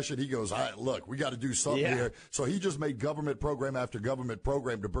Depression. He goes, all right, look, we got to do something here. So he just made government program after government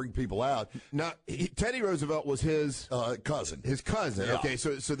program to bring people out. Now, Teddy Roosevelt was his cousin. His cousin. Yeah. Okay,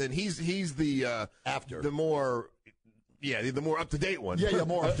 so then he's the after the more the more up-to-date one. Yeah,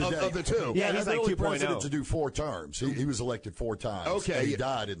 more up-to-date. Of the two. Yeah, he's the like only 2.0. president to do 4 terms. He was elected 4 times. Okay. And he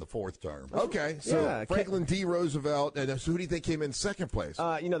died in the 4th term. Okay, so Franklin D. Roosevelt, and so who do you think came in second place?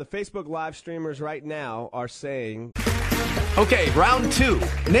 The Facebook live streamers right now are saying... Okay, round 2.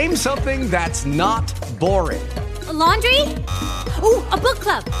 Name something that's not boring. A laundry? Ooh, a book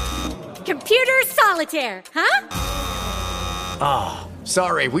club. Computer solitaire, huh? Ah,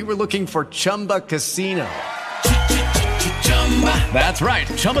 sorry, we were looking for Chumba Casino. That's right,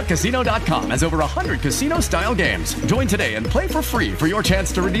 ChumbaCasino.com has over 100 casino-style games. Join today and play for free for your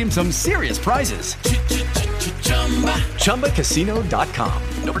chance to redeem some serious prizes. ChumbaCasino.com.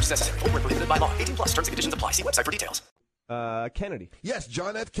 No purchase necessary. Void where prohibited by law. 18+ terms and conditions apply. See website for details. Kennedy. Yes,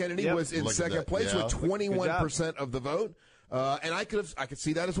 John F. Kennedy was in second place with 21% of the vote, and I could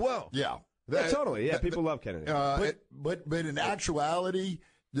see that as well. Yeah. Totally. Yeah, people love Kennedy. But in actuality,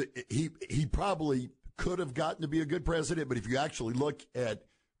 he probably could have gotten to be a good president. But if you actually look at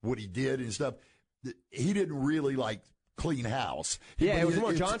what he did and stuff, he didn't really clean house. Yeah, it was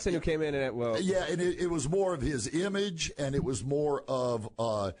more Johnson who came in and and it was more of his image, and it was more of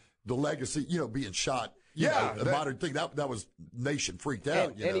the legacy. Being shot. The modern thing that was nation freaked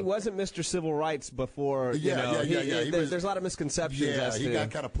out. And he wasn't Mr. Civil Rights before. There's a lot of misconceptions. Yeah, he got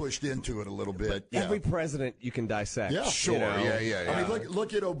kind of pushed into it a little bit. Every president you can dissect. Yeah, sure. Yeah. I mean,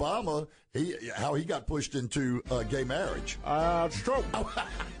 look at Obama. How he got pushed into gay marriage. It's true.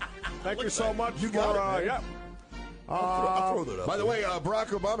 Thank you so much. You got it. Yeah. I'll throw that up. By the way, Barack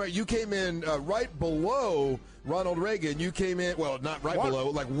Obama, you came in right below Ronald Reagan. You came in, well, not right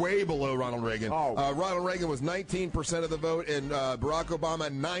below, way below Ronald Reagan. Oh. Ronald Reagan was 19% of the vote, and Barack Obama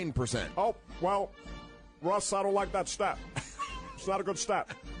 9%. Oh, well, Russ, I don't like that stat. It's not a good stat.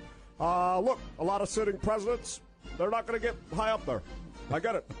 Look, a lot of sitting presidents, they're not going to get high up there. I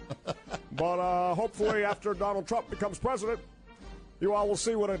get it. But hopefully after Donald Trump becomes president, you all will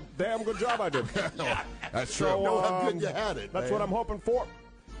see what a damn good job I did. That's true. Know how good you had it. That's what I'm hoping for.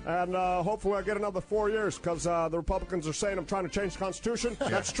 And hopefully I get another 4 years because the Republicans are saying I'm trying to change the Constitution.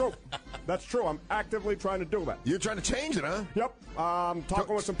 That's true. That's true. I'm actively trying to do that. You're trying to change it, huh? Yep.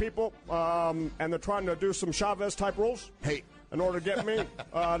 Talking with some people, and they're trying to do some Chavez-type rules. Hey. In order to get me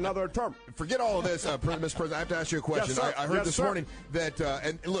another term. Forget all of this, Mr. President. I have to ask you a question. Yes, I heard this morning that,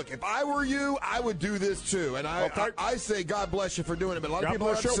 and look, if I were you, I would do this too. And I say God bless you for doing it, but a lot of people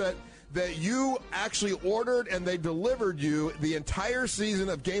are upset that you actually ordered and they delivered you the entire season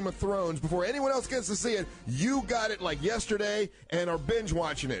of Game of Thrones before anyone else gets to see it. You got it like yesterday and are binge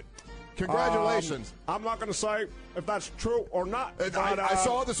watching it. Congratulations. I'm not going to say if that's true or not. But, I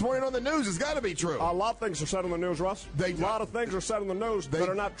saw it this morning on the news. It's got to be true. A lot of things are said on the news, Russ. A lot of things are said on the news that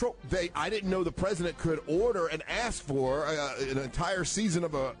are not true. I didn't know the president could order and ask for an entire season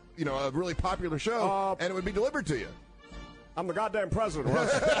of a really popular show, and it would be delivered to you. I'm the goddamn president,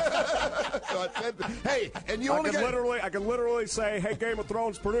 Russ. Hey, and you only I can literally say, hey, Game of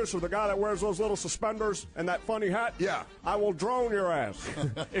Thrones producer, the guy that wears those little suspenders and that funny hat, yeah, I will drone your ass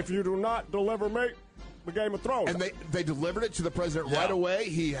if you do not deliver me the Game of Thrones. And they delivered it to the president right away.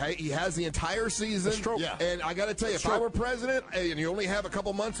 He has the entire season. That's true. Yeah. And I got to tell you, if I were president and you only have a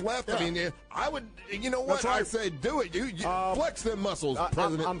couple months left, I mean, I would, you know what? I'd say do it. You flex them muscles,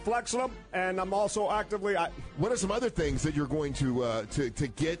 President. I'm flexing them, and I'm also actively. What are some other things that you're going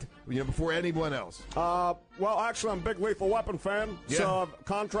to get before anyone else? Well, actually, I'm a big Lethal Weapon fan, so I've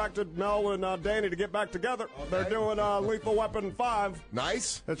contracted Mel and Danny to get back together. Okay. They're doing Lethal Weapon 5.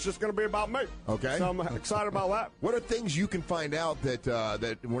 Nice. It's just going to be about me. Okay. So I'm excited about that. What are things you can find out that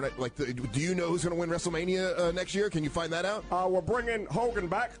we're not like? Do you know who's going to win WrestleMania next year? Can you find that out? We're bringing Hogan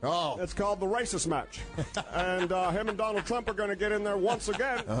back. Oh. It's called the Racist Match, and him and Donald Trump are going to get in there once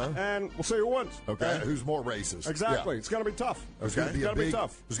again, and we'll see who wins. Okay. Who's more racist? Exactly. Yeah. It's going to be tough. It's going to be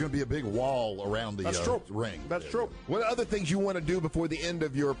tough. There's going to be a big wall around the ring. That's true. What other things you want to do before the end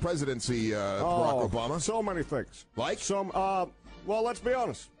of your presidency, Barack Obama? So many things. Like? Well, let's be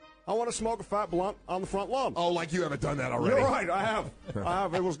honest. I want to smoke a fat blunt on the front lawn. Oh, like you haven't done that already. You're right. I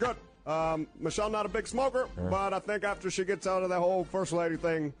have. It was good. Michelle, not a big smoker, but I think after she gets out of that whole first lady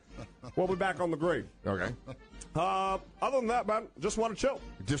thing, we'll be back on the green. Okay. Other than that, man, just want to chill.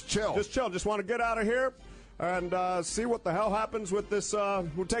 Just chill. Just chill. Just want to get out of here and see what the hell happens with this,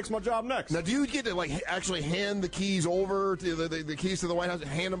 who takes my job next. Now, do you get to, actually hand the keys over, to the keys to the White House,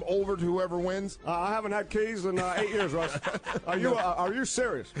 hand them over to whoever wins? I haven't had keys in 8 years, Russ. Are you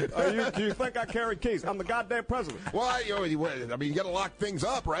serious? Do you think I carry keys? I'm the goddamn president. Well, you got to lock things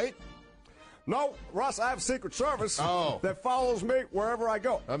up, right? No, Russ, I have Secret Service that follows me wherever I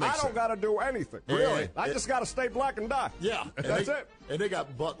go. I don't got to do anything. Really? I just got to stay black and die. Yeah. That's it. And they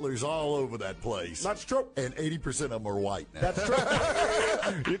got butlers all over that place. That's true. And 80% of them are white now. That's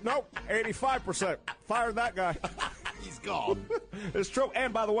true. Nope, 85%. Fired that guy. He's gone. It's true.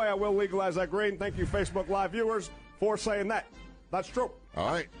 And by the way, I will legalize that green. Thank you, Facebook Live viewers, for saying that. That's true.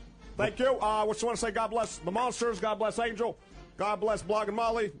 All right. Thank you. What you want to say? God bless the Monsters. God bless Angel. God bless Blog and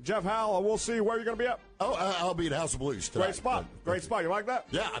Molly. Jeff Howell, we'll see where you're going to be at. Oh, I'll be at House of Blues tonight. Great spot. Great spot. You like that?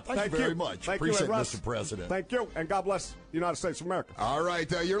 Yeah, thank you very much. Appreciate it, Mr. President. Thank you, and God bless the United States of America. All right,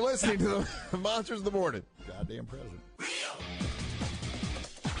 you're listening to the Monsters of the Morning. Goddamn president.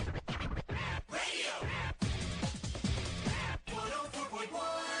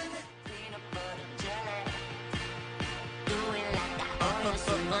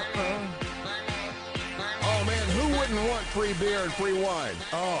 Oh, man, who wouldn't want free beer and free wine?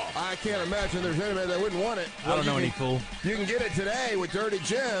 Oh, I can't imagine there's anybody that wouldn't want it. I don't know any fool. You can get it today with Dirty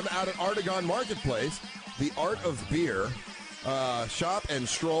Jim out at Artagon Marketplace. The Art of Beer. Shop and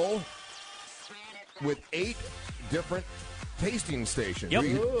stroll with 8 different tasting stations. Yep.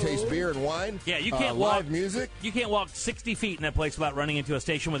 Where you can taste beer and wine. Yeah, you can't walk live music. You can't walk 60 feet in that place without running into a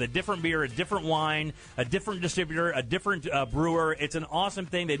station with a different beer, a different wine, a different distributor, a different brewer. It's an awesome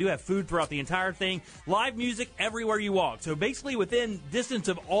thing. They do have food throughout the entire thing. Live music everywhere you walk. So basically, within distance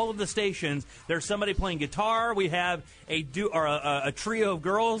of all of the stations, there's somebody playing guitar. We have a trio of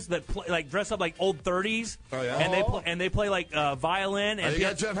girls that play, dress up like old 30s. Oh yeah. And they play like violin. And you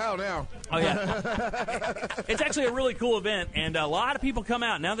got Jeff Howe now. Oh yeah. It's actually a really cool event. And a lot of people come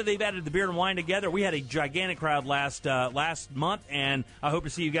out. Now that they've added the beer and wine together, we had a gigantic crowd last month, and I hope to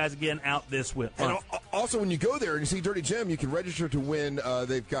see you guys again out this month. And also, when you go there and you see Dirty Jim, you can register to win.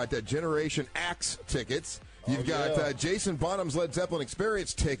 They've got Generation Axe tickets. You've got Jason Bonham's Led Zeppelin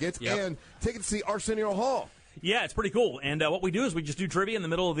Experience tickets and tickets to see Arsenio Hall. Yeah, it's pretty cool. And what we do is we just do trivia in the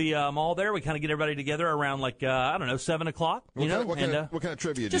middle of the mall there. We kind of get everybody together around 7 o'clock. What kind of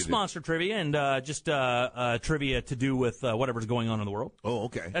trivia do you do? Just monster trivia and just trivia to do with whatever's going on in the world. Oh,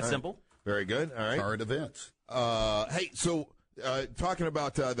 okay. That's simple. Very good. All right. Current events. Hey, so talking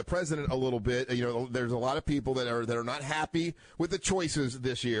about the president a little bit, there's a lot of people that are not happy with the choices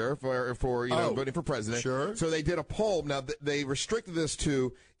this year for voting for president. Sure. So they did a poll. Now they restricted this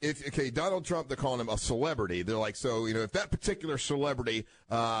to Donald Trump. They're calling him a celebrity. They're like, so if that particular celebrity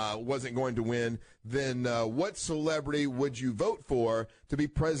wasn't going to win, then what celebrity would you vote for to be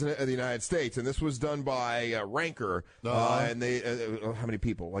president of the United States? And this was done by Ranker. And they how many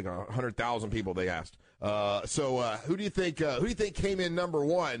people? Like 100,000 people they asked. So who do you think came in number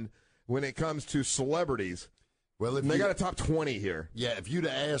one when it comes to celebrities? Well, they got a top 20 here. Yeah, if you'd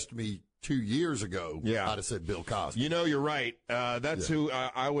have asked me 2 years ago, I'd have said Bill Cosby. You're right. That's who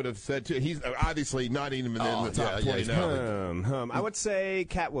I would have said too. He's obviously not even in the top 20 now. I would say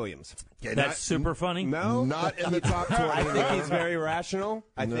Cat Williams. Yeah, that's super funny. No, not in the top 20. I think he's very rational.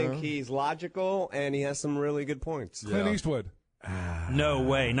 I think he's logical, and he has some really good points. Clint Eastwood. No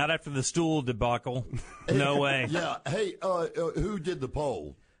way. Not after the stool debacle. No way. Yeah. Hey, who did the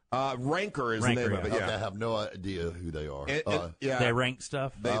poll? Ranker is the name of it. Okay, I have no idea who they are. They rank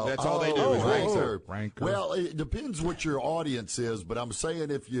stuff. That's all they do is rank. Ranker. Well, it depends what your audience is, but I'm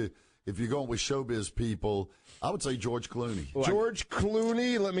saying if you're going with showbiz people, I would say George Clooney. George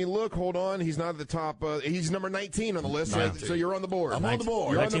Clooney, let me look. Hold on. He's not at the top. He's number 19 on the list, 19. so you're on the board. I'm on the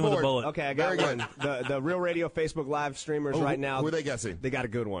board. You're on the board. With a bullet. Okay, I got one. The Real Radio Facebook Live streamers right now. Who are they guessing? They got a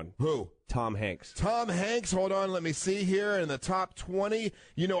good one. Who? Tom Hanks. Tom Hanks, hold on, let me see here. In the top 20,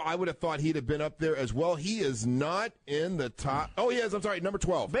 I would have thought he'd have been up there as well. He is not in the top. Oh, he is. I'm sorry, number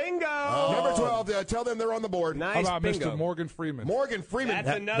 12. Bingo! Number 12. Tell them they're on the board. Nice. How about bingo. Mr. Morgan Freeman? Morgan Freeman.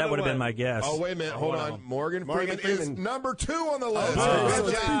 That's another That would have one. been my guess. Oh, wait a minute. Hold on. Morgan Freeman is number 2 on the list. So Good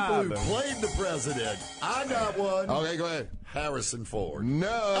the job. people who played the president. I got one. Okay, go ahead. Harrison Ford.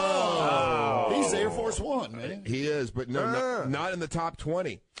 No. He's Air Force One, man. He is, but no, not in the top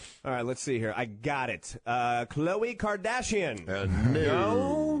 20. All right, let's see here. I got it. Khloe Kardashian.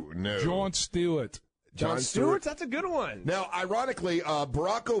 No. Jon Stewart. Jon Stewart? That's a good one. Now, ironically,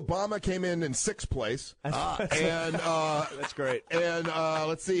 Barack Obama came in 6th place. And that's great. And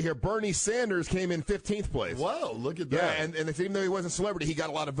let's see here. Bernie Sanders came in 15th place. Wow, look at that. Yeah, and even though he wasn't a celebrity, he got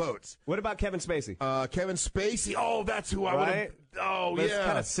a lot of votes. What about Kevin Spacey? Kevin Spacey. Oh, that's who I would have. Oh, but yeah. It's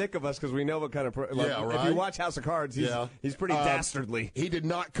kind of sick of us because we know what kind of. right. If you watch House of Cards, he's pretty dastardly. He did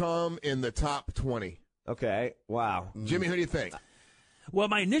not come in the top 20. Okay. Wow. Jimmy, who do you think? Well,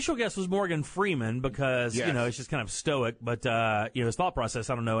 my initial guess was Morgan Freeman because, it's just kind of stoic. But, his thought process,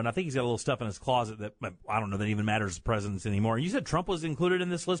 I don't know. And I think he's got a little stuff in his closet that, I don't know, that even matters to presidents anymore. You said Trump was included in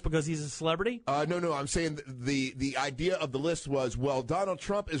this list because he's a celebrity? No. I'm saying the idea of the list was, well, Donald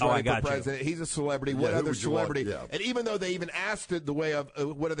Trump is running for president. He's a celebrity. What other celebrity? Yeah. And even though they even asked it the way of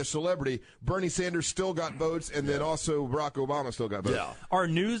what other celebrity, Bernie Sanders still got votes, and then also Barack Obama still got votes. Yeah. Are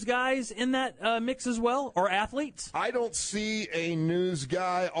news guys in that mix as well, or athletes? I don't see a news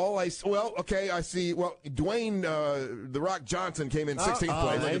guy. I see. Well, Dwayne The Rock Johnson came in 16th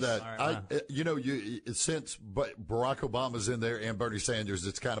place. Look at that. Since Barack Obama's in there and Bernie Sanders,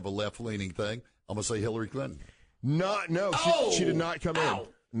 it's kind of a left-leaning thing. I'm going to say Hillary Clinton. She did not come in.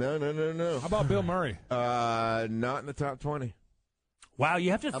 No. How about Bill Murray? Not in the top 20. Wow,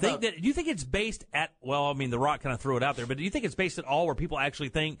 you have to think that. Do you think it's based at? Well, I mean, The Rock kind of threw it out there, but do you think it's based at all where people actually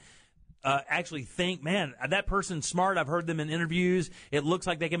think, man, that person's smart. I've heard them in interviews. It looks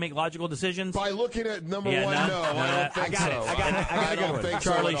like they can make logical decisions. By looking at number one, I don't think so. I got one.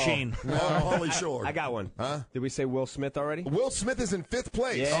 Charlie Sheen. Holy short. I got one. Huh? Did we say Will Smith already? Will Smith is in 5th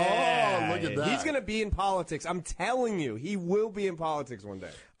place. Yeah. Oh, look at that. He's going to be in politics. I'm telling you, he will be in politics one day.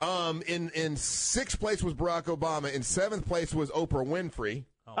 In 6th place was Barack Obama. In 7th place was Oprah Winfrey.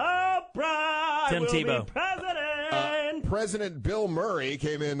 Oprah Tim will Tebow. be president. President Bill Murray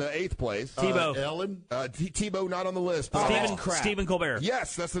came in 8th place. Tebow. Ellen? Tebow not on the list. Stephen Colbert.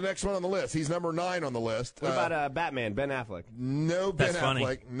 Yes, that's the next one on the list. He's number 9 on the list. What about Batman, Ben Affleck? No, Ben That's Affleck.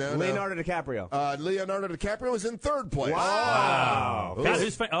 funny. No. Leonardo DiCaprio. Leonardo DiCaprio is in 3rd place. Wow. God,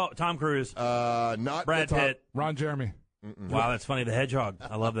 who's Tom Cruise. Not Brad Pitt. Ron Jeremy. Wow, that's funny. The Hedgehog.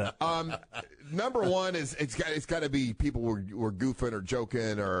 I love that. Number 1 is it's got to be people were goofing or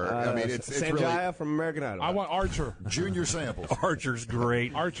joking or it's Sanjaya really from American Idol. I want Archer. Junior Samples. Archer's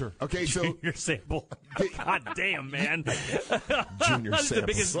great. Archer. Okay, so Junior Sample. God damn, man. Junior That's the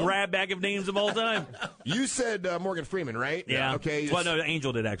biggest grab bag of names of all time. You said Morgan Freeman, right? Yeah. Okay. Well, no,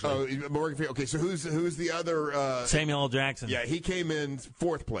 Angel did actually. Oh, Morgan Freeman. Okay, so who's the other? Samuel L. Jackson. Yeah, he came in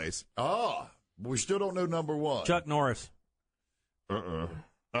 4th place. Oh, we still don't know number 1. Chuck Norris.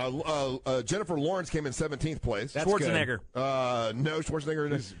 Jennifer Lawrence came in 17th place. That's Schwarzenegger. No,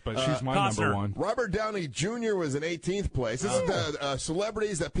 Schwarzenegger. But she's my Costner. number 1. Robert Downey Jr. was in 18th place. This is the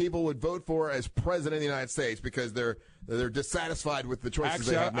celebrities that people would vote for as president of the United States because they're dissatisfied with the choices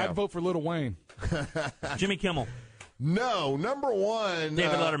Actually, they have now. I'd vote for Lil Wayne. Jimmy Kimmel. No, number 1.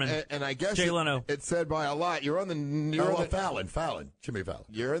 David Letterman. And I guess Jay Leno. It's said by a lot. You're on the Fallon. Jimmy Fallon.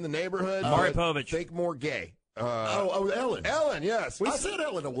 You're in the neighborhood. Maury Povich. Think more gay. Ellen. Ellen, yes. I said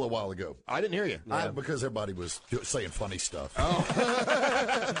Ellen a little while ago. I didn't hear you. Because everybody was saying funny stuff.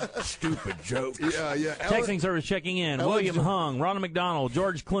 Stupid jokes. Yeah. Texting service checking in. William Hung, Ronald McDonald,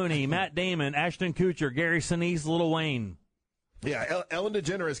 George Clooney, Matt Damon, Ashton Kutcher, Gary Sinise, Lil Wayne. Yeah, Ellen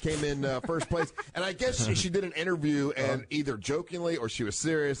DeGeneres came in 1st place, and I guess she did an interview and either jokingly or she was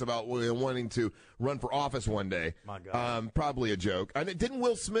serious about wanting to run for office one day. My God. Probably a joke. And didn't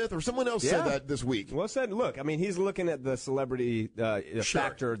Will Smith or someone else said that this week? Will said, look, I mean, he's looking at the celebrity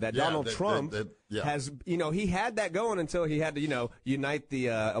factor that Donald Trump has, he had that going until he had to, unite the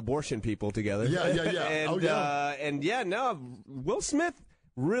abortion people together. Yeah. And, Will Smith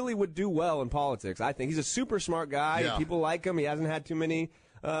really would do well in politics. I think he's a super smart guy. Yeah. People like him. He hasn't had too many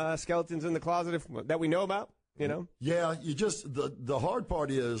skeletons in the closet that we know about. Yeah, you just the hard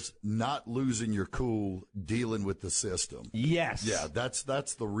part is not losing your cool dealing with the system. Yes. Yeah, that's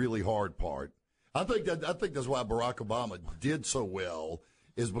the really hard part. I think that's why Barack Obama did so well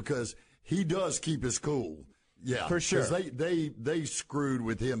is because he does keep his cool. Yeah, for sure. Because they screwed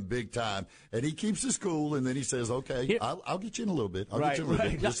with him big time, and he keeps his cool, and then he says, "Okay, I'll get you in a little bit. I'll get you in a little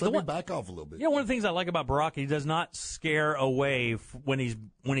bit. Just let me back off a little bit." One of the things I like about Barack, he does not scare away when he's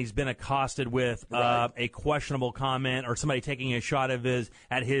been accosted with a questionable comment or somebody taking a shot of his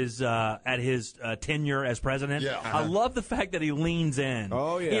tenure as president. Yeah, I love the fact that he leans in.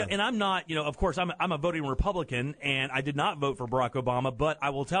 Oh yeah, and I'm not, of course, I'm a voting Republican, and I did not vote for Barack Obama, but I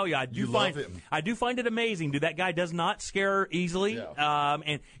will tell you, I do find it amazing, dude. That guy does not scare easily. Yeah.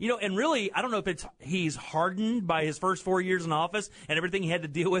 And really, I don't know if he's hardened by his first 4 years in office and everything he had to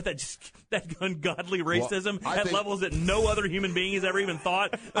deal with, that ungodly racism at levels that no other human being has ever even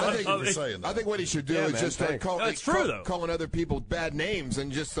thought. I think what he should do is just start calling other people bad names and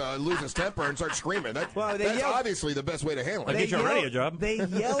just lose his temper and start screaming. That's obviously the best way to handle it. I'll get you a radio job. They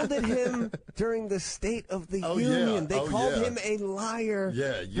yelled at him during the State of the Union. Yeah. They called him a liar.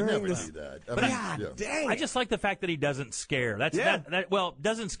 Yeah, you never do that. God dang. I just like the fact that he doesn't scare.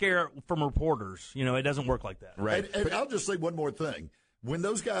 Doesn't scare from reporters. It doesn't work like that. Right. And I'll just say one more thing. when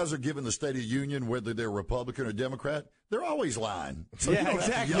those guys are given the State of the Union, whether they're Republican or Democrat, they're always lying. So yeah, you don't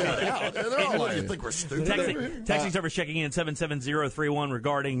exactly. have to yell it out. They're all lying. You think we're stupid? Texting service checking in 77031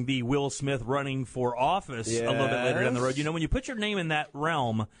 regarding the Will Smith running for office a little bit later down the road. You know, when you put your name in that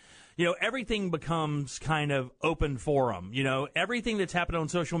realm, you know, everything becomes kind of open forum. You know, everything that's happened on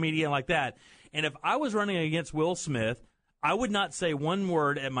social media like that. And if I was running against Will Smith, I would not say one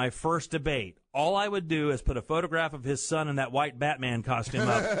word at my first debate. All I would do is put a photograph of his son in that white Batman costume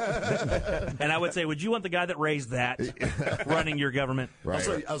up. And I would say, would you want the guy that raised that running your government?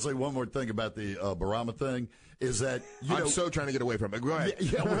 Right. I'll say one more thing about the Barama thing is that I'm so trying to get away from it. Go ahead.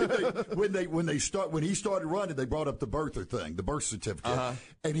 Yeah, when he started running, they brought up the birther thing, the birth certificate,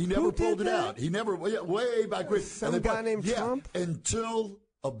 and he never pulled it out. He never way back when some guy named Trump until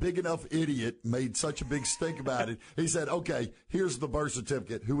a big enough idiot made such a big stink about it. He said, "Okay, here's the birth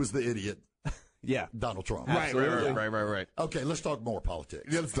certificate. Who was the idiot?" Yeah, Donald Trump. Right. Okay, let's talk more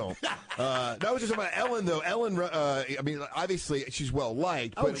politics. Yeah, let's don't. That was just about Ellen, though. Ellen, I mean, obviously she's well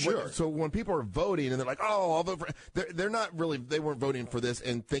liked. But sure. So when people are voting and they're like, "Oh, I'll vote for," they're not really. They weren't voting for this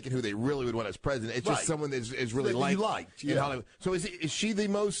and thinking who they really would want as president. It's just someone that is really liked in Hollywood. So is she the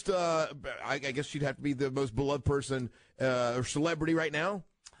most? I guess she'd have to be the most beloved person or celebrity right now.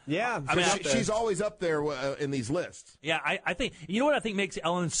 Yeah, I mean, she's always up there in these lists. Yeah, I think, you know what I think makes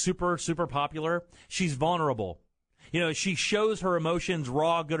Ellen super, super popular? She's vulnerable. You know, she shows her emotions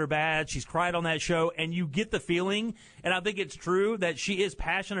raw, good or bad. She's cried on that show, and you get the feeling, and I think it's true, that she is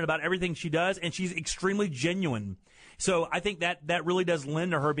passionate about everything she does, and she's extremely genuine. So I think that really does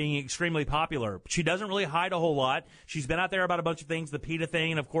lend to her being extremely popular. She doesn't really hide a whole lot. She's been out there about a bunch of things, the PETA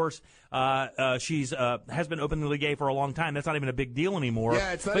thing, and of course, she's has been openly gay for a long time. That's not even a big deal anymore.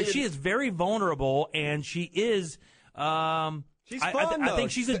 Yeah, it's not but even... she is very vulnerable, and she is. She's fun, I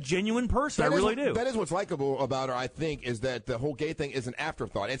think she's a genuine person. I really do. That is what's likable about her, I think, is that the whole gay thing is an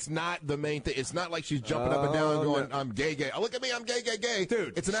afterthought. It's not the main thing. It's not like she's jumping up and down and going, "I'm gay, gay. Oh, look at me, I'm gay, gay, gay."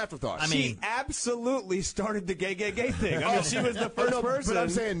 Dude, it's an afterthought. I mean, she absolutely started the gay, gay, gay thing. I mean, she was the first person. But I'm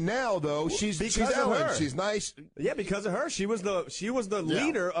saying now, though, she's Ellen. Her. She's nice. Yeah, because of her. She was the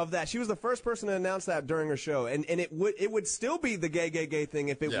leader of that. She was the first person to announce that during her show. And it would still be the gay, gay, gay thing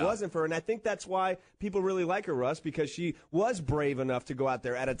if it wasn't for her. And I think that's why people really like her, Russ, because she was brave enough to go out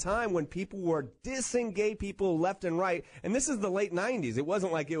there at a time when people were dissing gay people left and right. And this is the late 90s. It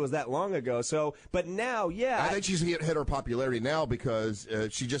wasn't like it was that long ago. So, but now, I think she's hit her popularity now because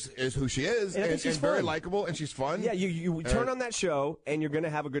she just is who she is, and she's very likable, and she's fun. Yeah, you turn on that show, and you're going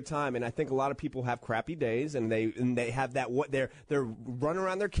to have a good time. And I think a lot of people have crappy days, and they have that, they're running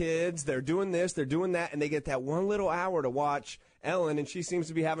around their kids, they're doing this, they're doing that, and they get that one little hour to watch Ellen, and she seems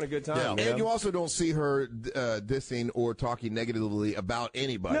to be having a good time. Yeah. And you also don't see her dissing or talking negatively about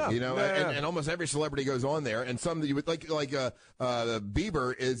anybody. No, you know, no. And almost every celebrity goes on there, and some that you would like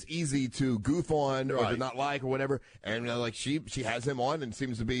Bieber is easy to goof on or to not like or whatever, and like she has him on and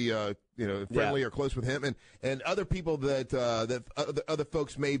seems to be friendly or close with him, and other people that other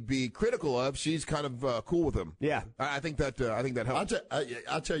folks may be critical of, she's kind of cool with them. Yeah, I think that helps.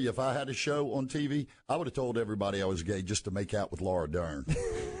 I'll tell you, if I had a show on TV, I would have told everybody I was gay just to make out with Laura Dern.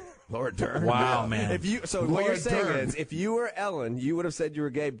 Laura Dern. Wow, man. What you're saying is, if you were Ellen, you would have said you were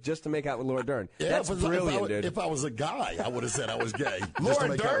gay just to make out with Laura Dern. Yeah, that's brilliant, dude. If I was a guy, I would have said I was gay.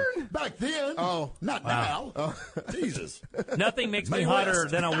 Laura Dern? Back then. Oh. Not now. Oh. Jesus. Nothing makes me hotter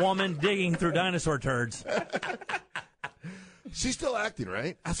than a woman digging through dinosaur turds. She's still acting,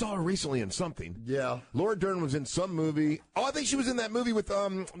 right? I saw her recently in something. Yeah. Laura Dern was in some movie. Oh, I think she was in that movie with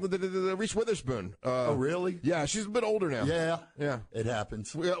the Reese Witherspoon. Oh, really? Yeah, she's a bit older now. Yeah. It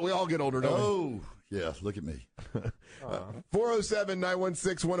happens. We all get older, don't we? Oh, yeah. Look at me.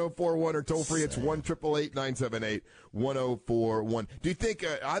 407-916-1041 or toll free. It's 1-888-978-1041. Do you think,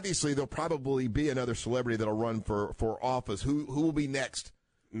 obviously, there'll probably be another celebrity that'll run for office. Who will be next?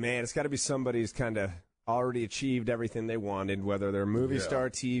 Man, it's got to be somebody who's kind of already achieved everything they wanted, whether they're movie star,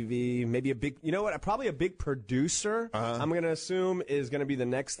 TV, maybe a big, probably a big producer, I'm going to assume is going to be the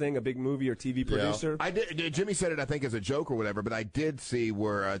next thing, a big movie or TV producer. I did. Jimmy said it, I think, as a joke or whatever, but I did see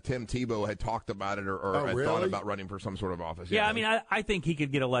where Tim Tebow had talked about it or had thought about running for some sort of office. Yeah, I mean, I think he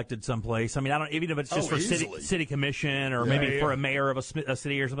could get elected someplace. I mean, even if it's just for city commission or maybe for a mayor of a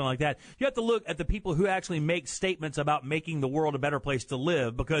city or something like that. You have to look at the people who actually make statements about making the world a better place to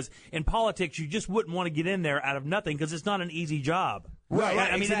live, because in politics, you just wouldn't want to get in there out of nothing because it's not an easy job. Right.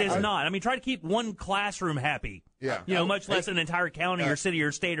 I mean, exactly. it is not. I mean, try to keep one classroom happy. Yeah. You know, much less an entire county or city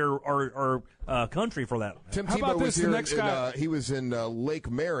or state or country for that. Tim How Tebow about was this? here. The next guy. He was in Lake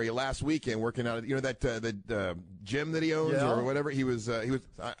Mary last weekend working out. You know that the gym that he owns or whatever. He was.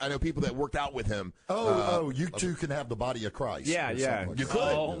 I know people that worked out with him. You two can have the body of Christ. Yeah. You could.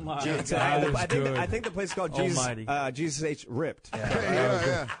 Oh my I think the place is called Jesus H. Ripped.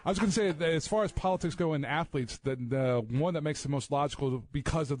 Yeah. I was going to say, that as far as politics go in athletes, the one that makes the most logical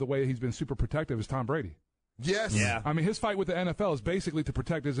because of the way he's been super protective is Tom Brady. Yes. Yeah. I mean, his fight with the NFL is basically to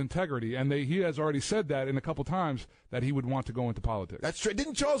protect his integrity, and he has already said that in a couple times that he would want to go into politics. That's true.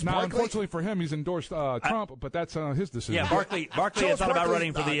 Didn't Charles Now, Barkley? unfortunately for him, he's endorsed Trump, but that's his decision. Yeah, Barkley has thought about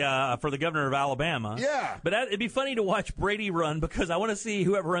running for the governor of Alabama. Yeah. But it'd be funny to watch Brady run because I want to see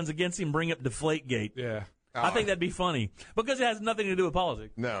whoever runs against him bring up Deflategate. Yeah. I think that'd be funny because it has nothing to do with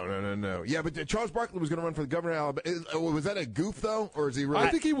politics. No. Yeah, but Charles Barkley was going to run for the governor of Alabama. Was that a goof, though, or is he really? I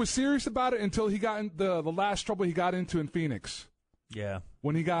think he was serious about it until he got in the last trouble he got into in Phoenix. Yeah.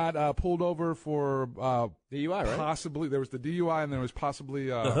 When he got pulled over for DUI, right? Possibly. There was the DUI and there was possibly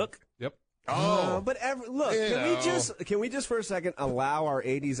the hook? Yep. But look, can we just for a second allow our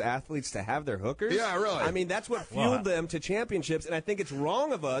 80s athletes to have their hookers? Yeah, really. I mean, that's what fueled them to championships, and I think it's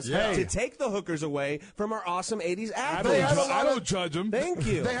wrong of us to take the hookers away from our awesome 80s athletes. I don't judge them. Thank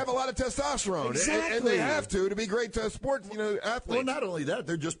you. They have a lot of testosterone, Exactly. and they have to be great sports athletes. Well, not only that,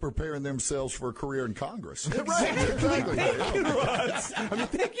 they're just preparing themselves for a career in Congress. Right, exactly. Thank you, Russ. I mean,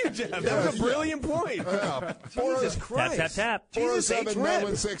 thank you, Jeff. That was a brilliant point. Jesus Christ. Tap, tap, tap.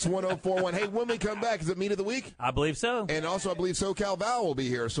 407-916-1041. Hey, when we come back, is it Meat of the Week? I believe so. And also, I believe SoCal Val will be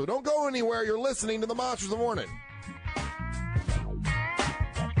here. So don't go anywhere. You're listening to the Monsters of the Morning.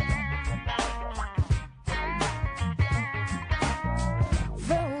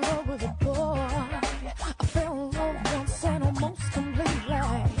 Fell in love with a boy. I fell in love once and almost completely.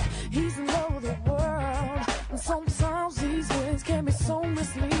 He's in love with the world. And sometimes these things can be so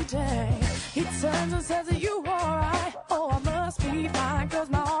misleading. He turns and says, "Are you alright?" Oh, I must be fine, 'cause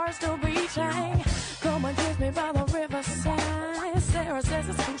my heart's still beating. Come and kiss me by the riverside. Sarah says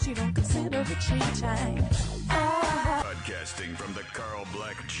it's cool, she don't consider it cheating. Broadcasting from the Carl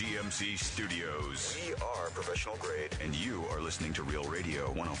Black GMC studios. We are professional grade, and you are listening to Real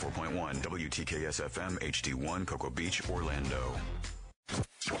Radio 104.1 WTKS FM HD1 Cocoa Beach, Orlando.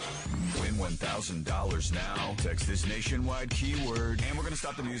 Win $1,000 now. Text this nationwide keyword. And we're going to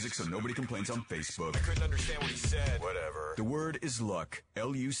stop the music so nobody complains on Facebook. I couldn't understand what he said. Whatever. The word is luck.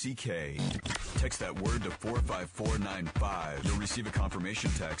 L-U-C-K. Text that word to 45495. You'll receive a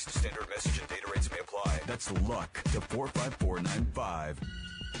confirmation text. Standard message and data rates may apply. That's luck to 45495.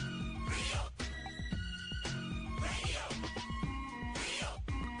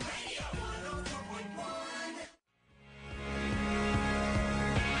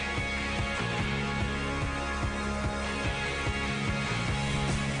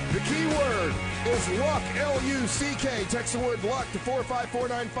 The keyword is luck, L-U-C-K. Text the word luck to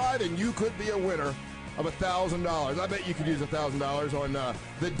 45495, and you could be a winner of $1,000. I bet you could use $1,000 on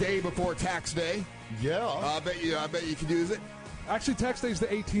the day before tax day. Yeah. I bet you could use it. Actually, tax day is the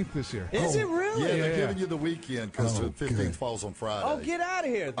 18th this year. Is it really? Yeah, they're giving you the weekend because the 15th falls on Friday. Oh, get out of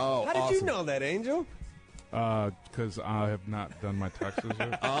here. Oh, how did you awesome. know that, Angel? Because I have not done my taxes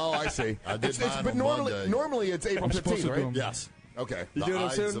yet. Oh, I see. I did mine but on normally, Monday. it's April I'm supposed 15th, to do right? them. Yes. Okay. You the doing it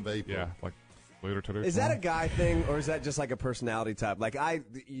Ides soon? of April. Yeah, like later today. Is that a guy thing, or is that just like a personality type? Like,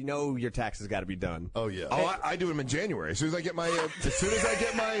 your taxes got to be done. Oh, yeah. Oh, I do them in January. As soon as I get my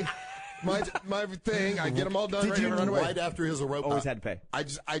my thing, I get them all done. Did you right away. right after his Europa? Always had to pay. I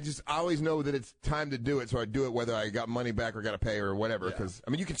always know that it's time to do it, so I do it whether I got money back or got to pay or whatever. Because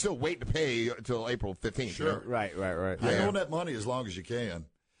I mean, you can still wait to pay until April 15th. Sure. You know? Right. Hang on that money as long as you can.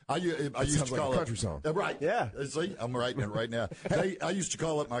 I used to call like a country song. Right. Yeah. See, I'm writing it right now. I used to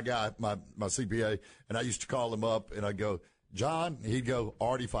call up my guy, my CPA, and I used to call him up, and I'd go, John, he'd go,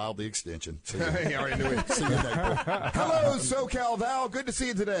 already filed the extension. He already knew it. See you in April. Hello, SoCal Val. Good to see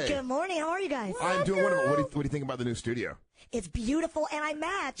you today. Good morning. How are you guys? I'm doing wonderful. What do you think about the new studio? It's beautiful, and I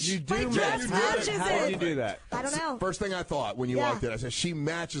match. You do My match. dress matches How it. did you do that? I don't know. First thing I thought when you Yeah. walked in, I said, she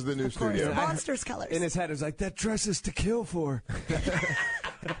matches the new Of course, studio. monsters colors. In his head, it was like, that dress is to kill for.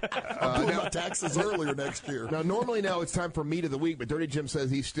 I'm doing my taxes earlier next year. Now, normally now it's time for Meat of the Week, but Dirty Jim says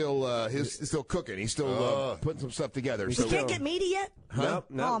he's still still cooking. He's still putting some stuff together. You can't get meaty yet? No.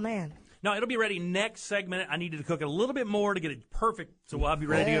 Oh, man. No, it'll be ready next segment. I needed to cook it a little bit more to get it perfect, so I'll be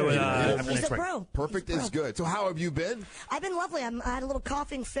ready to after He's next a week. pro. Perfect is good. So how have you been? I've been lovely. I had a little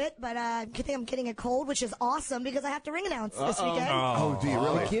coughing fit, but I think I'm getting a cold, which is awesome because I have to ring announce this weekend. Oh, do you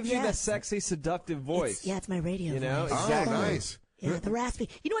really? It gives you that sexy, seductive voice. It's my radio You know, voice. exactly. Oh, nice. Yeah, the raspy.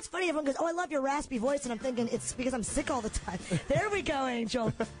 You know what's funny? Everyone goes, "Oh, I love your raspy voice," and I'm thinking it's because I'm sick all the time. There we go,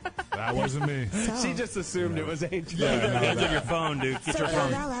 Angel. That wasn't me. She just assumed it was Angel. Get your phone, dude. Get your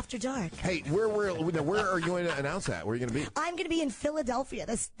phone. Cal After Dark. Hey, where are you going to announce that? Where are you going to be? I'm going to be in Philadelphia,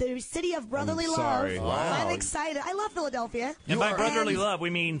 the city of brotherly love. Wow. I'm excited. I love Philadelphia. And by brotherly love,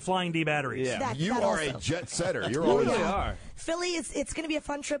 we mean Flying D batteries. Yeah. You are a jet setter. You really are. Philly, it's going to be a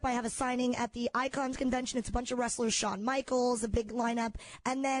fun trip. I have a signing at the Icons Convention. It's a bunch of wrestlers, Shawn Michaels, a big lineup.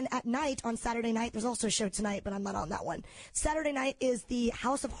 And then at night, on Saturday night, there's also a show tonight, but I'm not on that one. Saturday night is the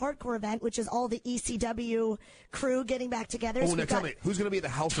House of Hardcore event, which is all the ECW crew getting back together. Oh, now tell me, who's going to be at the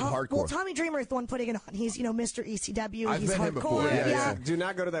House of Hardcore? Well, Tommy Dreamer is the one putting it on. He's, Mr. ECW. I've He's met hardcore. him before. Yeah. Do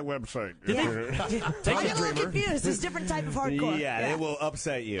not go to that website. I get a little confused. There's a different type of hardcore. Yeah, it will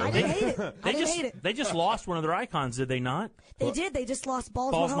upset you. I didn't hate it. They just lost one of their icons, did they not? They did. They just lost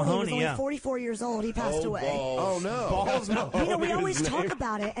Balls Mahoney. He was only 44 years old. He passed away. Oh, no. Balls Mahoney. We always talk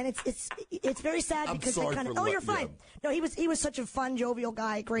about it, and it's very sad because they kind of. Oh, you're fine. No, he was such a fun, jovial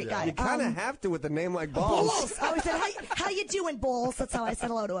guy, great guy. You kind of have to with a name like Balls. I always said, "How you doing, Balls?" That's how I said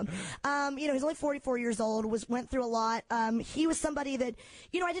hello to him. He's only 44 years old. Went through a lot. He was somebody that,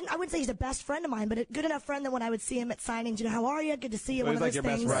 I wouldn't say he's a best friend of mine, but a good enough friend that when I would see him at signings, how are you? Good to see you. Well, one of he's those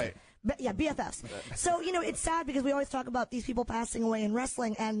like things. your best friend. Yeah, BFFs. So, it's sad because we always talk about these people passing away in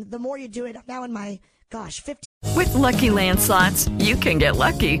wrestling, and the more you do it, now in my, 50. With Lucky Land Slots, you can get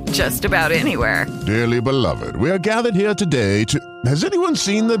lucky just about anywhere. Dearly beloved, we are gathered here today to... Has anyone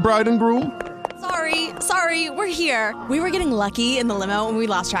seen the bride and groom? Sorry, we're here. We were getting lucky in the limo and we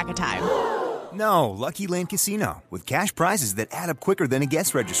lost track of time. No, Lucky Land Casino, with cash prizes that add up quicker than a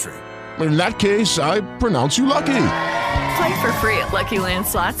guest registry. In that case, I pronounce you lucky. Play for free at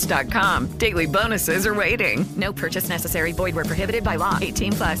LuckyLandSlots.com. Daily bonuses are waiting. No purchase necessary. Void where prohibited by law.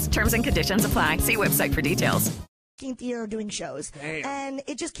 18+. Terms and conditions apply. See website for details. 15th year doing shows. Damn. And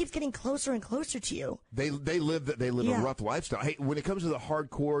it just keeps getting closer and closer to you. They live a rough lifestyle. Hey, when it comes to the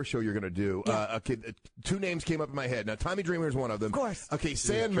hardcore show you're going to do, two names came up in my head. Now, Tommy Dreamer is one of them. Of course. Okay,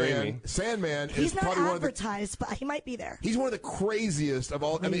 Sandman he's is not probably advertised, but he might be there. He's one of the craziest of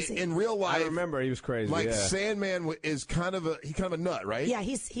all. Crazy. I mean, in real life, I remember he was crazy. Like Sandman is kind of a nut, right? Yeah,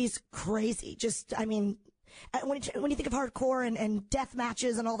 he's crazy. Just, when you think of hardcore and death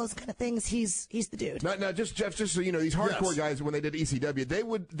matches and all those kind of things, he's the dude. Now, just Jeff, just so you know, these hardcore guys, when they did ECW,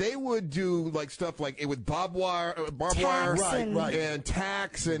 they would do like stuff like it with barbed wire, and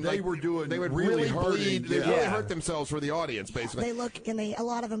tacks, and they would really hurting. bleed. They really hurt themselves for the audience, basically. They look, and a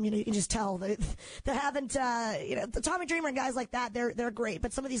lot of them, you can just tell they haven't, the Tommy Dreamer and guys like that, they're great.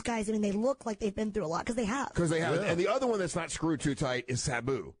 But some of these guys, they look like they've been through a lot because they have. Yeah. And the other one that's not screwed too tight is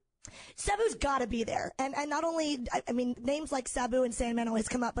Sabu. Sabu's got to be there. And not only, names like Sabu and Sandman always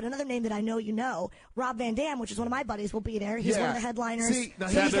come up, but another name that I know, Rob Van Dam, which is one of my buddies, will be there. He's one of the headliners. See,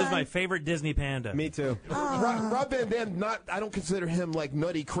 Sabu's my favorite Disney panda. Me too. Rob Van Dam, I don't consider him like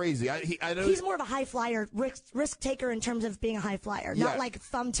nutty crazy. I know he's more of a high flyer, risk taker in terms of being a high flyer, not like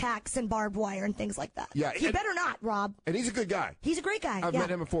thumbtacks and barbed wire and things like that. Yeah, he better not, Rob. And he's a good guy. He's a great guy. I've met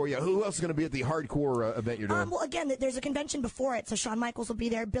him before. Yeah. Who else is going to be at the hardcore event you're doing? Well, again, there's a convention before it, so Shawn Michaels will be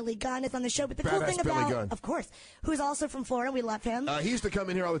there. Billy Gunn is on the show. But the cool thing of course, who's also from Florida, we love him. He used to come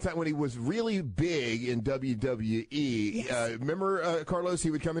in here all the time when he was really big in WWE. Yes. Remember, Carlos,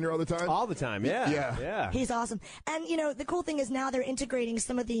 he would come in here all the time? All the time, yeah. He's awesome. And, the cool thing is now they're integrating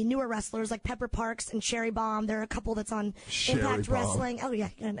some of the newer wrestlers like Pepper Parks and Cherry Bomb. There are a couple that's on Impact Wrestling. Oh, yeah,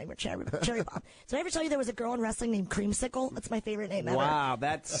 I name her Cherry Bomb. Did I ever tell you there was a girl in wrestling named Creamsicle? That's my favorite name ever. Wow,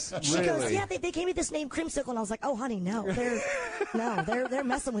 that's She goes, yeah, they gave me this name Creamsicle, and I was like, oh, honey, no, they're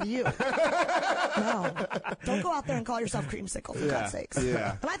messing with you. No. Don't go out there and call yourself Creamsicle, for God's sakes.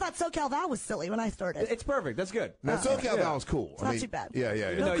 Yeah. And I thought SoCal Val was silly when I started. It's perfect. That's good. Now, SoCal Val is cool. It's not too bad. Yeah.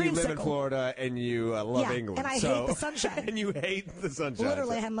 Even though you live in Florida and you love England. And I hate the sunshine. And you hate the sunshine.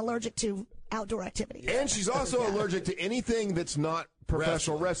 Literally, I'm allergic to outdoor activities. And she's also allergic to anything that's not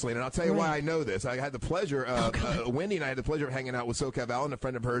professional wrestling. And I'll tell you why I know this. I had the pleasure, Wendy and I had the pleasure of hanging out with SoCal Val and a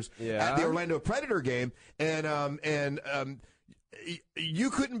friend of hers at the Orlando Predator game. And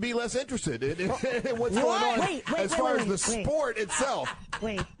you couldn't be less interested in what's going on as far as the sport itself.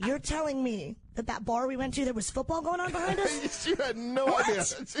 Wait, you're telling me that bar we went to, there was football going on behind us? You had no idea.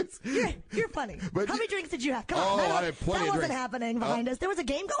 You're funny. But how many drinks did you have? Come on. I had plenty of That drinks. wasn't happening behind us. There was a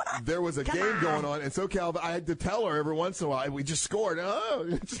game going on? There was a game going on, and SoCal, I had to tell her every once in a while, we just scored.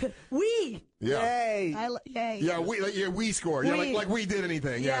 We. Yeah. Yay. Yay. Yeah, we scored. Yeah, like we did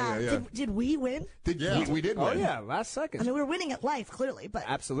anything. Yeah. Did we win? We did win. Oh, yeah, last second. I mean, we were winning at life, clearly, but...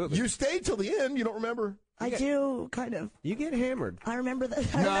 Absolutely. You stayed till the end. You don't remember? I do, kind of. You get hammered. I remember the.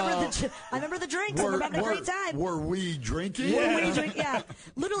 I remember the drinks. We're having a great time. Were we drinking? Yeah.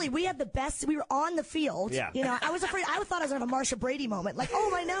 Literally, we had the best. We were on the field. Yeah. You know, I was afraid. I thought I was going to have a Marsha Brady moment. Like, oh,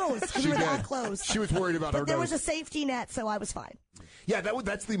 my nose. Because we were that close. She was worried about her nose. But there was a safety net, so I was fine. Yeah,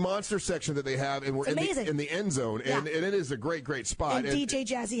 that's the monster section that they have, and we're in the end zone, and it is a great spot. And DJ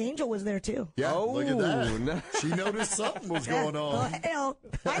Jazzy Angel was there too. Yeah, look at that. She noticed something was going on.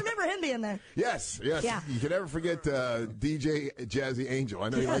 I remember him being there. Yes. Yeah. You can never forget DJ Jazzy Angel. I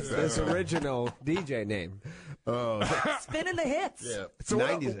know you like that. His original DJ name. Spinning the hits. Yeah. So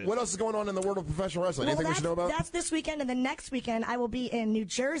what else is going on in the world of professional wrestling? Anything we should know about? That's this weekend, and the next weekend I will be in New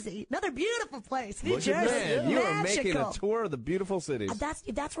Jersey. Another beautiful place. New Jersey. Man, you are making a tour of the beautiful cities.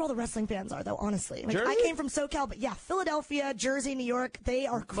 That's where all the wrestling fans are, though, honestly. Like, Jersey? I came from SoCal, but yeah, Philadelphia, Jersey, New York, they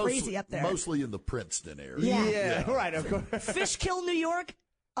are crazy up there. Mostly in the Princeton area. Yeah. Right, of course. Fishkill, New York.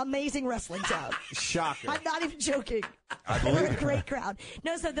 Amazing wrestling town. Shocker. I'm not even joking. They're a great crowd.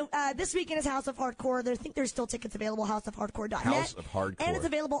 No, so this weekend is House of Hardcore. I think there's still tickets available, houseofhardcore.net. House of Hardcore. And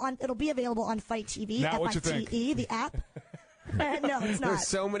it'll be available on Fight TV, Now, what you think? FITE, the app. No, it's not. There's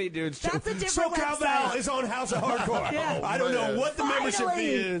so many dudes. That's a different SoCal website. Val is on House of Hardcore. Yeah. I don't know what the membership fee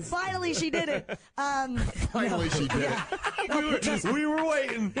is. Finally, she did it. Finally, she did it. We were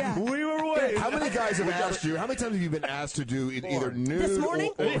waiting. Yeah. We were waiting. How many guys have asked you? How many times have you been asked to do either nude This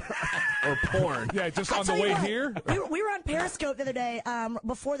morning? or porn? Yeah, just I'll on the tell you way what, here. We were on Periscope the other day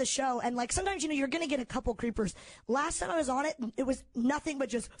before the show, and like sometimes you're going to get a couple creepers. Last time I was on it, it was nothing but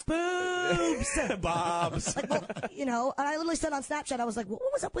just boobs, Bobs. Like, well, and I literally said on Snapchat, I was like, what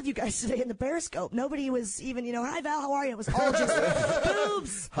was up with you guys today in the Periscope? Nobody was even, hi Val, how are you? It was all just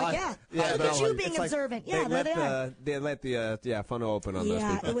boobs. Like, Yeah, look at you being it's like observant. Yeah, there they are. They let the funnel open on those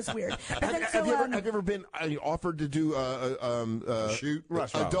Yeah, people. it was weird. Have you ever been offered to do shoot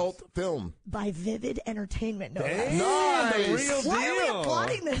adult film? By Vivid Entertainment. No, Nice. The real Why are we deal.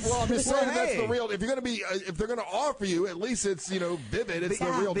 applauding this? Well, I'm just saying Well, that's hey. the real. If they're going to offer you, at least it's Vivid. It's the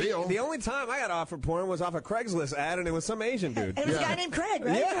real deal. The only time I got offered porn was off a Craigslist ad, and it was some Asian dude. It was a guy named Craig,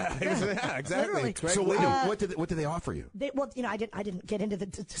 right? Yeah, exactly. Literally. Craig So Lee. what did they offer you? I didn't get into the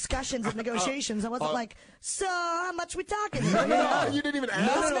discussions and negotiations. I wasn't like, so how much we talking? No, you didn't even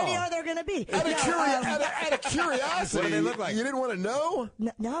ask. How many are there going to be? Out of curiosity, What do they look like? You didn't want to know?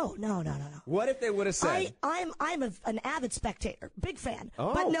 No. What if they would have said? I'm an avid spectator, big fan,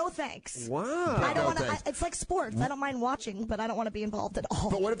 Oh. but no thanks. Wow. I don't No want to. thanks. It's like sports. I don't mind watching, but I don't want to be involved at all.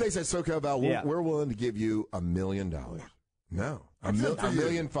 But what if they said, SoCal Val, Yeah. we're willing to give you $1 million? No. $1.5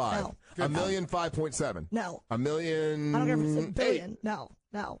 million. No. $1,005,700. No. $1 million. I don't care if it's a billion. No.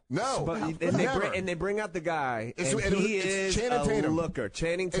 But Never. and they bring out the guy, It's- and and he it's is Channing a Tatum. looker.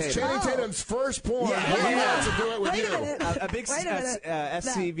 Channing Tatum. It's Channing Tatum's first porn. Yeah. He wants to do it with Wait a you. minute. A big Wait a minute.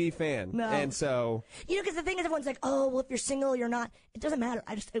 SCV fan, No. and so Because the thing is, everyone's like, oh, well, if you're single, you're not. It doesn't matter.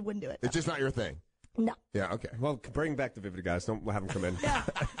 I wouldn't do it. It's just not your thing. No. Yeah, okay. well, bring back the Vivid guys. Don't have them come in. Yeah.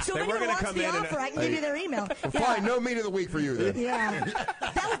 So They if were anyone gonna wants come the in and- offer, I can give you their email. Well, Yeah. fine. No meat of the week for you then. Yeah.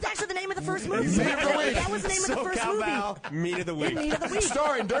 That was actually the name of the first movie. Meat of the week. That was the name of the first SoCal movie. Val, meat of the week. Meat of the week.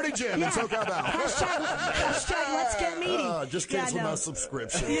 Starring Dirty Jim Yeah. and SoCal Val. Hashtag let's get meaty. Just cancel Yeah, no. my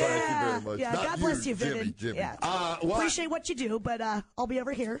subscription. Yeah. Thank you very much. Yeah, Not God bless you, Jimmy. Vivid. Jimmy. Yeah. Appreciate what you do, but I'll be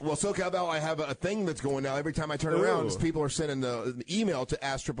over here. Well, SoCal Val, I have a thing that's going now. Every time I turn around, Ooh. people are sending an email to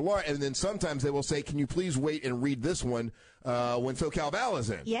Ask Triple R, and then sometimes they will say, can you please wait and read this one when SoCal Val is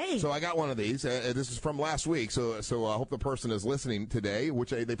in? Yay. So I got one of these. This is from last week, so I hope the person is listening today,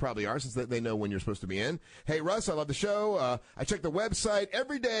 which they probably are since they know when you're supposed to be in. Hey, Russ, I love the show. I check the website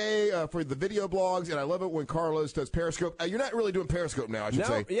every day for the video blogs, and I love it when Carlos does Periscope. You're not really doing Periscope now, I should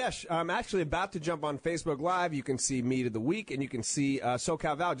say. Yes, I'm actually about to jump on Facebook Live. You can see Meat of the Week, and you can see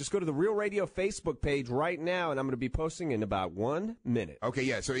SoCal Val. Just go to the Real Radio Facebook page right now, and I'm going to be posting in about 1 minute. Okay,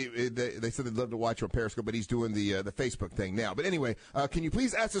 yeah. So they said they'd love to watch you on Periscope, but he's doing the Facebook thing now. But anyway, can you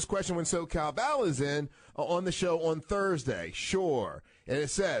please ask this question when SoCal Val is in on the show on Thursday? Sure. And it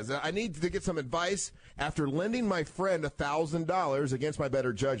says, I need to get some advice after lending my friend $1,000 against my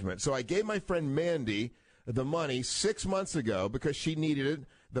better judgment. So I gave my friend Mandy the money 6 months ago because she needed it.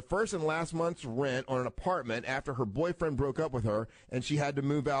 The first and last month's rent on an apartment after her boyfriend broke up with her and she had to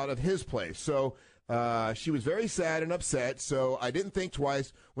move out of his place. So she was very sad and upset, so I didn't think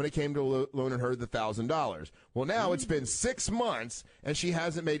twice when it came to loaning her the $1,000. Well, now it's been 6 months, and she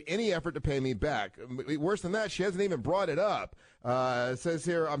hasn't made any effort to pay me back. Worse than that, she hasn't even brought it up. It says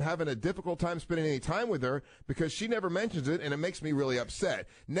here, I'm having a difficult time spending any time with her because she never mentions it, and it makes me really upset.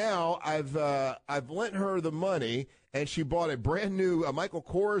 Now, I've lent her the money, and she bought a brand new Michael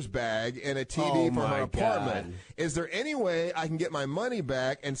Kors bag and a TV for her apartment. God. Is there any way I can get my money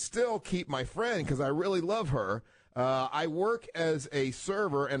back and still keep my friend because I really love her? I work as a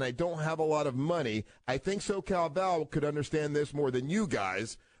server, and I don't have a lot of money. I think SoCal Val could understand this more than you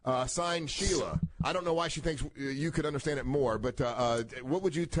guys. Signed, Sheila. I don't know why she thinks you could understand it more, but what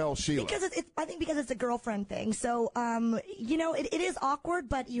would you tell Sheila? Because I think because it's a girlfriend thing. So, it is awkward,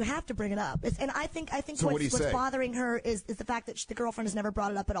 but you have to bring it up. And I think so what's bothering her is the fact that the girlfriend has never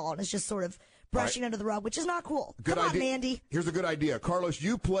brought it up at all, and is just sort of brushing under the rug, which is not cool. Good Come idea. on, Mandy. Here's a good idea. Carlos,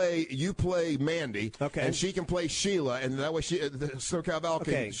 you play Mandy, and she can play Sheila, and that way SoCal Val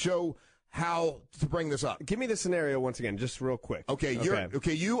can show how to bring this up. Give me the scenario once again, just real quick. Okay,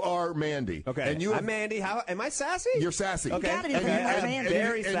 you are Mandy. Okay, and I'm Mandy. How am I sassy? You're sassy. Okay,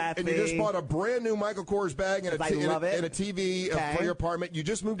 very sassy. And you just bought a brand new Michael Kors bag and a TV for your apartment. You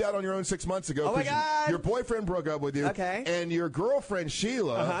just moved out on your own 6 months ago. Oh my God! Your boyfriend broke up with you. Okay. And your girlfriend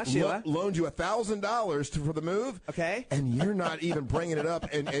Sheila, loaned you $1,000 for the move. Okay. And you're not even bringing it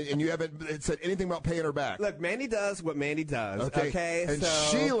up, and you haven't said anything about paying her back. Look, Mandy does what Mandy does. Okay. And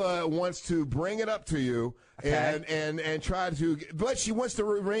Sheila wants to bring it up to you and try to, but she wants to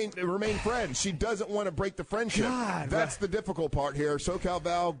remain friends. She doesn't want to break the friendship. That's the difficult part here. SoCal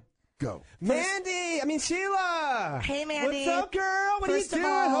Val, go. Sheila. Hey, Mandy. What's up, girl? What are you doing?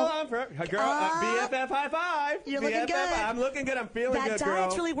 Hold on, girl. BFF high five. You're looking good. I'm looking good. I'm feeling good, girl. That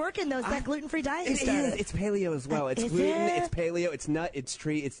diet's really working, though. It's that gluten-free diet you started. It's paleo as well. It's gluten, it's paleo, it's nut, it's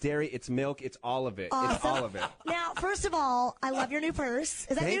tree, it's dairy, it's milk, it's all of it. Awesome. It's all of it. Now, first of all, I love your new purse.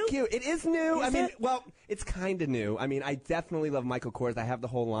 Is that new? Thank you. It is new. It's kind of new. I definitely love Michael Kors. I have the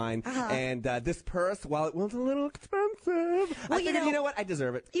whole line. And this purse, while it was a little expensive, I figured, you know what? I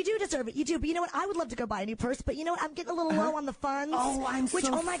deserve it. You do deserve it. You do. But you know what? I would love to go buy a new purse, but you know what? I'm getting a little low on the funds. Oh, I'm so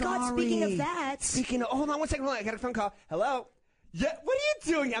sorry. Oh, my God, speaking of that. Hold on one second. I got a phone call. Hello? Yeah, what are you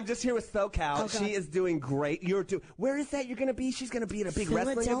doing? I'm just here with SoCal. She is doing great. Where is that you're going to be? She's going to be at a big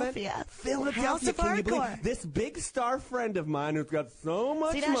wrestling event? Philadelphia. House of Can you believe Hardcore. this big star friend of mine who's got so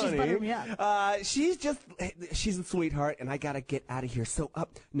much now money? She's buttering me up. She's a sweetheart, and I got to get out of here.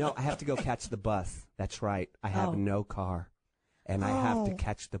 No, I have to go catch the bus. That's right. I have no car, and I have to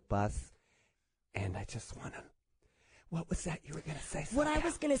catch the bus, and I just want to. What was that you were going to say? What I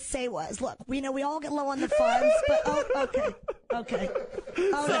was going to say was, look, we all get low on the funds, but okay.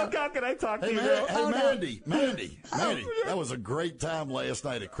 How can I talk to you? Mandy, that was a great time last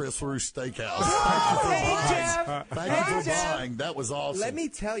night at Chris Roos Steakhouse. Thank you for buying. That was awesome. Let me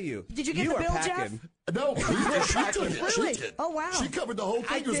tell you. Did you get the bill, Jeff? No, she took it. Really? She did. Oh, wow. She covered the whole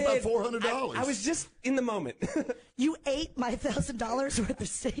thing. It was about $400. I was just in the moment. You ate my $1,000 worth of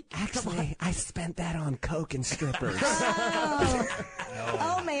steak? Actually, I spent that on Coke and strippers.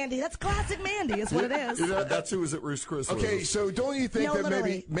 Oh, Mandy. That's classic Mandy is what it is. That's who was at Roos Chris. Okay, so don't you think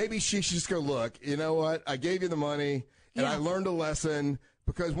that maybe she should just go, look, you know what? I gave you the money, and I learned a lesson,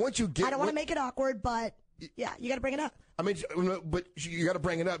 because once you get... I don't want to make it awkward, but, yeah, you got to bring it up. But you got to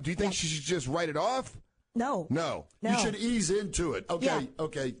bring it up. Do you think she should just write it off? No. You should ease into it.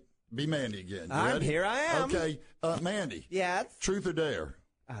 Okay. Be Mandy again. You ready? Here I am. Okay, Mandy. Yes? Truth or dare?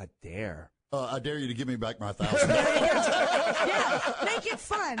 Dare. I dare you to give me back my $1,000. Yeah, make it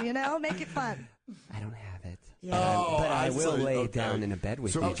fun, Make it fun. I don't have it. Yeah. But I will lay down in a bed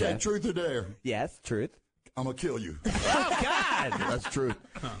with you, Okay, Jeff. truth or dare? Yes, truth. I'm going to kill you. Oh, God! That's true.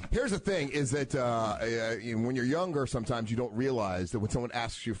 Here's the thing, is that when you're younger, sometimes you don't realize that when someone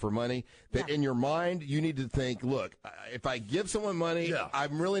asks you for money, that in your mind, you need to think, look, if I give someone money,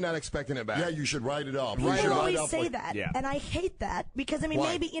 I'm really not expecting it back. Yeah, you should write it off. I always say that, and I hate that, because,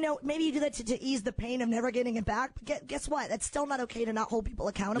 maybe you do that to ease the pain of never getting it back, but guess what? That's still not okay to not hold people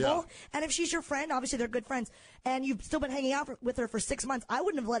accountable. Yeah. And if she's your friend, obviously they're good friends, and you've still been hanging out with her for 6 months, I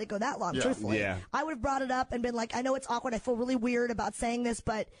wouldn't have let it go that long, truthfully. Yeah. I would have brought it up and been like, I know it's awkward. I feel really weird about saying this,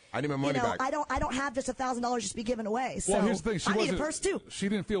 but I need my money back. I don't have just $1,000 just to be given away. So here's the thing. I need a purse too. She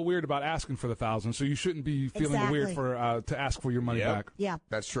didn't feel weird about asking for the $1,000, so you shouldn't be feeling weird to ask for your money back. Yeah,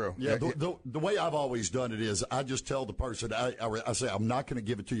 that's true. Yeah, the way I've always done it is I just tell the person, I say, I'm not going to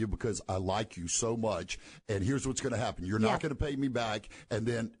give it to you because I like you so much, and here's what's going to happen. You're not going to pay me back, and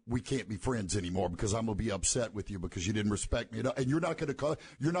then we can't be friends anymore because I'm going to be upset with you because you didn't respect me, and you're not going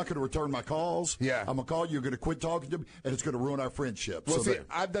to return my calls. Yeah, I'm going to call you're going to quit talking to me, and it's going to ruin our friendship. Well, so see,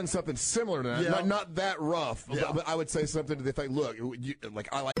 I've done something similar to that. Not that rough, but I would say something to the effect, look,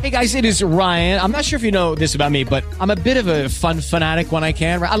 I like... Hey, guys, it is Ryan. I'm not sure if you know this about me, but I'm a bit of a fun fanatic when I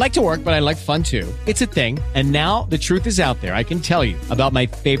can. I like to work, but I like fun, too. It's a thing. And now the truth is out there. I can tell you about my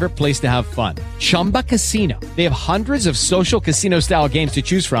favorite place to have fun. Chumba Casino. They have hundreds of social casino-style games to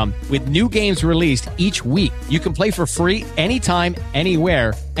choose from with new games released each week. You can play for free anytime,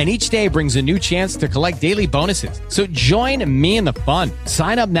 anywhere, and each day brings a new chance to collect daily bonuses. So join me in the fun.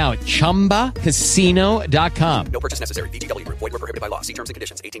 Sign up now at ChumbaCasino.com. No purchase necessary. VGW. Void where prohibited by law. See terms and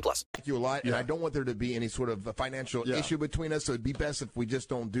conditions. 18+. Thank you a lot, and I don't want there to be any sort of financial issue between us, so it'd be best if we just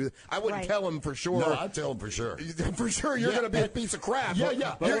don't do that. I wouldn't tell him for sure. No, I'd tell him for sure. For sure, you're going to be a piece of crap.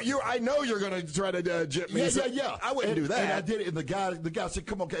 Yeah. I know you're going to try to jip me. Yeah. I wouldn't do that. And I did it, and the guy said,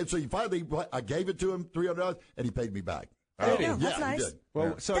 come on. So he finally, I gave it to him, $300, and he paid me back. There you go. That's nice. He did.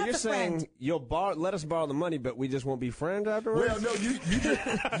 Well, so That's you're a saying friend. you'll let us borrow the money, but we just won't be friends afterwards? Well, no, you just, no,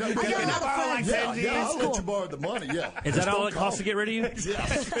 I got another friend. I'll let you borrow the money, Is that all it costs to get rid of you?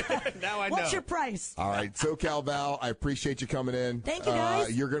 Now I know. What's your price? All right, SoCal Val, I appreciate you coming in. Thank you,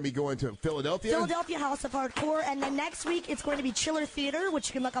 guys. You're going to be going to Philadelphia? Philadelphia House of Hardcore, and then next week it's going to be Chiller Theater, which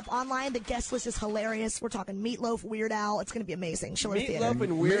you can look up online. The guest list is hilarious. We're talking Meatloaf, Weird Al. It's going to be amazing. Chiller Theater. Meatloaf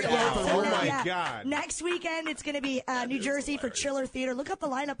and Weird Al. Oh, my Yeah. God. Next weekend it's going to be New Jersey for Chiller Theater. Look up the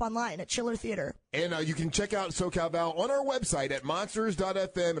lineup online at Chiller Theater. And you can check out SoCal Val on our website at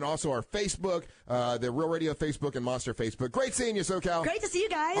monsters.fm and also our Facebook, the Real Radio Facebook and Monster Facebook. Great seeing you, SoCal. Great to see you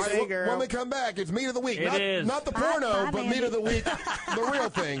guys. All right, when we come back, it's Meat of the Week. It Not the Bye, porno, but Mandy. Meat of the Week, the real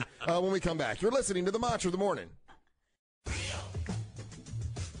thing, when we come back. You're listening to the Monster of the Morning.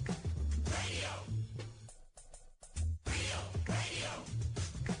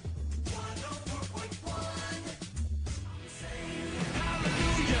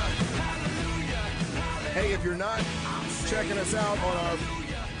 Hey, if you're not checking us out on our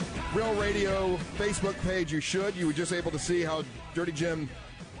Real Radio Facebook page, you should. You were just able to see how Dirty Jim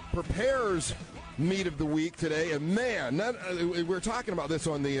prepares Meat of the Week today. And man, we were talking about this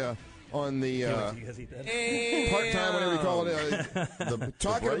on the part-time, whatever you call it,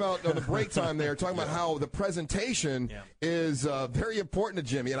 talking about the break time there, talking about how the presentation is very important to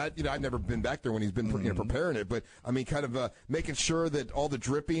Jimmy. And I've never been back there when he's been preparing it, but I mean, kind of making sure that all the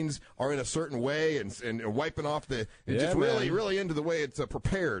drippings are in a certain way and wiping off just really into the way it's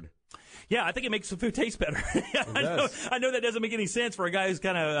prepared. Yeah, I think it makes the food taste better. I know that doesn't make any sense for a guy who's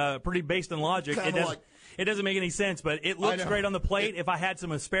kind of pretty based in logic. It doesn't make any sense, but it looks great on the plate. If I had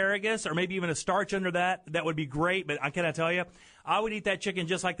some asparagus or maybe even a starch under that, that would be great. But I cannot tell you, I would eat that chicken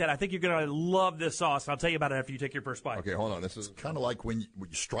just like that. I think you're going to love this sauce. I'll tell you about it after you take your first bite. Okay, hold on. This is kind of like when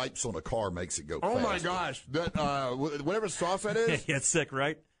stripes on a car makes it go fast. Oh, my gosh. That, whatever sauce that is. Yeah, it's sick,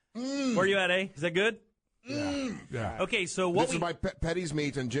 right? Where are you at, eh? Is that good? Yeah. Okay, so this is my Petty's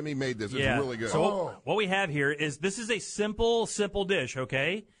Meats, and Jimmy made this. It's really good. So what we have here is this is a simple dish,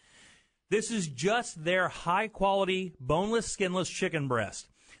 okay? This is just their high-quality, boneless, skinless chicken breast.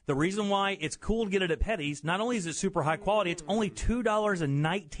 The reason why it's cool to get it at Petty's, not only is it super high quality, it's only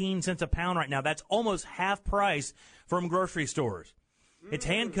 $2.19 a pound right now. That's almost half price from grocery stores. It's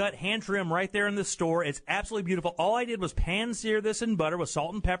hand-cut, hand-trimmed right there in the store. It's absolutely beautiful. All I did was pan-sear this in butter with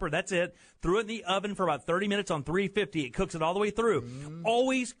salt and pepper. That's it. Threw it in the oven for about 30 minutes on 350. It cooks it all the way through.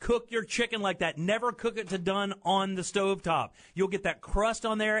 Always cook your chicken like that. Never cook it to done on the stovetop. You'll get that crust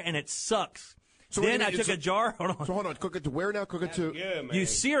on there, and it sucks. So then I took a jar. Hold on. So hold on. Cook it to where now? Cook it to. You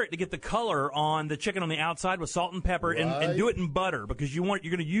sear it to get the color on the chicken on the outside with salt and pepper, and do it in butter because you're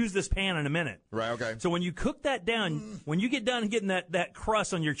going to use this pan in a minute. Right. Okay. So when you cook that down, when you get done getting that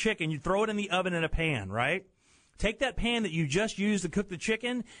crust on your chicken, you throw it in the oven in a pan. Right. Take that pan that you just used to cook the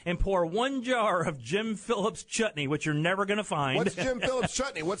chicken and pour 1 jar of Jim Phillips chutney, which you're never going to find. What's Jim Phillips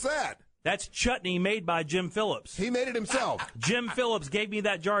chutney? What's that? That's chutney made by Jim Phillips. He made it himself. Jim Phillips gave me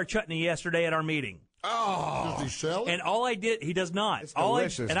that jar of chutney yesterday at our meeting. Oh. Does he sell it? And all I did, he does not. It's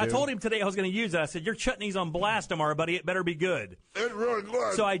delicious, I told him today I was going to use it. I said, your chutney's on blast tomorrow, buddy. It better be good. It's really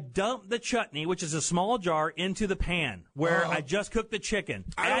good. So I dumped the chutney, which is a small jar, into the pan where I just cooked the chicken.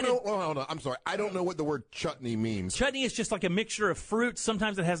 I don't know. Hold on. I'm sorry. I don't know what the word chutney means. Chutney is just like a mixture of fruits.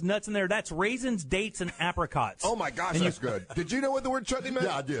 Sometimes it has nuts in there. That's raisins, dates, and apricots. Oh, my gosh, that's good. Did you know what the word chutney meant?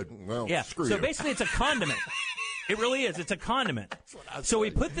 Yeah, I did. Well, yeah. screw so you. basically it's a condiment. It really is. It's a condiment. So we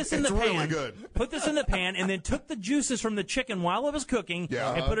put this in the pan. Really good. Put this in the pan and then took the juices from the chicken while it was cooking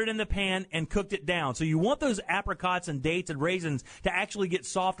and put it in the pan and cooked it down. So you want those apricots and dates and raisins to actually get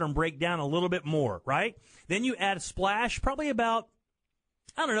softer and break down a little bit more, right? Then you add a splash, probably about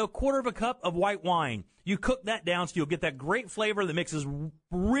I don't know, quarter of a cup of white wine. You cook that down so you'll get that great flavor that mixes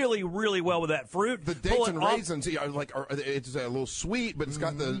really, really well with that fruit. The dates and raisins, it's a little sweet, but it's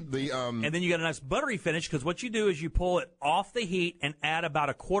got the And then you got a nice buttery finish, because what you do is you pull it off the heat and add about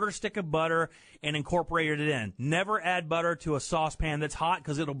a quarter stick of butter and incorporate it in. Never add butter to a saucepan that's hot,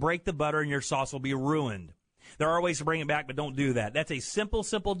 because it'll break the butter and your sauce will be ruined. There are ways to bring it back, but don't do that. That's a simple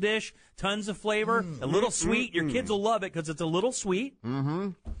dish, tons of flavor, a little sweet. Your kids will love it because it's a little sweet.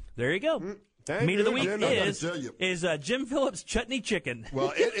 There you go. Meat of the week is Jim Phillips chutney chicken.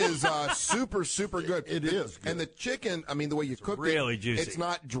 Well, it is super, super good. It is good. And the chicken, I mean, the way you cook really it, juicy. it's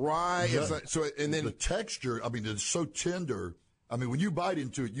not dry. Yeah. It's not, and then the texture, I mean, it's so tender. I mean, when you bite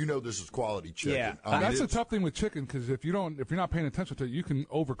into it, you know this is quality chicken. Yeah, I mean, that's a tough thing with chicken, because if you're not paying attention to it, you can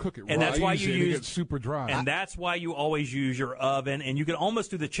overcook it. And that's why you use it gets super dry. And that's why you always use your oven. And you can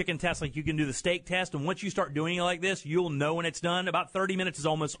almost do the chicken test like you can do the steak test. And once you start doing it like this, you'll know when it's done. About 30 minutes is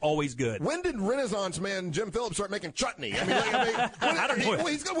almost always good. When did Renaissance man Jim Phillips start making chutney? I mean,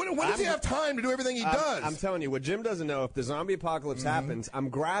 when does he have time to do everything he does? I'm telling you, what Jim doesn't know, if the zombie apocalypse happens, I'm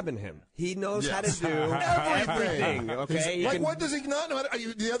grabbing him. He knows how to do everything. Okay, what does he not know how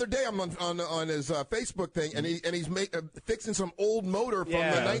to? The other day, I'm on his Facebook thing, and he's fixing some old motor from the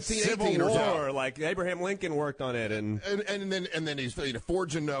 1918 Civil or War, so. like Abraham Lincoln worked on it, and then he's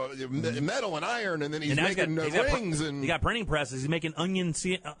forging metal and iron, and then he's making rings. He got printing presses. He's making onion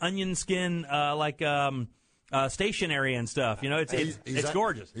skin stationery and stuff. You know, it's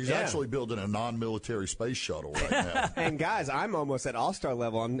gorgeous. He's actually building a non-military space shuttle right now. And guys, I'm almost at all-star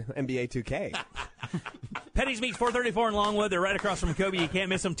level on NBA 2K. Petty's Meats 434 in Longwood. They're right across from Kobe. You can't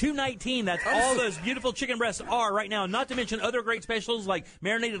miss them. $2.19. That's all those beautiful chicken breasts are right now. Not to mention other great specials like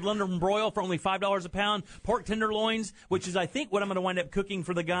marinated London broil for only $5 a pound, pork tenderloins, which is I think what I'm going to wind up cooking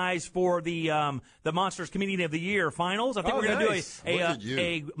for the guys for the Monsters Comedian of the Year finals. I think we're going to do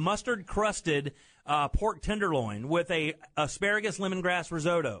a mustard crusted pork tenderloin with a asparagus lemongrass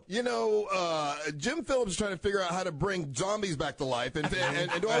risotto. You know, Jim Phillips is trying to figure out how to bring zombies back to life,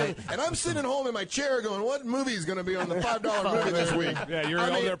 and I'm sitting home in my chair going, "What movie is going to be on the $5 movie this week?" Yeah, you're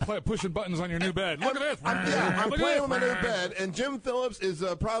over there pushing buttons on your new bed. Look at this. I'm playing with my new bed, and Jim Phillips is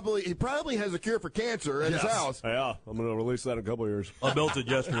probably has a cure for cancer at his house. Yeah, I'm going to release that in a couple of years. I built it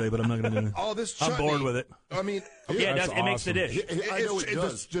yesterday, but I'm not going to do it. All this chutney. I'm bored with it. I mean, yeah, it makes the dish. I know it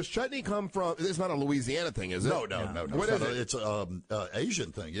does. Does chutney come from? It's not a Louisiana thing, is it? No. What is it? It's an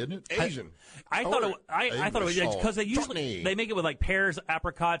Asian thing, isn't it? Asian. I thought it was because they make it with like pears,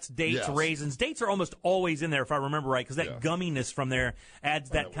 apricots, dates, raisins. Dates are almost always in there if I remember right, because that gumminess from there adds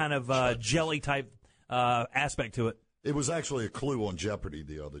that kind of jelly type aspect to it. It was actually a clue on Jeopardy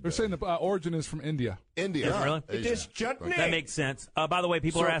the other day. They're saying the origin is from India. Really? It is chutney. That makes sense. By the way,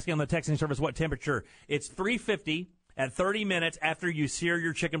 people are asking on the texting service what temperature. It's 350 at 30 minutes after you sear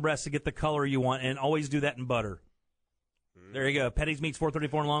your chicken breast to get the color you want, and always do that in butter. There you go. Petty's Meats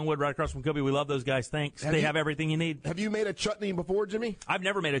 434 in Longwood, right across from Kobe. We love those guys. Thanks. They have everything you need. Have you made a chutney before, Jimmy? I've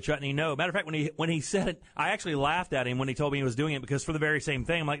never made a chutney, no. Matter of fact, when he said it, I actually laughed at him when he told me he was doing it, because for the very same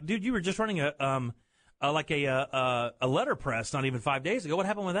thing. I'm like, dude, you were just running a letterpress not even 5 days ago. What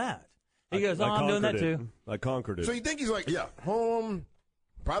happened with that? He goes, I'm doing that too. I conquered it. So you think he's like, home,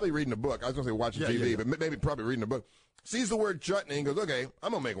 probably reading a book. I was going to say watching TV, but maybe probably reading a book. Sees the word chutney and goes, okay,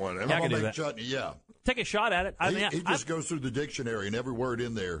 I'm going to make one. I'm going to make chutney, Take a shot at it. He just goes through the dictionary, and every word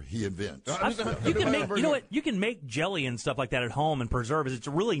in there he invents. You can make jelly and stuff like that at home and preserve it. It's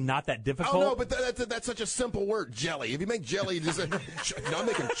really not that difficult. Oh, no, but that's such a simple word, jelly. If you make jelly, just I'm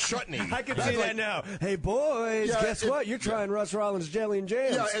making chutney. I can see that now. Hey, boys, guess what? You're trying Russ Rollins jelly and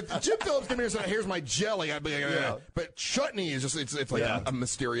jams. Yeah, if Jim Phillips came here and said, here's my jelly, I'd be like, but chutney is just, it's like a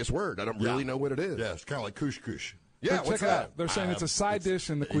mysterious word. I don't really know what it is. Yeah, it's kind of like kush. Yeah, what's that? They're saying it's a side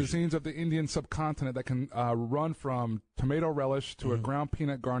dish in the cuisines of the Indian subcontinent that can run from tomato relish to a ground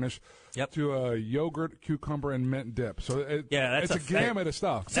peanut garnish to a yogurt, cucumber, and mint dip. So it's a gamut of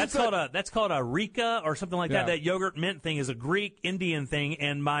stuff. That's called a rika or something like that. That yogurt mint thing is a Greek Indian thing.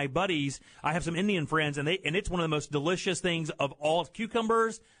 And my buddies, I have some Indian friends, and it's one of the most delicious things of all.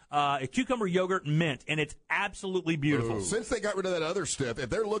 Cucumbers. Cucumber yogurt mint, and it's absolutely beautiful. Ooh. Since they got rid of that other stuff, if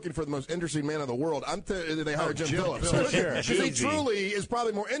they're looking for the most interesting man in the world, they hired Jim Phillips. Because he truly is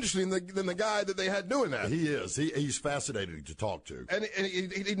probably more interesting than the guy that they had doing that. He is. He's fascinating to talk to. And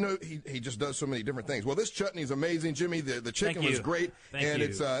he just does so many different things. Well, this chutney is amazing, Jimmy. The chicken was great.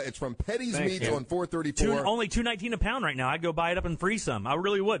 It's from Petty's Meats on 434. Only $2.19 a pound right now. I'd go buy it up and freeze some. I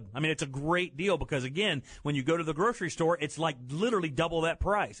really would. I mean, it's a great deal because, again, when you go to the grocery store, it's like literally double that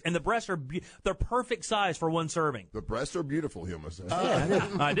price. And the breasts they're perfect size for one serving. The breasts are beautiful, Humus.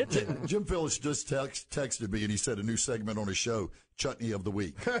 I did. Jim Phillips just texted me, and he said a new segment on his show, chutney of the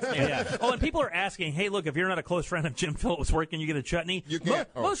week. Yeah. Oh, and people are asking, hey, look, if you're not a close friend of Jim Phillips' work, can you get a chutney? You can't.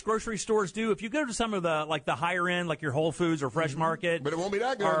 Most grocery stores do. If you go to some of the higher end, like your Whole Foods or Fresh Market, but it won't be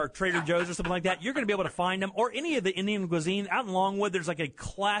that good, or Trader Joe's or something like that, you're going to be able to find them. Or any of the Indian cuisine out in Longwood. There's like a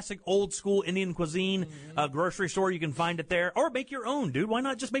classic old school Indian cuisine grocery store. You can find it there, or make your own, dude. Why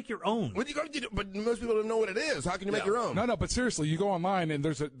not just make your own? But most people don't know what it is. How can you make your own? No, but seriously, you go online and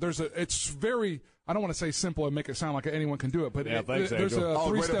there's a. It's very. I don't want to say simple and make it sound like anyone can do it, but there's a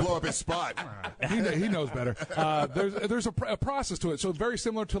three-step. Way to blow up his spot. He knows better. There's a process to it, so very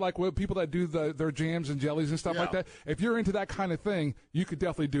similar to like people that do their jams and jellies and stuff like that. If you're into that kind of thing, you could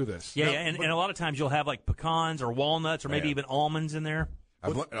definitely do this. Yeah, and a lot of times you'll have like pecans or walnuts or maybe even almonds in there.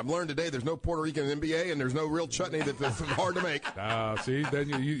 I've learned today there's no Puerto Rican NBA and there's no real chutney that's hard to make. See, then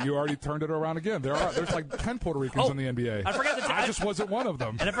you already turned it around again. There's like 10 Puerto Ricans in the NBA. I forgot I just wasn't one of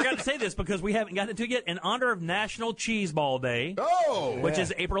them. And I forgot to say this because we haven't gotten into it yet. In honor of National Cheese Ball Day, which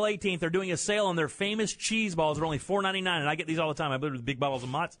is April 18th, they're doing a sale on their famous cheese balls. They're only $4.99, and I get these all the time. I put with big bottles of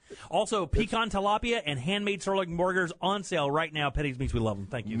Mott's. Also, pecan tilapia and handmade sirloin burgers on sale right now. Petty's Meats, we love them.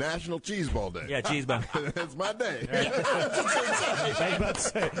 Thank you. National Cheese Ball Day. Yeah, cheese ball. That's my day.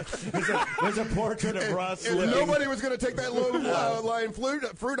 There's a portrait of Russ. If nobody was going to take that low-lying fruit,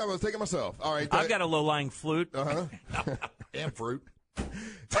 I was taking myself. All right, I've got a low-lying flute. And fruit.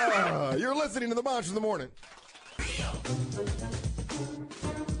 You're listening to the Monsters in the Morning.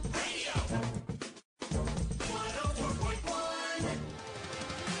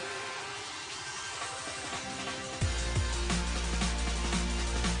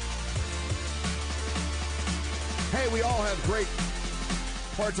 Hey, we all have great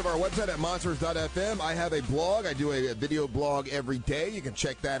parts of our website at monsters.fm. I have a blog. I do a video blog every day. You can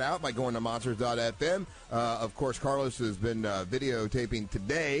check that out by going to monsters.fm. Of course, Carlos has been videotaping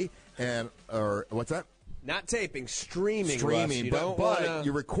today. Or what's that? Not taping, streaming. Streaming, Russ. but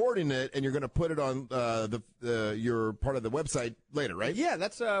you're recording it and you're going to put it on your part of the website later, right? Yeah,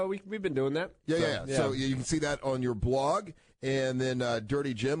 that's we've been doing that. Yeah. So you can see that on your blog. And then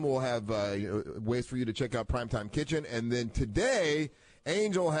Dirty Jim will have ways for you to check out Primetime Kitchen. And then today,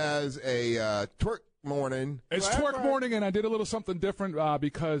 Angel has a twerk morning. It's twerk morning, and I did a little something different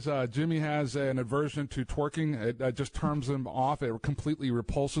because Jimmy has an aversion to twerking. It just turns him off. It completely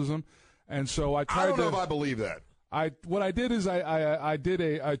repulses him. And so I tried I don't know if I believe that. What I did is I did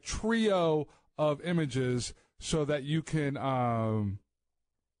a trio of images so that you can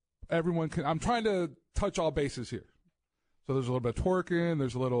everyone can. I'm trying to touch all bases here. So there's a little bit of twerking,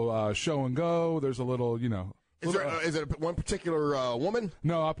 there's a little show and go, there's a little, Is it one particular woman?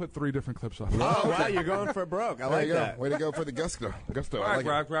 No, I put 3 different clips up. Oh, wow, you're going for broke. I like that. Way to go for the gusto.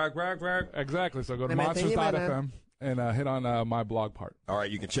 Rock. Exactly. So go to monsters.fm and hit on my blog part. All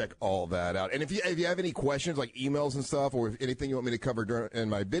right, you can check all that out. And if you have any questions, like emails and stuff, or if anything you want me to cover in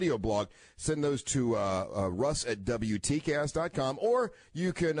my video blog, send those to Russ at WTKS.com, or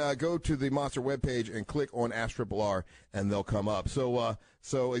you can go to the Monster webpage and click on Ask Triple R, and they'll come up. So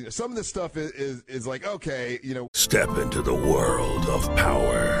some of this stuff is like, okay, Step into the world of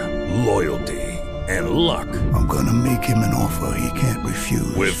power, loyalty, and luck. I'm going to make him an offer he can't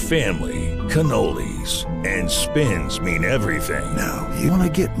refuse. With family, cannolis, and spins mean everything. Now, you want to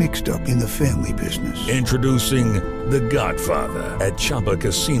get mixed up in the family business. Introducing The Godfather at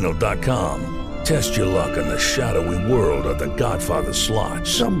ChumbaCasino.com. Test your luck in the shadowy world of The Godfather slot.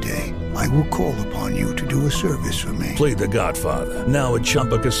 Someday, I will call upon you to do a service for me. Play The Godfather now at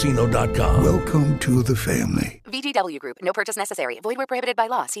ChumbaCasino.com. Welcome to the family. VGW Group. No purchase necessary. Void where prohibited by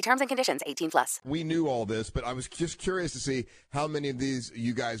law. See terms and conditions. 18+. We knew all this, but I was just curious to see how many of these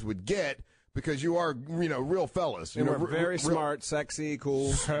you guys would get, because you are, real fellas. We're very smart, sexy,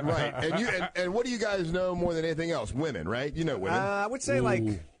 cool. Right. And what do you guys know more than anything else? women, right? You know women. I would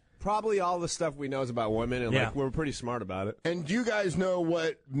say, probably all the stuff we know is about women, and we're pretty smart about it. And do you guys know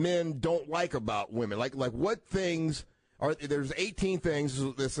what men don't like about women? Like what things are? There's 18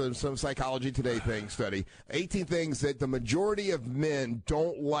 things. This is some Psychology Today study. 18 things that the majority of men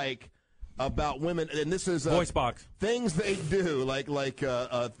don't like about women, and this is voice box things they do, like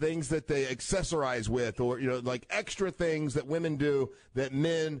things that they accessorize with, or like extra things that women do that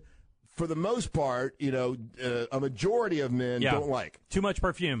men, for the most part, a majority of men don't like. Too much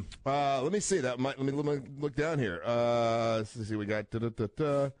perfume. Let me see that. Let me look down here. Let's see. We got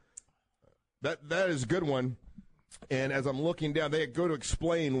that is a good one. And as I'm looking down, they go to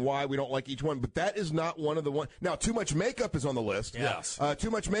explain why we don't like each one, but that is not one of the one. Now, too much makeup is on the list. Yes. Too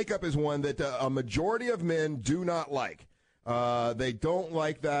much makeup is one that a majority of men do not like. They don't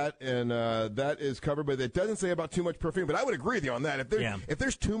like that, and that is covered, but it doesn't say about too much perfume. But I would agree with you on that. If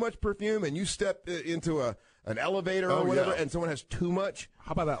there's too much perfume and you step into an elevator or whatever, and someone has too much.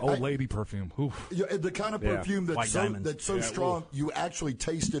 How about that old lady perfume? Oof. Yeah, the kind of perfume that's so strong you actually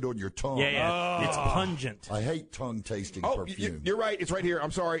taste it on your tongue. Yeah. It's pungent. I hate tongue tasting perfume. You're right. It's right here. I'm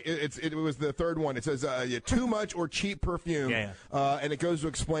sorry. It was the third one. It says too much or cheap perfume, and it goes to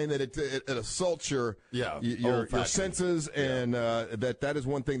explain that it assaults your senses, and that is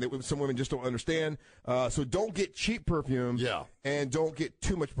one thing that some women just don't understand. So don't get cheap perfume, and don't get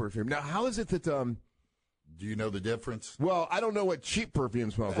too much perfume. Now, how is it that? Do you know the difference? Well, I don't know what cheap perfume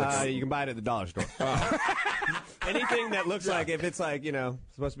smells like. You can buy it at the dollar store. Anything that looks like, if it's like,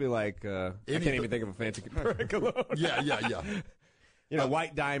 supposed to be like, I can't even think of a fancy cologne. Yeah.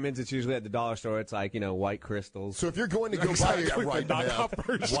 White diamonds, it's usually at the dollar store. It's like, white crystals. So if you're going to go buy your white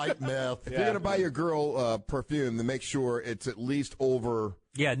meth. If you're going to buy your girl perfume, then make sure it's at least over.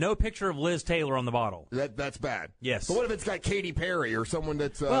 Yeah, no picture of Liz Taylor on the bottle. That's bad. Yes. But what if it's got Katy Perry or someone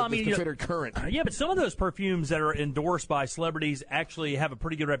that's considered current? Yeah, but some of those perfumes that are endorsed by celebrities actually have a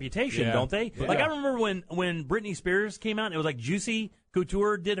pretty good reputation, don't they? Yeah. Like, I remember when Britney Spears came out, and it was like Juicy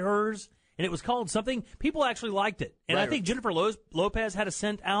Couture did hers, and it was called something. People actually liked it. And I think Jennifer Lopez had a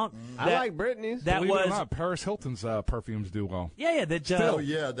scent out. I like Britney's. That Believe it or was not, Paris Hilton's perfumes do well. Yeah. She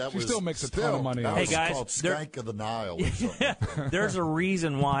still makes a ton of money. That Hey was guys, called Skank of the Nile or something. There's a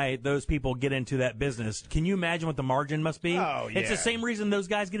reason why those people get into that business. Can you imagine what the margin must be? Oh, yeah. It's the same reason those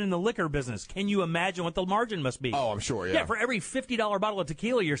guys get in the liquor business. Can you imagine what the margin must be? Oh, I'm sure, yeah. Yeah, for every $50 bottle of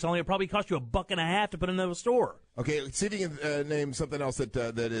tequila you're selling, it probably costs you $1.50 to put in the store. Okay, see if you can name something else that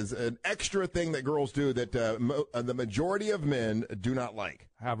is an extra thing that girls do that the majority of men do not like.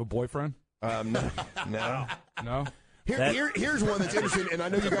 Have a boyfriend? No. Here's one that's interesting, and I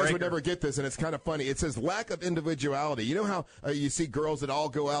know you guys would never get this, and it's kind of funny. It says lack of individuality. You know how you see girls that all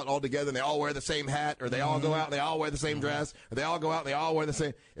go out all together and they all wear the same hat, or they all go out and they all wear the same dress, or they all go out and they all wear the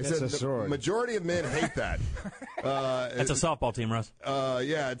same. It says the majority of men hate that. That's a softball team, Russ.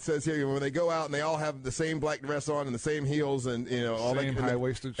 Yeah, it says here when they go out and they all have the same black dress on and the same heels and all same that,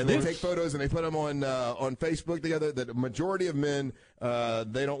 high-waisted and they take photos and they put them on Facebook together. That the majority of men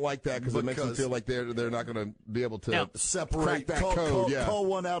they don't like that because it makes them feel like they're not going to be able to separate that code. Call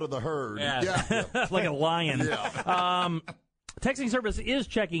one out of the herd. Yeah. Like a lion. Texting service is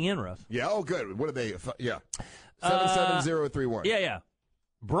checking in, Russ. Yeah. Oh, good. What are they? 77031. Yeah.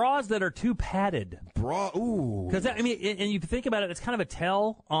 Bras that are too padded. Ooh. Because and you think about it, it's kind of a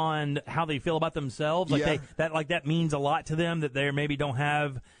tell on how they feel about themselves. Like that means a lot to them that they maybe don't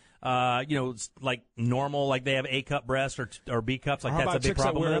have. Like normal, like they have A cup breasts or B cups, like that's a big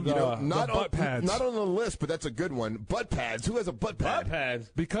problem with them. Not on the list, but that's a good one. Butt pads. Who has a butt pad? Butt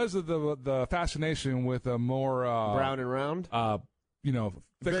pads. Because of the fascination with a more brown and round,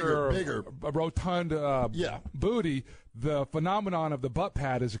 thicker, bigger, rotund booty. The phenomenon of the butt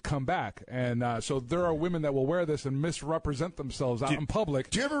pad has come back, and so there are women that will wear this and misrepresent themselves out in public.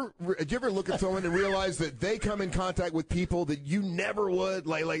 Do you ever look at someone and realize that they come in contact with people that you never would?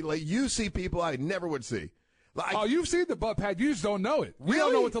 Like you see people I never would see. You've seen the butt pad. You just don't know it. Really? You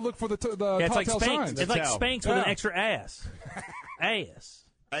don't know what to look for the it's like telltale Spanx. signs. It's like Spanx with an extra ass. Hey,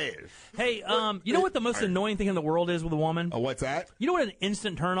 you know what the most annoying thing in the world is with a woman? Oh, what's that? You know what an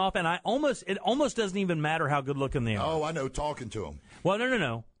instant turnoff, and it almost doesn't even matter how good looking they are. Oh, I know, talking to them. Well,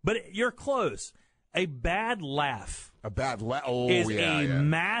 no, but you're close. A bad laugh. Is a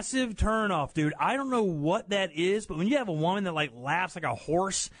massive turnoff, dude. I don't know what that is, but when you have a woman that like laughs like a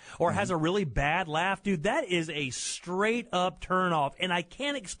horse or has a really bad laugh, dude, that is a straight up turnoff, and I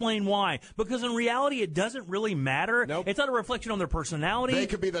can't explain why. Because in reality, it doesn't really matter. Nope. It's not a reflection on their personality. They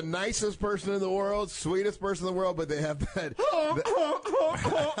could be the nicest person in the world, sweetest person in the world, but they have that.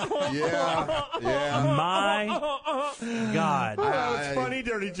 Yeah. My God. It's funny,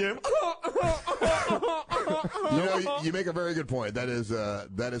 Dirty Jim. You make a very good point. That is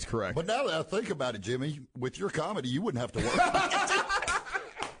correct. But now that I think about it, Jimmy, with your comedy, you wouldn't have to work.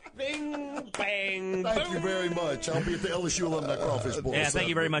 Bing, bang. Thank you very much. I'll be at the LSU Alumni Crawfish Bowl. Yeah, thank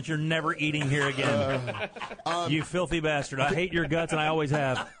you very much. You're never eating here again. You filthy bastard. I hate your guts, and I always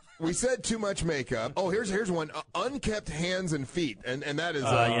have. We said too much makeup. Oh, here's one. Unkept hands and feet. And that is...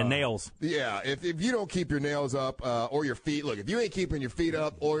 nails. Yeah, if you don't keep your nails up or your feet... Look, if you ain't keeping your feet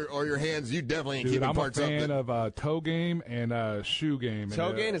up or your hands, you definitely ain't keeping parts up. I'm a fan of toe game and shoe game.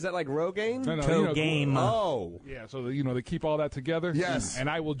 Toe game? Is that like Rogaine? No, toe game. Oh. Yeah, so, they keep all that together. Yes. And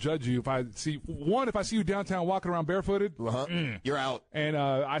I will judge you if I see you downtown walking around barefooted. You're out. And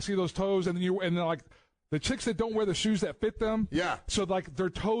I see those toes, and then like... The chicks that don't wear the shoes that fit them, so like their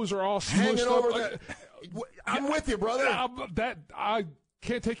toes are all hanging smushed over up. I'm with you, brother.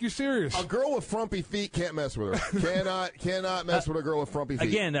 can't take you serious. A girl with frumpy feet can't mess with her. Cannot mess with a girl with frumpy feet.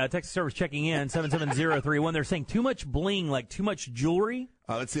 Again, Texas Service checking in 77031. They're saying too much bling, like too much jewelry.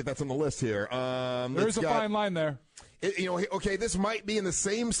 Let's see if that's on the list here. There's a fine line there. Okay, this might be in the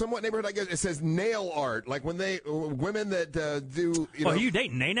same somewhat neighborhood. I guess it says nail art, like when women that do. Are you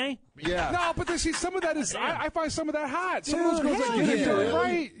dating Nene? Yeah. No, but see, some of that is. I find some of that hot. Some of those girls that get into it,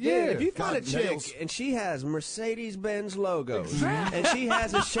 right? Yeah. If you find a chick and she has Mercedes-Benz logos, and she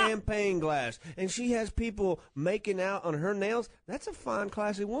has a champagne glass, and she has people making out on her nails, that's a fine,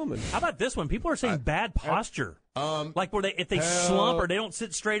 classy woman. How about this one? People are saying bad posture. Like where if they slump or they don't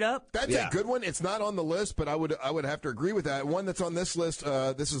sit straight up. That's a good one. It's not on the list, but I would have to agree with that. One that's on this list.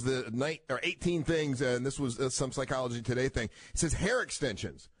 This is the 18 things, and this was some Psychology Today thing. It says hair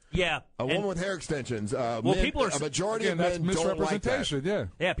extensions. Yeah, a woman with hair extensions. People are a majority of men don't like that.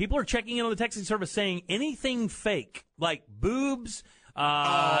 Yeah, people are checking in on the texting service saying anything fake, like boobs. These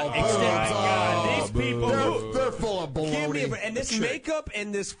people, they're full of baloney. And this makeup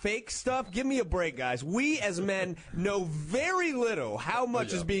and this fake stuff, give me a break, guys. We as men know very little how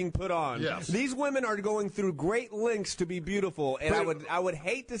much is being put on. Yes. These women are going through great lengths to be beautiful, and I would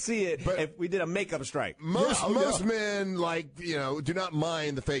hate to see it if we did a makeup strike. Most men do not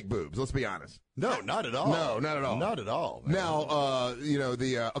mind the fake boobs. Let's be honest. No, not at all. No, not at all. Not at all. Man. Now,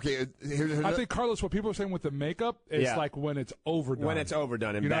 here's I think, Carlos, what people are saying with the makeup is like when it's overdone. When it's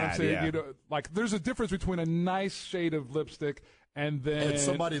overdone and you know bad, what I'm saying? Like there's a difference between a nice shade of lipstick and then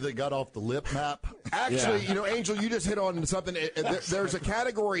somebody that got off the lip map. Actually, Angel, you just hit on something. There's a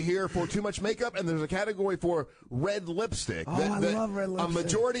category here for too much makeup, and there's a category for red lipstick. I love red lipstick. A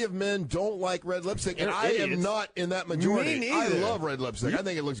majority of men don't like red lipstick, and I am not in that majority. Me neither. I love red lipstick. I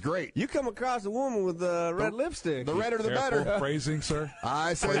think it looks great. You come across a woman with red lipstick. The redder, the better. Phrasing, sir.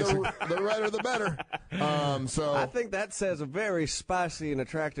 I say the redder, the better. So I think that says a very spicy and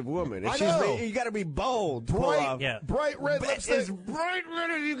attractive woman. I know. You got to be bold. Bright red lipstick. As bright red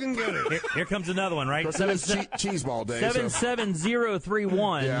as you can get it. Here comes another one, right? Cheese ball day.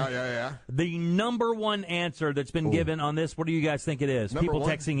 77031. Yeah. The number one answer that's been given on this, what do you guys think it is? Number People one?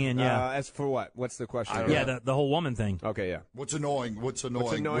 texting in, yeah. As for what? What's the question? The whole woman thing. Okay, yeah. What's annoying? What is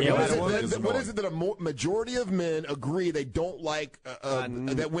it that a majority of men agree they don't like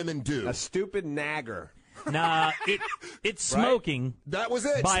that women do? A stupid nagger. Nah, it's smoking. That was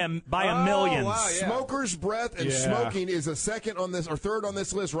it. By a million. Wow, yeah. Smoker's breath and smoking is a second on this, or third on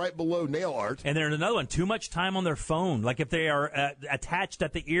this list, right below nail art. And there's another one, too much time on their phone. Like if they are attached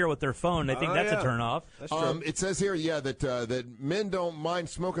at the ear with their phone, they think that's a turnoff. That's true. It says here, that men don't mind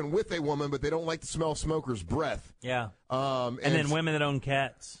smoking with a woman, but they don't like to smell smoker's breath. Yeah. And then women that own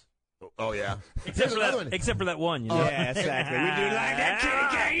cats. Oh, yeah. Except for that one. Yeah, exactly. We do like that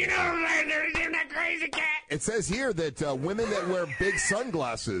kitty cat. That crazy cat. It says here that women that wear big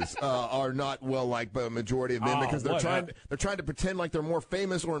sunglasses are not well liked by a majority of men because they're trying to pretend like they're more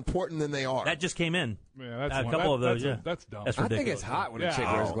famous or important than they are. That just came in. Yeah, that's a couple of those. That's dumb. That's I ridiculous. think it's hot when a chick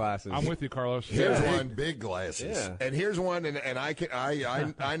wears glasses. I'm with you, Carlos. Here's one. Big glasses. Yeah. And here's one, and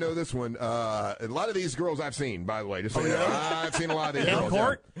I know this one. A lot of these girls I've seen, by the way. Just so you know, I've seen a lot of these girls. In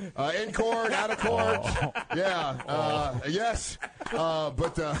court? In court, out of court. Yeah. Yes.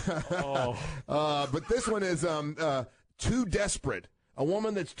 But this one is too desperate. A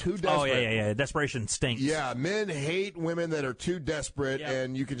woman that's too desperate. Oh, yeah. Desperation stinks. Yeah, men hate women that are too desperate,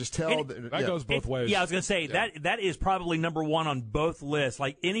 and you can just tell. That goes both ways. Yeah, I was going to say, that is probably number one on both lists.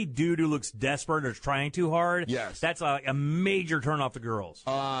 Like, any dude who looks desperate or is trying too hard, that's a major turnoff to girls.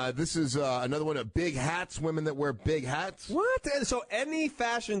 This is another one of big hats, women that wear big hats. What? So any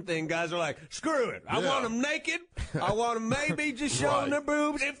fashion thing, guys are like, screw it. I want them naked. I want them maybe just showing their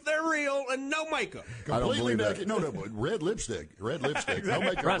boobs if they're real and no makeup. Completely naked. No, but red lipstick. Red lipstick. No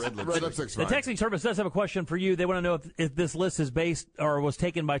makeup, Russ, red lipstick's fine. The texting service does have a question for you. They want to know if this list is based or was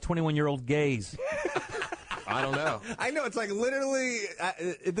taken by 21-year-old gays. I don't know. I know. It's like literally,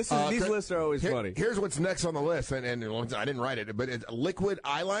 these lists are always funny. Here's what's next on the list, and I didn't write it, but it's liquid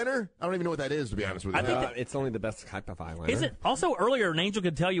eyeliner. I don't even know what that is, to be honest with you. I think it's only the best type of eyeliner. Is it? Also, earlier, an Angel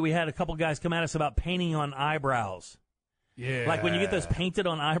could tell you we had a couple guys come at us about painting on eyebrows. Yeah. Like when you get those painted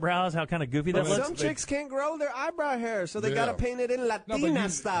on eyebrows, how kind of goofy that looks. Some chicks can't grow their eyebrow hair, so they got to paint it in Latina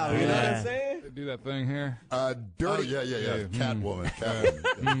style. You know what I'm saying? They do that thing here. Dirty. Yeah. Catwoman.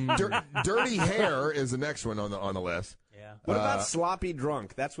 Dirty hair is the next one on the list. Yeah. What about sloppy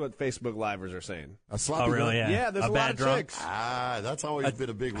drunk? That's what Facebook Livers are saying. A sloppy really? drunk? Yeah. There's a lot bad of drunk? chicks. That's always been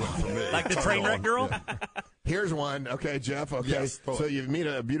a big one for me. Like the train wreck girl? Here's one. Okay, Jeff. Okay. Yes, so you meet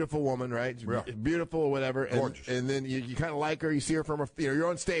a beautiful woman, right? Yeah. Beautiful or whatever. Gorgeous. And then you kind of like her. You see her from you're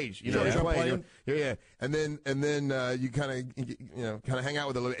on stage. You know, Yeah. you're playing. Playing. Yeah. And then you kind of hang out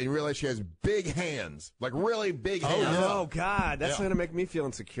with her, and you realize she has big hands, like really big hands. Oh, God. That's going to make me feel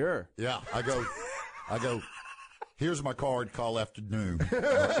insecure. Yeah. I go, here's my card, call afternoon.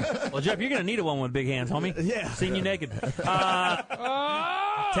 Well, Jeff, you're going to need a one with big hands, homie. Yeah. Seen you naked.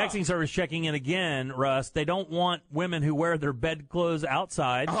 Texting service checking in again, Russ. They don't want women who wear their bedclothes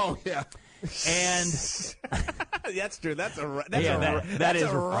outside. Oh, yeah. And that's true. That's a ratchet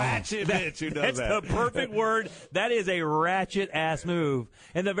bitch who does that's that. That's the perfect word. That is a ratchet-ass move.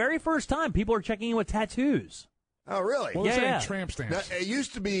 And the very first time, people are checking in with tattoos. Oh, really? Well, they're saying Yeah. tramp stamps. Now, it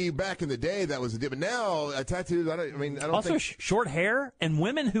used to be back in the day that was a deal, but now tattoos. I don't Also, think. short hair and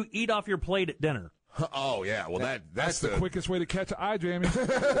women who eat off your plate at dinner. Oh yeah, well that's the quickest way to catch an eye, Jamie.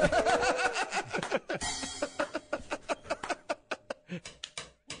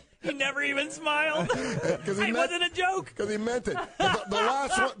 He never even smiled. It wasn't a joke. Because he meant it.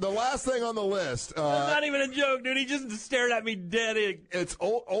 The last thing on the list. Not even a joke, dude. He just stared at me dead. It's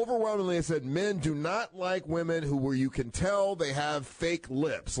overwhelmingly. It said men do not like women where you can tell they have fake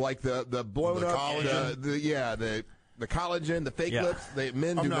lips, like the blown up collagen. The collagen, the fake lips.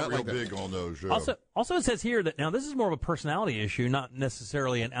 Men do not like that. I'm not real big on those. Also, it says here that now this is more of a personality issue, not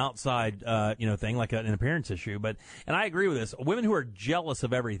necessarily an outside, thing like an appearance issue. And I agree with this. Women who are jealous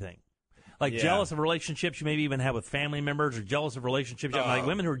of everything, jealous of relationships you maybe even have with family members, or jealous of relationships. Like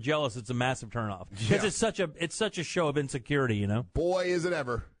women who are jealous, it's a massive turnoff because it's such a show of insecurity. You know, boy, is it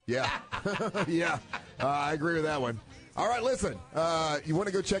ever. Yeah, yeah. I agree with that one. All right, listen, you want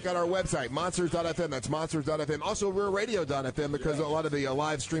to go check out our website, monsters.fm. That's monsters.fm. Also, realradio.fm, because a lot of the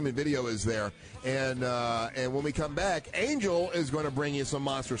live streaming video is there. And when we come back, Angel is going to bring you some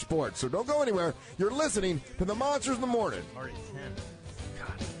Monster Sports. So don't go anywhere. You're listening to the Monsters in the Morning. Already 10.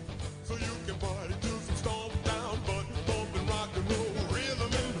 God. So you can party to some stomp down, button bump and rock and roll,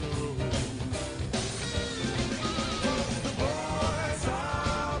 rhythm and blues. The boys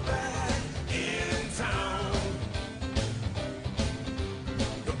are back in town.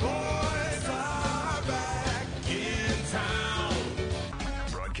 The boys are back in town.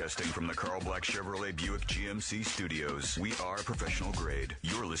 Broadcasting from the Carl Black Chevrolet Buick GMC studios, we are professional grade.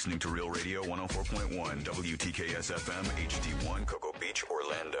 You're listening to Real Radio 104.1 WTKS FM HD1 Cocoa Beach,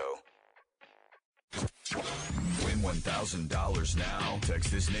 Orlando. Win $1,000 now.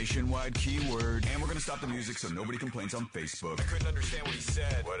 Text this nationwide keyword. And we're going to stop the music so nobody complains on Facebook. I couldn't understand what he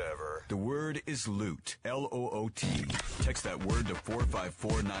said. Whatever. The word is loot. L-O-O-T. Text that word to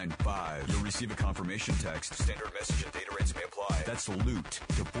 45495. You'll receive a confirmation text. Standard message and data rates may apply. That's loot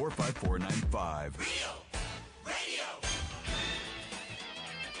to 45495. Real Radio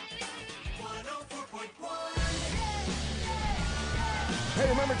 104.1. Hey,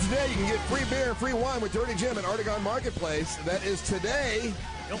 remember today you can get free beer and free wine with Dirty Jim at Artagon Marketplace. That is today.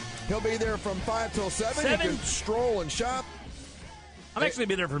 Yep. He'll be there from 5 till 7. You can stroll and shop. I'm actually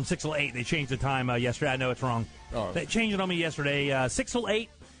be there from 6 till 8. They changed the time yesterday. I know it's wrong. Oh. They changed it on me yesterday, 6 till 8.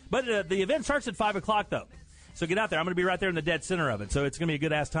 But the event starts at 5 o'clock, though. So get out there. I'm going to be right there in the dead center of it. So it's going to be a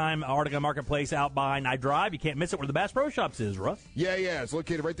good-ass time. Artagon Marketplace out by iDrive. You can't miss it where the Bass Pro Shops is, Russ. Yeah. It's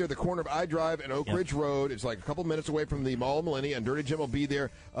located right there at the corner of iDrive and Oak Ridge Road. It's like a couple minutes away from the Mall of Millennia, and Dirty Jim will be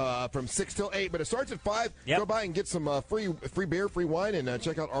there from 6 till 8. But it starts at 5. Yep. Go by and get some free beer, free wine, and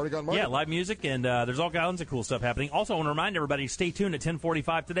check out Artagon Market. Yeah, live music, and there's all kinds of cool stuff happening. Also, I want to remind everybody, stay tuned at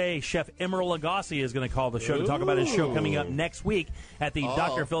 10:45 today. Chef Emeril Lagasse is going to call the show to talk about his show coming up next week at the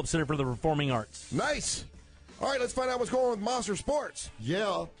Dr. Phillips Center for the Performing Arts. Nice. All right, let's find out what's going on with Monster Sports.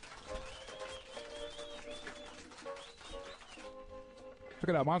 Yeah. Check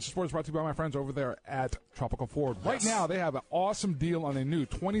it out. Monster Sports brought to you by my friends over there at Tropical Ford. Right now, they have an awesome deal on a new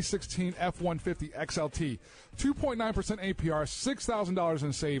 2016 F-150 XLT. 2.9% APR, $6,000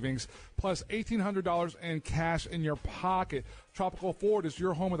 in savings, plus $1,800 in cash in your pocket. Tropical Ford is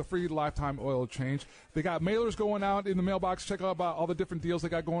your home with a free lifetime oil change. They got mailers going out in the mailbox. Check out about all the different deals they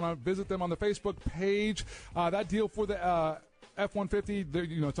got going on. Visit them on the Facebook page. That deal for the F-150,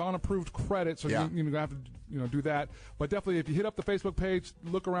 it's on approved credit, so you're going to have to do that. But definitely, if you hit up the Facebook page,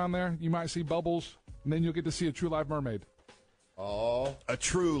 look around there, you might see Bubbles, and then you'll get to see a true live mermaid. Oh, a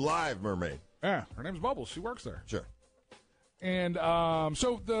true live mermaid. Yeah, her name's Bubbles. She works there. Sure. And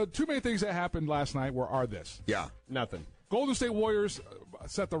so the two main things that happened last night are this. Yeah. Nothing. Golden State Warriors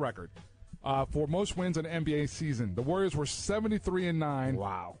set the record for most wins in an NBA season. The Warriors were 73-9.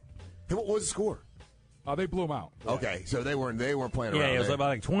 Wow. Hey, what was the score? They blew them out. Okay, so they weren't playing around. Yeah, it was about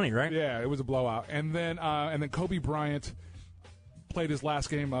like 20, right? Yeah, it was a blowout. And then Kobe Bryant played his last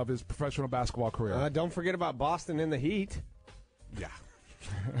game of his professional basketball career. Don't forget about Boston in the Heat. Yeah.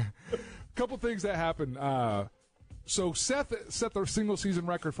 Couple things that happened. So Seth set the single-season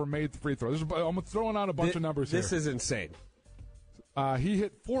record for made free throws. I'm throwing out a bunch of numbers here. This is insane. He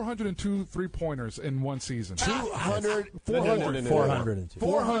hit 402 three-pointers in one season.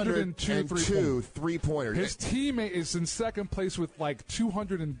 402 three-pointers. His teammate is in second place with like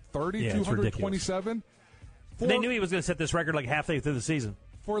 230, 227. They knew he was going to set this record like halfway through the season.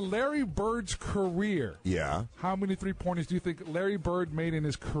 For Larry Bird's career, how many three-pointers do you think Larry Bird made in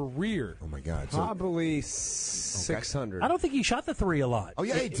his career? Oh, my God. Probably 600. I don't think he shot the three a lot. Oh,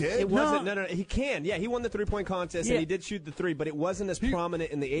 yeah, he did. It wasn't. No, he can. Yeah, he won the three-point contest, and he did shoot the three, but it wasn't as prominent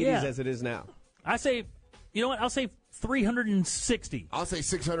in the 80s as it is now. I say, you know what? I'll say 360. I'll say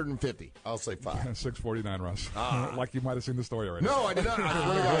 650. I'll say 5. 649, Russ. Like you might have seen the story already. No, I did not.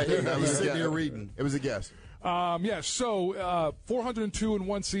 I didn't. I was sitting here reading. It was a guess. So 402 in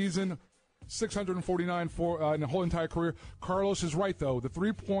one season, 649 in the whole entire career. Carlos is right, though. The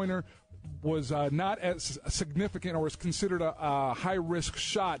three-pointer was not as significant or was considered a high-risk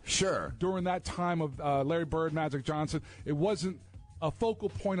shot during that time of Larry Bird, Magic Johnson. It wasn't a focal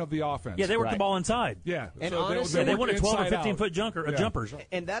point of the offense. Yeah, they worked the ball inside. Yeah. And so honestly, they wanted 12 or 15-foot jumpers.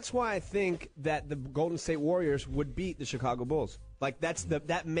 And that's why I think that the Golden State Warriors would beat the Chicago Bulls. Like, that's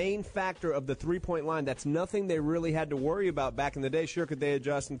that main factor of the three-point line. That's nothing they really had to worry about back in the day. Sure, could they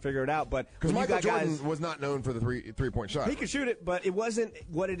adjust and figure it out? But because Michael Jordan was not known for the three-point shot. He could shoot it, but it wasn't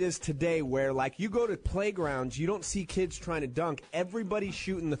what it is today where, like, you go to playgrounds, you don't see kids trying to dunk. Everybody's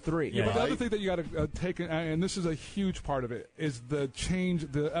shooting the three. Yeah, but the other thing that you got to take, and this is a huge part of it, is the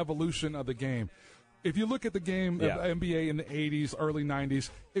change, the evolution of the game. If you look at the game of the NBA in the 80s, early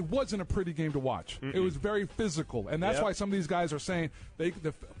 90s, it wasn't a pretty game to watch. It was very physical, and that's why some of these guys are saying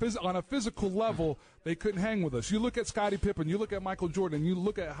on a physical level, they couldn't hang with us. You look at Scottie Pippen, you look at Michael Jordan, you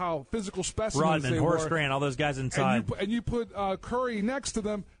look at how physical specimens Rodman, Horace Grant, all those guys inside. And you put Curry next to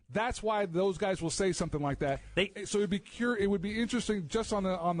them. That's why those guys will say something like that. So it would be interesting just on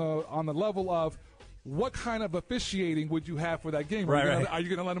the level of what kind of officiating would you have for that game? Are you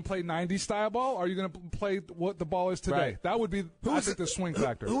going to let them play 90s style ball? Or are you going to play what the ball is today? Right. That would be, I think, the swing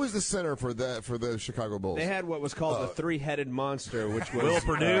factor. Who was the center for the Chicago Bulls? They had what was called the three-headed monster, which was Will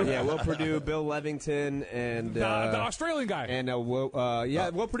Perdue. Will Perdue, Bill Levington, and the Australian guy. And Will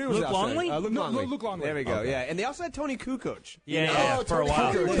Perdue was Luke Longley. Luke Longley. There we go. Yeah, and they also had Tony Kukoc. For a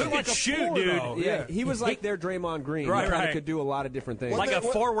while. He could shoot, dude. Yeah, he was like their Draymond Green. He kind of could do a lot of different things, like a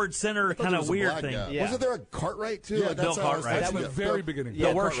forward center kind of weird thing. Wasn't there a Cartwright too? Yeah, Bill Cartwright. That's the very beginning.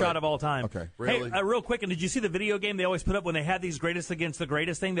 The worst shot of all time. Okay, really? Hey, real quick, and did you see the video game they always put up when they had these greatest against the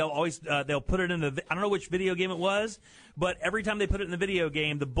greatest thing? They'll always they'll put it in the. I don't know which video game it was, but every time they put it in the video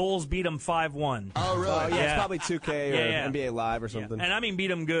game, the Bulls beat them 5-1. Oh, really? It's probably 2K or NBA Live or something. And I mean beat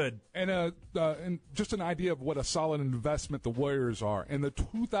them good. And just an idea of what a solid investment the Warriors are. In the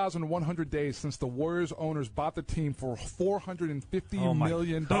 2,100 days since the Warriors owners bought the team for $450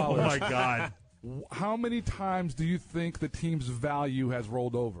 million. Oh my God. How many times do you think the team's value has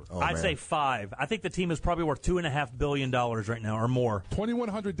rolled over? I'd say 5. I think the team is probably worth $2.5 billion right now, or more.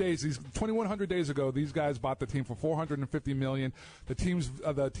 2,100 days ago, these guys bought the team for $450 million. The team's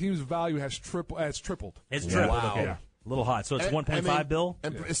value has tripled. It's tripled. Wow. Okay. A little hot. So it's 1.5 bill.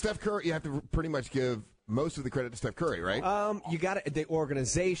 And Steph Curry, you have to pretty much give most of the credit to Steph Curry, right? You got the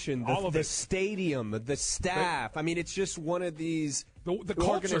organization, the stadium, the staff. I mean, it's just one of these. The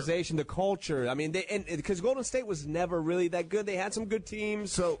organization, the culture. I mean, because Golden State was never really that good. They had some good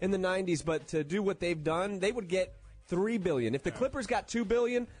teams in the 90s, but to do what they've done, they would get $3 billion. If the Clippers got $2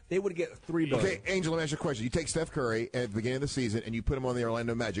 billion, they would get $3 billion. Okay, Angel, let me ask you a question. You take Steph Curry at the beginning of the season and you put him on the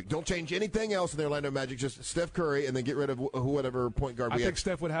Orlando Magic. Don't change anything else in the Orlando Magic. Just Steph Curry, and then get rid of whatever point guard we have. I think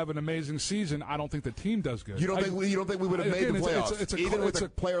Steph would have an amazing season. I don't think the team does good. You don't think we would have made the playoffs, even with a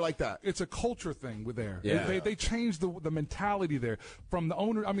player like that? It's a culture thing with there. Yeah. They changed the mentality there from the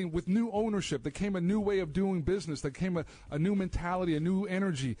owner. I mean, with new ownership, there came a new way of doing business. There came a new mentality, a new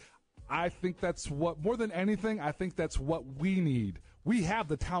energy. I think that's what, more than anything, I think that's what we need. We have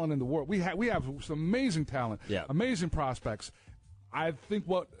the talent in the world. We have some amazing talent, amazing prospects. I think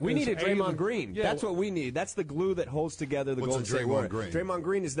what we needed Draymond Green. Yeah, that's what we need. That's the glue that holds together the Golden State Warriors. Draymond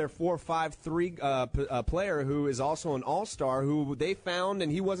Green is their 4-5-3 player who is also an all-star who they found,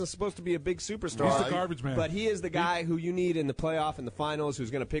 and he wasn't supposed to be a big superstar. He's the garbage man. But he is the guy who you need in the playoff and the finals,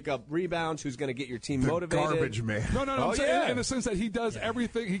 who's going to pick up rebounds, who's going to get your team motivated. Garbage man. No. I'm saying in the sense that he does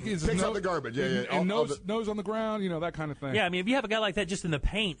everything. He picks up the garbage. And nose on the ground. That kind of thing. Yeah, I mean, if you have a guy like that just in the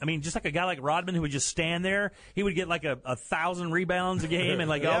paint, I mean, just like a guy like Rodman who would just stand there, he would get like 1,000 rebounds a game and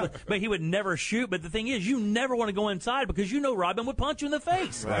like but he would never shoot. But the thing is, you never want to go inside because Rodman would punch you in the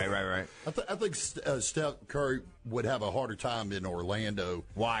face. Right. I think Steph Curry would have a harder time in Orlando.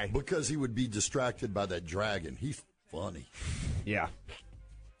 Why? Because he would be distracted by that dragon. He's funny. Yeah.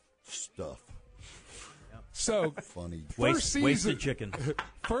 Stuff. So funny. Wasted chicken.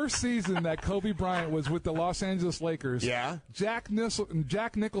 First season that Kobe Bryant was with the Los Angeles Lakers. Yeah. Jack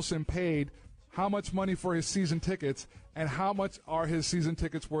Nicholson paid how much money for his season tickets, and how much are his season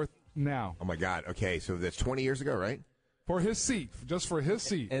tickets worth now? Oh my God. Okay, so that's 20 years ago, right? For his seat, just for his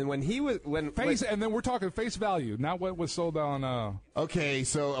seat. And when he was and then we're talking face value, not what was sold on. Okay,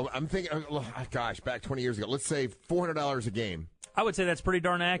 so I'm thinking, back 20 years ago. Let's say $400 a game. I would say that's pretty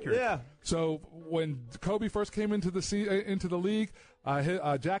darn accurate. Yeah. So when Kobe first came into the league,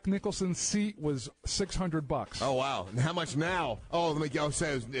 Jack Nicholson's seat was $600. Oh wow! And how much now? Oh, let me go.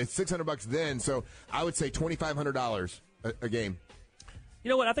 So it's $600 then. So I would say $2,500 a game. You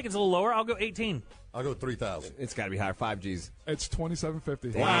know what? I think it's a little lower. I'll go 18. I'll go 3,000. It's got to be higher. 5 Gs. It's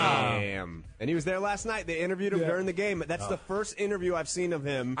 $2,750. Damn. And he was there last night. They interviewed him during the game. That's the first interview I've seen of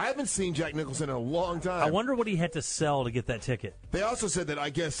him. I haven't seen Jack Nicholson in a long time. I wonder what he had to sell to get that ticket. They also said that I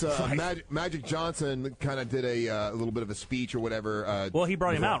guess Magic Johnson kind of did a little bit of a speech or whatever. Well, he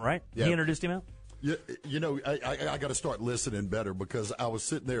brought him out, right? Yeah. He introduced him out? I got to start listening better because I was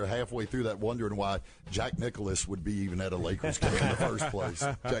sitting there halfway through that wondering why Jack Nicklaus would be even at a Lakers game in the first place.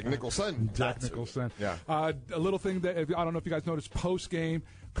 Jack Nicholson. Yeah. A little thing that I don't know if you guys noticed post game,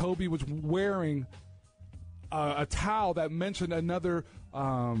 Kobe was wearing a towel that mentioned another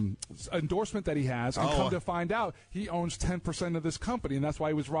endorsement that he has, and come to find out, he owns 10% of this company, and that's why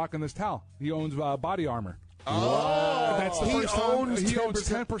he was rocking this towel. He owns Body Armor. Oh, that's the first time he owns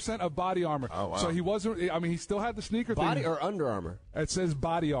 10% of Body Armor. Oh, wow. So he wasn't. I mean, he still had the sneaker Body thing. or Under Armour? It says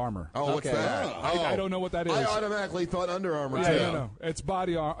Body Armor. Oh, what's that? I don't know what that is. I automatically thought Under Armour. No. It's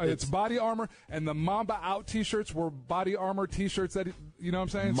Body Armor. It's Body Armor, and the Mamba Out T-shirts were Body Armor T-shirts. That you know what I'm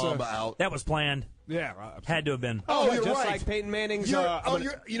saying? Mamba Out. That was planned. Yeah, had to have been. Oh, you're just right. like Peyton Manning's. You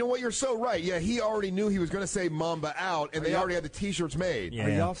know what? You're so right. Yeah, he already knew he was going to say Mamba Out, and they already had the T-shirts made. Yeah. Are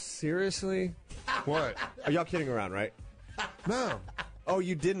y'all seriously? What? Are y'all kidding around, right? No. Oh,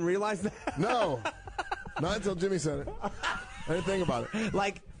 you didn't realize that? No. Not until Jimmy said it. I didn't think about it.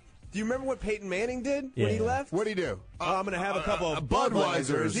 Like, do you remember what Peyton Manning did when he left? What'd he do? I'm going to have a couple of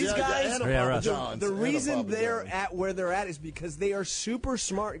Budweisers. These guys, the reason they're at where they're at is because they are super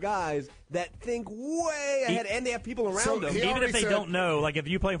smart guys that think way ahead, and they have people around them. Even if they don't know, like if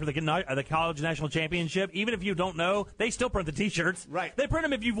you play for the college national championship, even if you don't know, they still print the T-shirts. Right. They print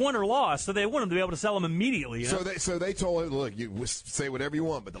them if you've won or lost, so they want them to be able to sell them immediately. You know? So they told him, look, you say whatever you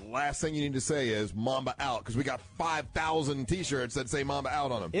want, but the last thing you need to say is Mamba Out, because we got 5,000 T-shirts that say Mamba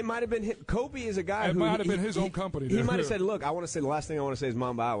Out on them. It might have been Kobe is a guy it who might have been his own company. He might have said, look, I want to say the last thing I want to say is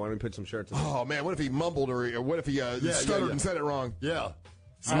Mamba Out. Why don't we put some shirts on? Oh, man, what if he mumbled or what if he stuttered and said it wrong? Yeah.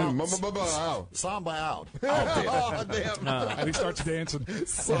 Samba out. Oh, damn. And he starts dancing.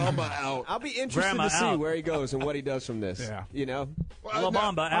 Samba out. I'll be interested Grandma to see out. where he goes and what he does from this. Yeah. You know? La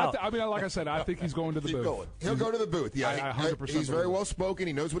Bamba out. I mean, like I said, I think he's going to the booth. Going. He'll go to the booth. Yeah, 100% he's very well spoken.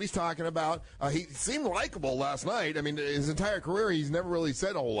 He knows what he's talking about. He seemed likable last night. I mean, his entire career, he's never really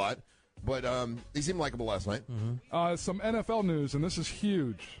said a whole lot. But he seemed likable last night. Mm-hmm. Some NFL news, and this is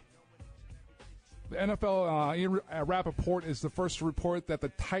huge. The NFL, Ian Rappaport is the first to report that the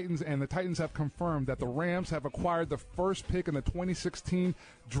Titans have confirmed that the Rams have acquired the first pick in the 2016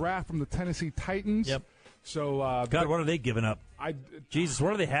 draft from the Tennessee Titans. Yep. So, God, what are they giving up? Jesus,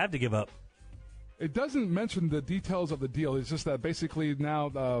 what do they have to give up? It doesn't mention the details of the deal. It's just that basically now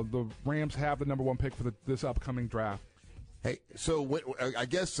the Rams have the number one pick for this upcoming draft. Hey, so I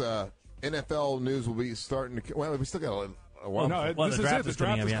guess NFL news will be starting to. Well, we still got a while. This is it. The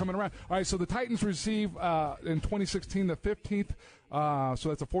draft is coming around. All right, so the Titans receive in 2016 the 15th So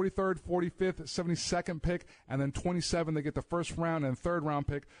that's a 43rd, 45th, 72nd pick, and then 27 they get the first round and third round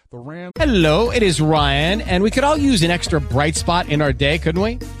pick. The Rams. Hello, it is Ryan, and we could all use an extra bright spot in our day, couldn't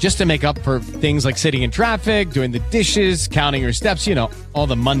we? Just to make up for things like sitting in traffic, doing the dishes, counting your steps, all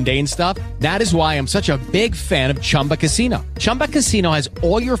the mundane stuff. That is why I'm such a big fan of Chumba Casino. Chumba Casino has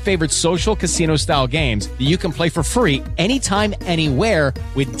all your favorite social casino-style games that you can play for free anytime, anywhere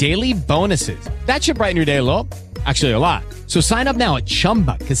with daily bonuses. That should brighten your day a little. Actually, a lot. So sign up now at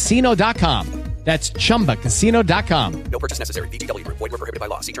ChumbaCasino.com. That's ChumbaCasino.com. No purchase necessary. VGW Group. Void where prohibited by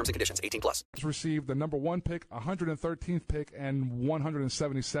law. See terms and conditions. 18+. Received the number 1 pick, 113th pick, and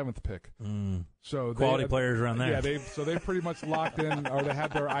 177th pick. So quality players around there. Yeah, they pretty much locked in, or they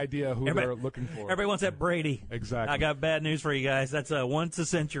had their idea who they're looking for. Everybody wants that Brady. Exactly. I got bad news for you guys. That's once a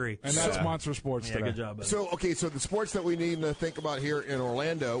century. And that's Monster Sports today. Good job, buddy. So the sports that we need to think about here in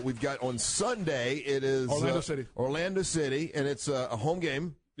Orlando, we've got on Sunday, it is Orlando City, and it's a home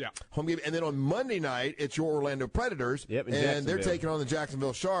game. Yeah. Home game. And then on Monday night, it's your Orlando Predators. Yep, and they're taking on the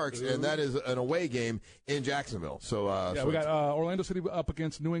Jacksonville Sharks, and that is an away game in Jacksonville. So we got Orlando City up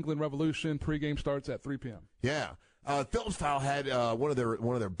against New England Revolution. Pregame starts at 3 p.m. Yeah. Phillips Foul had one of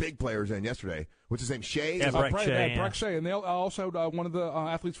their big players in yesterday. What's his name? Shea? Yeah, Breck Shea. And they also had one of the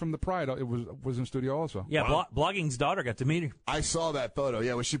athletes from the Pride. It was in studio also. Yeah, wow. Blogging's daughter got to meet her. I saw that photo.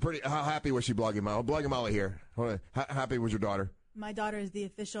 Yeah, was she pretty? How happy was she, Blogging Molly? Blogging Molly here. How happy was your daughter? My daughter is the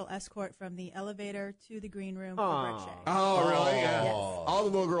official escort from the elevator to the green room for Breck Shea. Oh, really? Yeah. Yes. All the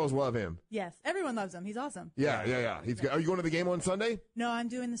little girls love him. Yes, everyone loves him. He's awesome. Yeah. He's good. Are you going to the game on Sunday? No, I'm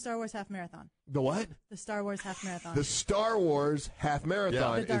doing the Star Wars half marathon. The what? The Star Wars half marathon. The Star Wars half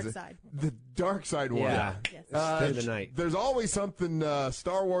marathon. The dark side. The dark side one. Yeah. Yes. Stay the night. There's always something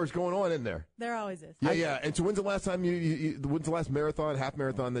Star Wars going on in there. There always is. Yeah. And so when's the last time when's the last half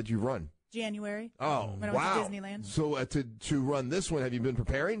marathon that you've run? January. Oh, when wow. I went to Disneyland. So to run this one, have you been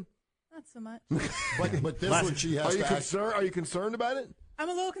preparing? Not so much. but this one she has Are you concerned about it? I'm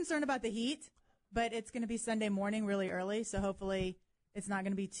a little concerned about the heat, but it's going to be Sunday morning really early, so hopefully it's not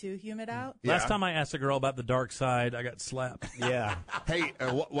going to be too humid out. Yeah. Last time I asked a girl about the dark side, I got slapped. Yeah. Hey,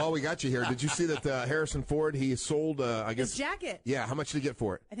 while we got you here, did you see that Harrison Ford, he sold, his jacket? Yeah, how much did he get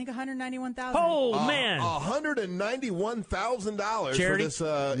for it? I think $191,000. Oh, man. $191,000 Charity? for this.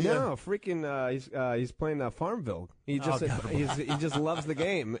 No, freaking, he's playing Farmville. He just loves the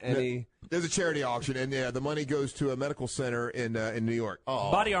game, and There's a charity auction, and the money goes to a medical center in New York.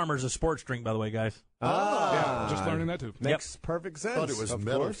 Body Armor is a sports drink, by the way, guys. Yeah, just learning that too. Makes perfect sense. I thought it was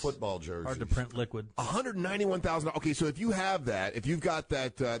metal football jerseys. Hard to print liquid. $191,000. Okay, so if you have that, if you've got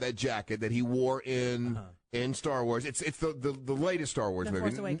that jacket that he wore in Star Wars, it's the latest Star Wars movie,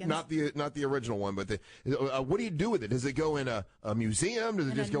 Force Awakens. not the original one. But what do you do with it? Does it go in a museum? Does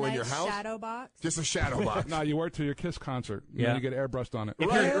it just go in your house? Shadow box. Just a shadow box. No, you wear it to your Kiss concert. Yeah, you get airbrushed on it.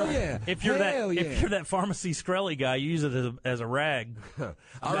 If you're that pharmacy Skrelly guy, you use it as a rag.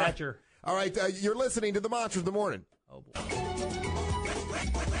 All right, you're listening to the Monsters of the Morning. Oh, boy.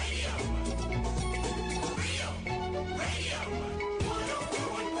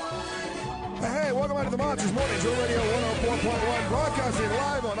 Hey, welcome back to the Monsters Mornings on Radio 104.1, broadcasting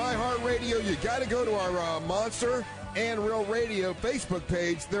live on iHeartRadio. You got to go to our Monster and Real Radio Facebook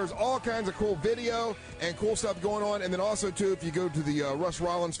page. There's all kinds of cool video and cool stuff going on. And then also, too, if you go to the Russ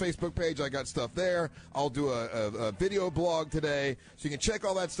Rollins Facebook page, I got stuff there. I'll do a video blog today. So you can check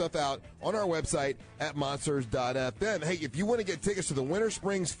all that stuff out on our website at monsters.fm. Hey, if you want to get tickets to the Winter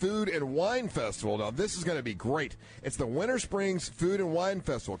Springs Food and Wine Festival, now this is going to be great. It's the Winter Springs Food and Wine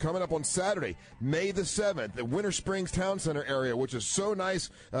Festival coming up on Saturday, May the 7th, the Winter Springs Town Center area, which is so nice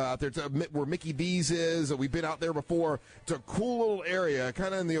out there where Mickey B's is. We've been out there before. It's a cool little area,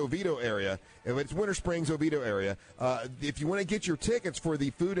 kind of in the Oviedo area. It's Winter Springs, Oviedo area. If you want to get your tickets for the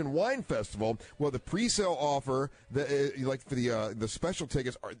Food and Wine Festival, well, the pre-sale offer, like for the special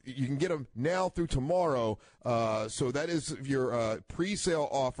tickets, you can get them now through tomorrow. So that is your pre-sale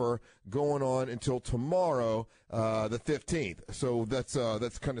offer going on until tomorrow, the 15th. So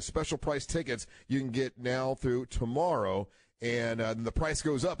that's kind of special price tickets you can get now through tomorrow. And the price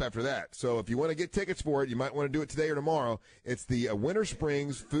goes up after that. So if you want to get tickets for it, you might want to do it today or tomorrow. It's the Winter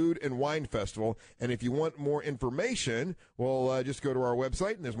Springs Food and Wine Festival. And if you want more information, well, just go to our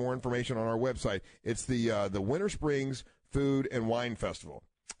website, and there's more information on our website. It's the Winter Springs Food and Wine Festival.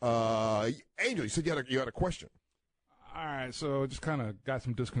 Angel, you said you had a question. All right, so just kind of got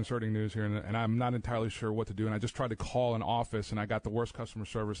some disconcerting news here, and I'm not entirely sure what to do. And I just tried to call an office, and I got the worst customer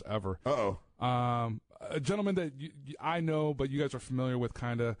service ever. Uh-oh. A gentleman that I know, but you guys are familiar with,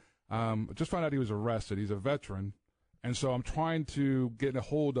 kind of, just found out he was arrested. He's a veteran, and so I'm trying to get a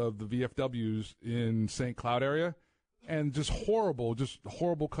hold of the VFWs in St. Cloud area. and just horrible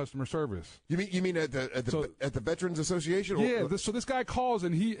customer service. You mean at the Veterans Association? Yeah. So this guy calls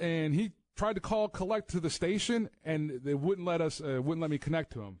and he tried to call collect to the station, and they wouldn't let me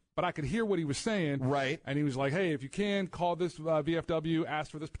connect to him. But I could hear what he was saying. Right. And he was like, "Hey, if you can call this VFW, ask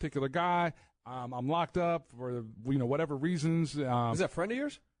for this particular guy. I'm locked up for whatever reasons." Is that a friend of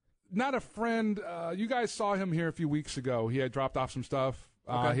yours? Not a friend. You guys saw him here a few weeks ago. He had dropped off some stuff.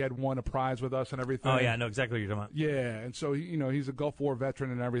 Okay. He had won a prize with us and everything. Oh yeah, I know exactly what you're talking about. Yeah, and so he's a Gulf War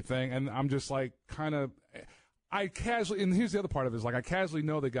veteran and everything. And I'm just like I casually, and here's the other part of it, is like I casually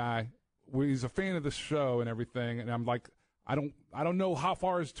know the guy. He's a fan of the show and everything, and I'm like, I don't know how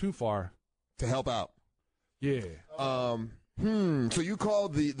far is too far to help out. Yeah. So you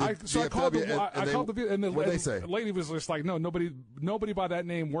called the I called the what they say? The lady was just like, no, nobody by that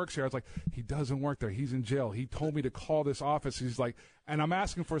name works here. I was like, he doesn't work there. He's in jail. He told me to call this office. He's like, and I'm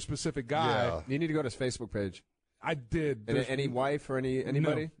asking for a specific guy. Yeah. You need to go to his Facebook page. I did. Any wife or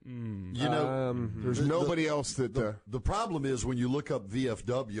anybody? No. There's nobody else that. The problem is when you look up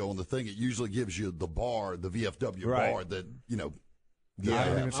VFW on the thing, it usually gives you the VFW bar that Yeah, I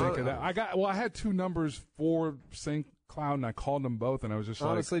didn't even think of that. I had two numbers for St. Cloud, and I called them both, and I was just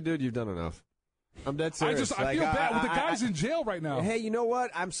honestly, like, dude, you've done enough. I'm dead serious. I feel bad. The guy's in jail right now. Hey, you know what?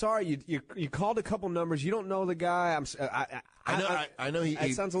 I'm sorry. You called a couple numbers. You don't know the guy. I know he.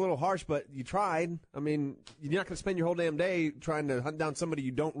 It sounds a little harsh, but you tried. I mean, you're not going to spend your whole damn day trying to hunt down somebody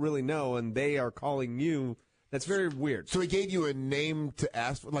you don't really know, and they are calling you. That's very weird. So he gave you a name to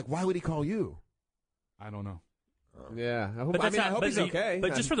ask for. Like, why would he call you? I don't know. Yeah, I hope he's okay.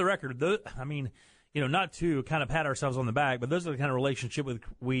 But just for the record, not to kind of pat ourselves on the back, but those are the kind of relationship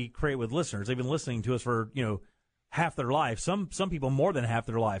we create with listeners. They've been listening to us for, half their life. Some people more than half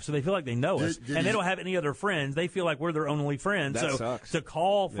their life. So they feel like they know us. And they don't have any other friends. They feel like we're their only friends. That so sucks. To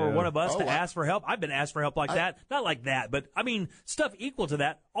call for one of us to ask for help, I've been asked for help like that. Not like that, but, stuff equal to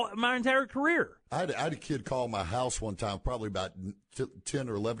that my entire career. I had a kid call my house one time, probably about 10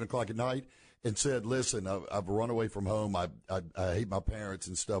 or 11 o'clock at night, and said, "Listen, I've run away from home. I hate my parents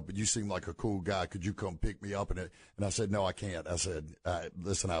and stuff, but you seem like a cool guy. Could you come pick me up?" And I said, "No, I can't." I said,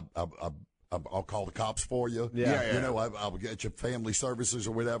 "Listen, I'll call the cops for you. I'll get you family services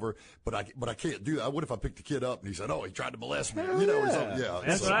or whatever. But I can't do that. What if I picked the kid up and he said, 'Oh, he tried to molest me?'"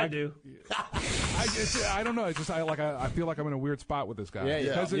 That's what I do. I don't know. It's just I feel like I'm in a weird spot with this guy.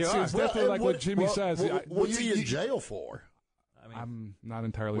 Because it's definitely like what Jimmy says. What's he in jail for? I'm not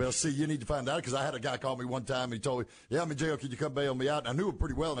entirely sure. Well, see, you need to find out, because I had a guy call me one time and he told me, "Yeah, I'm in jail. Could you come bail me out?" And I knew him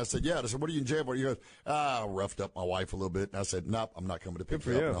pretty well. And I said, "Yeah." And I said, "What are you in jail for?" He goes, "I roughed up my wife a little bit." And I said, "Nope, I'm not coming to pick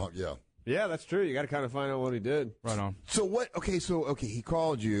you up." Yeah, that's true. You got to kind of find out what he did. Right on. So what? Okay, he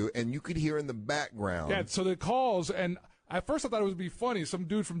called you, and you could hear in the background. Yeah. So the calls, and at first I thought it would be funny. Some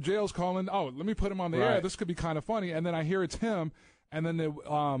dude from jail's calling. Oh, let me put him on the air. This could be kind of funny. And then I hear it's him, and then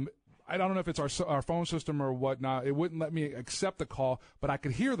I don't know if it's our phone system or whatnot. It wouldn't let me accept the call, but I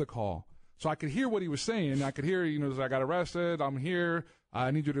could hear the call. So I could hear what he was saying. I could hear, I got arrested. I'm here.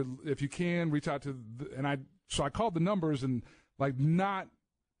 I need you to, if you can, reach out to, so I called the numbers and not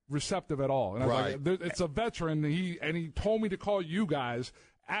receptive at all. And I was like, it's a veteran. He told me to call you guys,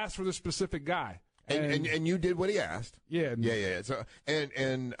 ask for the specific guy. And you did what he asked. Yeah. So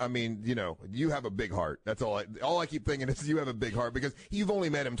and I mean, you have a big heart. That's all. All I keep thinking is you have a big heart, because you've only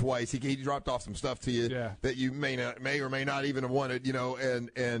met him twice. He dropped off some stuff to you that you may or may not even have wanted.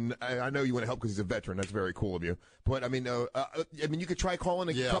 And I know you want to help because he's a veteran. That's very cool of you. But I mean, you could try calling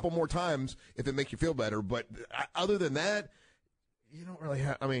a couple more times if it makes you feel better. But other than that, you don't really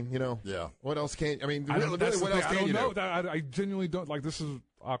have. I mean, what else can? I mean, really, what else can you do? I genuinely don't. This is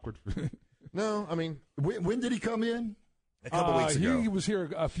awkward. No, I mean, when did he come in? A couple weeks ago. He was here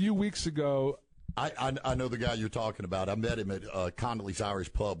a few weeks ago. I know the guy you're talking about. I met him at Connolly's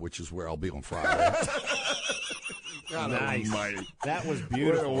Irish Pub, which is where I'll be on Friday. Nice. That was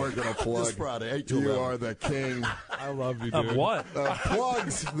beautiful. We're going to plug. This Friday, 8 to 11. You are the king. I love you, dude. Of what?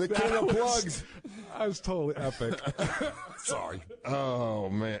 Plugs. The king of plugs. I was totally epic. Sorry. Oh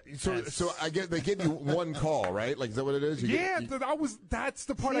man. So I get they give you one call, right? Like, is that what it is? That's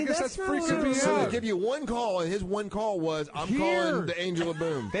the part. See, I guess that's freaking me out. So they give you one call, and his one call was, "I'm calling the Angel of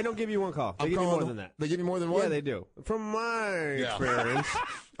Boom." They don't give you one call. They give you more than that. They give you more than one? Yeah, they do. From my experience.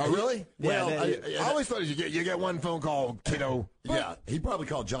 Oh, really? Yeah, well, I always thought you get one phone call, kiddo. Yeah, he probably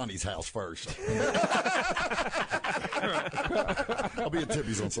called Johnny's house first. I'll be at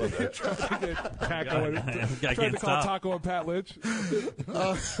Tippy's on Sunday. Tried to call Taco and Pat Lynch.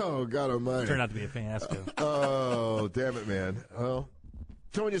 Oh, God almighty. Turned out to be a fiasco. Oh, damn it, man. Well,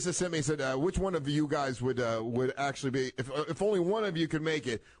 Tony just sent me and said, which one of you guys would actually be, if only one of you could make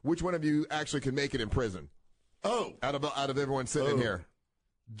it, which one of you actually could make it in prison? Oh, out of everyone sitting here,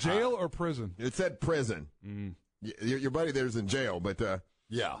 jail or prison? It said prison. Your buddy there's in jail, but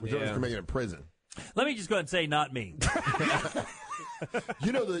yeah, we're going to make it in prison. Let me just go ahead and say, not me.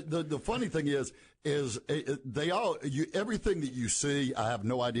 You know, the funny thing is they all everything that you see, I have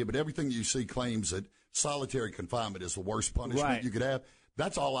no idea, but everything that you see claims that solitary confinement is the worst punishment you could have.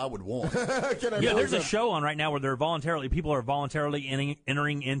 That's all I would want. There's a show on right now where people are voluntarily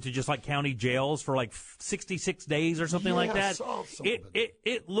entering into just like county jails for like 66 days or something like that.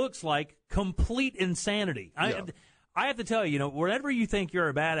 It looks like complete insanity. I have to tell you, whenever you think you're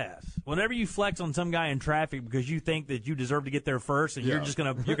a badass, whenever you flex on some guy in traffic because you think that you deserve to get there first and you're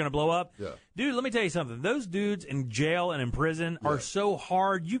gonna blow up, dude, let me tell you something. Those dudes in jail and in prison are so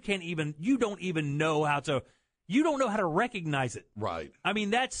hard you don't know how to recognize it. Right. I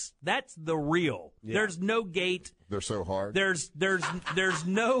mean, that's the real. Yeah. There's no gate. They're so hard. There's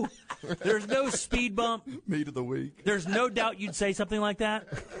no speed bump. Meat of the week. There's no doubt you'd say something like that.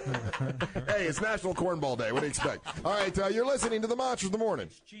 Hey, it's National Cornball Day. What do you expect? All right, you're listening to the Monsters of the Morning.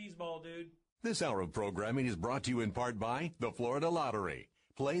 Cheese ball, dude. This hour of programming is brought to you in part by the Florida Lottery.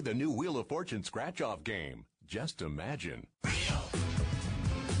 Play the new Wheel of Fortune scratch-off game. Just imagine.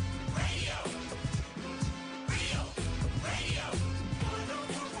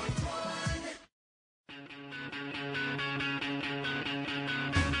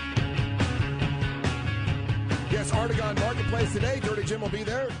 Artagon Marketplace today. Dirty Jim will be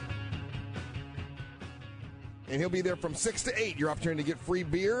there. And he'll be there from 6 to 8. Your opportunity to get free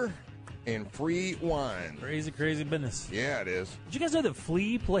beer and free wine. Crazy, crazy business. Yeah, it is. Did you guys know that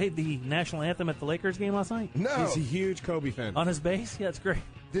Flea played the national anthem at the Lakers game last night? No. He's a huge Kobe fan. On his bass? Yeah, it's great.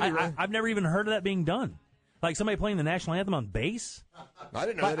 Did he really? I've never even heard of that being done. Like somebody playing the national anthem on bass? I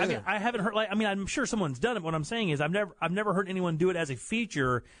didn't know that either. I haven't heard. I'm sure someone's done it. What I'm saying is, I've never heard anyone do it as a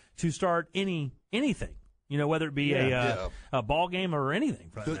feature to start anything. Whether it be a ball game or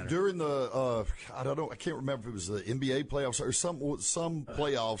anything. During the, I don't know, I can't remember if it was the NBA playoffs or some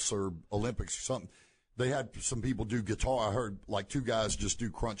playoffs or Olympics or something. They had some people do guitar. I heard like two guys just do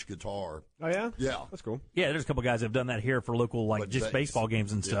crunch guitar. Oh, yeah? Yeah. That's cool. Yeah, there's a couple guys that have done that here for local, baseball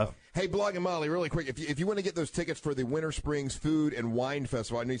games and stuff. Hey, Blog and Molly, really quick, if you want to get those tickets for the Winter Springs Food and Wine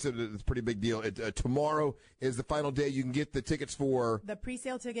Festival, I know you said it's a pretty big deal. Tomorrow is the final day. You can get the tickets for... The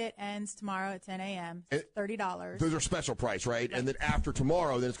pre-sale ticket ends tomorrow at 10 a.m. $30. Those are special price, right? And then after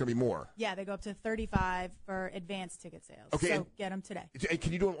tomorrow, then it's going to be more. Yeah, they go up to $35 for advanced ticket sales. Okay. So get them today.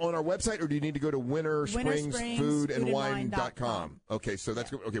 Can you do them on our website, or do you need to go to winterspringsfoodandwine.com? Okay, so that's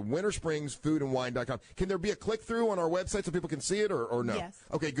good. Okay, winterspringsfoodandwine.com. Can there be a click-through on our website so people can see it, or no? Yes.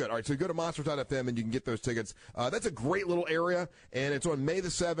 Okay, good. All right, so go to monsters.fm and you can get those tickets. That's a great little area, and it's on May the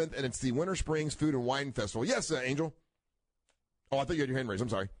 7th, and it's the Winter Springs Food and Wine Festival. Yes, Angel? Oh, I thought you had your hand raised. I'm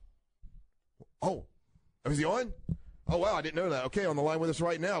sorry. Oh, is he on? Oh, wow, I didn't know that. Okay, on the line with us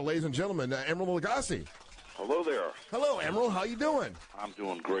right now, ladies and gentlemen, Emerald Lagasse. Hello there. Hello, Emerald. How you doing? I'm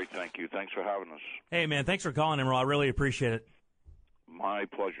doing great, thank you. Thanks for having us. Hey, man, thanks for calling, Emerald. I really appreciate it. My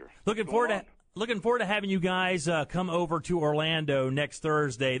pleasure. Looking forward to having you guys come over to Orlando next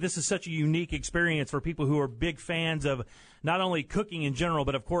Thursday. This is such a unique experience for people who are big fans of not only cooking in general,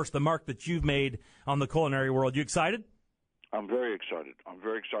 but, of course, the mark that you've made on the culinary world. You excited? I'm very excited.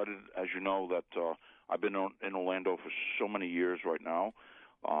 As you know, that I've been in Orlando for so many years right now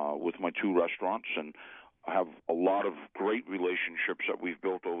with my two restaurants, and I have a lot of great relationships that we've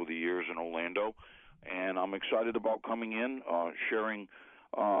built over the years in Orlando, and I'm excited about coming in, sharing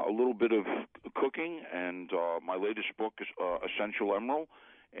a little bit of cooking, and my latest book is Essential Emerald,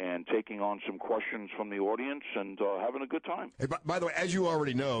 and taking on some questions from the audience and having a good time. Hey, by the way, as you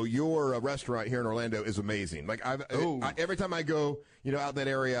already know, your restaurant here in Orlando is amazing. Like every time I go, out in that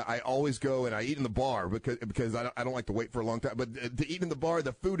area, I always go and I eat in the bar because I don't like to wait for a long time. But to eat in the bar,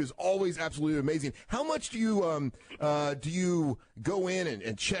 the food is always absolutely amazing. How much do you go in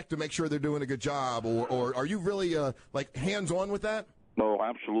and check to make sure they're doing a good job, or are you really like hands on with that? No,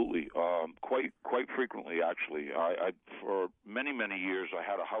 absolutely. Quite frequently, actually. I for many years, I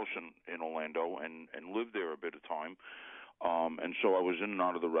had a house in Orlando and lived there a bit of time, and so I was in and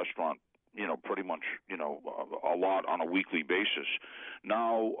out of the restaurant, pretty much, a lot on a weekly basis.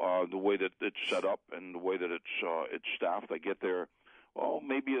 Now, the way that it's set up and the way that it's staffed, I get there,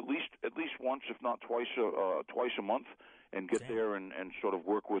 maybe at least once, if not twice a month, and get there and sort of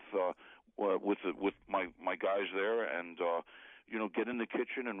work with my guys there and. Get in the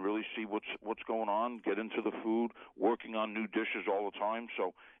kitchen and really see what's going on. Get into the food, working on new dishes all the time.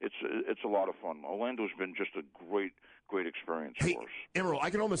 So it's a lot of fun. Orlando's been just a great experience for us. Emerald, I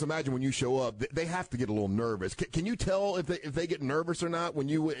can almost imagine when you show up, they have to get a little nervous. Can you tell if they get nervous or not when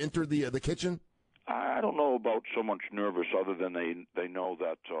you enter the kitchen? I don't know about so much nervous, other than they know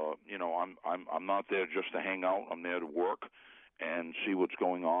that I'm not there just to hang out. I'm there to work and see what's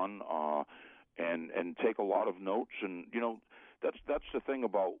going on, and take a lot of notes. And that's the thing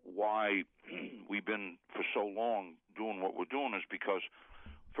about why we've been for so long doing what we're doing, is because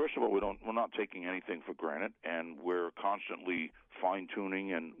first of all, we're not taking anything for granted, and we're constantly fine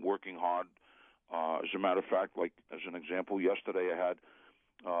tuning and working hard. As a matter of fact, like as an example, yesterday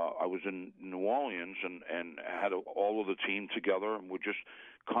I was in New Orleans and had all of the team together, and we're just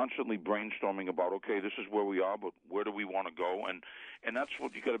constantly brainstorming about, okay, this is where we are, but where do we want to go? And that's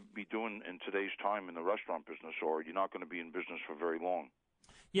what you got to be doing in today's time in the restaurant business, or you're not going to be in business for very long.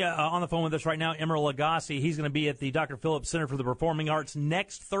 Yeah, on the phone with us right now, Emeril Lagasse. He's going to be at the Dr. Phillips Center for the Performing Arts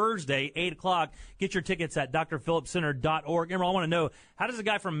next Thursday, 8 o'clock. Get your tickets at drphillipscenter.org. Emeril, I want to know, how does a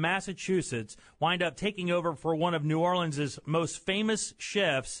guy from Massachusetts wind up taking over for one of New Orleans' most famous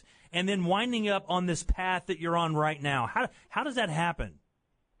chefs and then winding up on this path that you're on right now? How does that happen?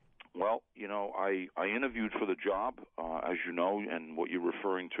 Well, I interviewed for the job, as you know, and what you're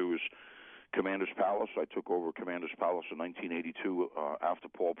referring to is Commander's Palace. I took over Commander's Palace in 1982 after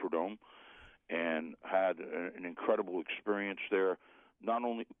Paul Prudhomme, and had an incredible experience there, not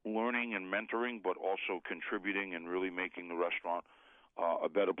only learning and mentoring, but also contributing and really making the restaurant a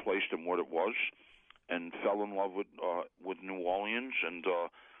better place than what it was, and fell in love with New Orleans, and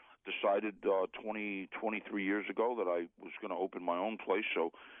decided 23 years ago that I was going to open my own place.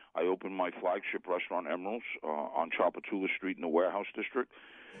 So I opened my flagship restaurant, Emerald's, on Chapatula Street in the Warehouse District,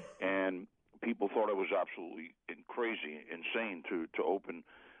 and people thought I was absolutely crazy, insane to open.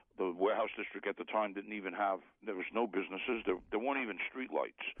 The Warehouse District at the time didn't even have, there was no businesses, there weren't even street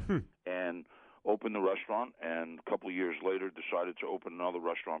lights, and opened the restaurant, and a couple of years later decided to open another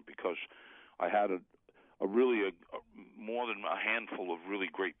restaurant because I had more than a handful of really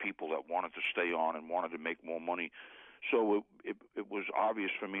great people that wanted to stay on and wanted to make more money. So it was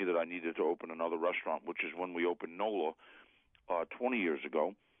obvious for me that I needed to open another restaurant, which is when we opened NOLA 20 years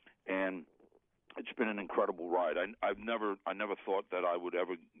ago, and it's been an incredible ride. I never thought that I would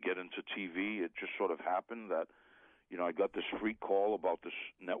ever get into TV. It just sort of happened that, I got this freak call about this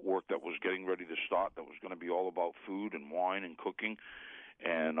network that was getting ready to start, that was going to be all about food and wine and cooking,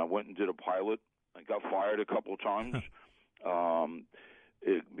 and I went and did a pilot. I got fired a couple of times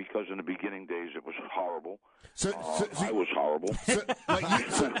because in the beginning days it was horrible. I was horrible.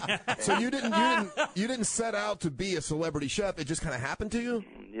 So you didn't set out to be a celebrity chef. It just kind of happened to you.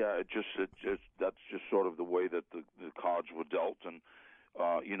 Yeah, that's just sort of the way that the cards were dealt, and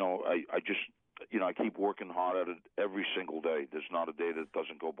I keep working hard at it every single day. There's not a day that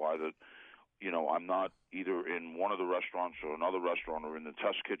doesn't go by that I'm not either in one of the restaurants or another restaurant or in the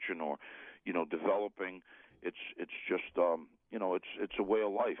test kitchen or developing. It's just it's a way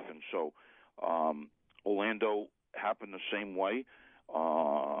of life, and so Orlando happened the same way.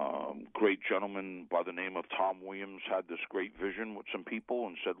 Great gentleman by the name of Tom Williams had this great vision with some people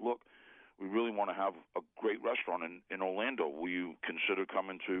and said, look, we really want to have a great restaurant in Orlando. Will you consider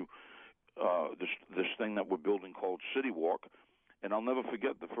coming to this thing that we're building called City Walk? And I'll never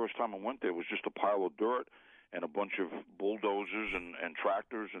forget the first time I went there was just a pile of dirt and a bunch of bulldozers and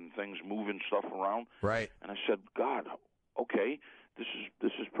tractors and things moving stuff around. Right. And I said, God, okay, this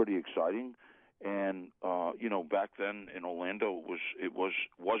is pretty exciting. And back then in Orlando it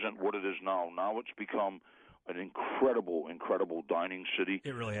wasn't what it is now. Now it's become an incredible dining city.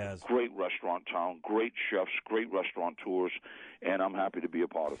 It really has. Great restaurant town, great chefs, great restaurateurs, and I'm happy to be a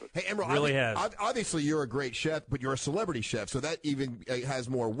part of it. Hey, Emeril, really has. Obviously you're a great chef, but you're a celebrity chef, so that even has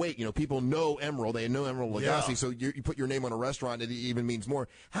more weight. People know Emeril, they know Emeril Lagasse, so you put your name on a restaurant, it even means more.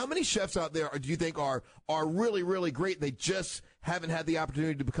 How many chefs out there do you think are really, really great? They just haven't had the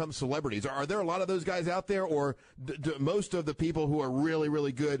opportunity to become celebrities. Are there a lot of those guys out there, or do most of the people who are really,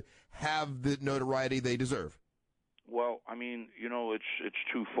 really good have the notoriety they deserve? Well, I mean, it's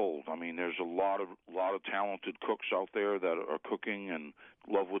twofold. I mean, there's a lot of talented cooks out there that are cooking and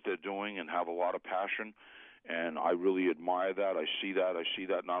love what they're doing and have a lot of passion, and I really admire that. I see that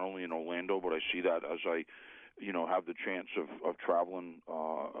not only in Orlando, but I see that as I have the chance of traveling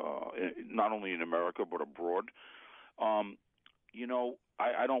not only in America but abroad.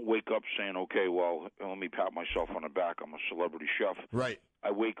 I don't wake up saying, okay, well, let me pat myself on the back. I'm a celebrity chef. Right. I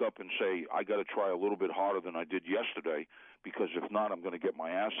wake up and say, I got to try a little bit harder than I did yesterday, because if not, I'm going to get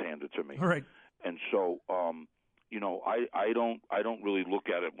my ass handed to me. Right. And so, I don't really look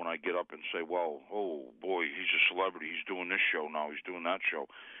at it when I get up and say, well, oh boy, he's a celebrity. He's doing this show now. He's doing that show,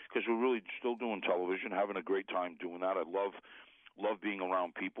 because we're really still doing television, having a great time doing that. I love being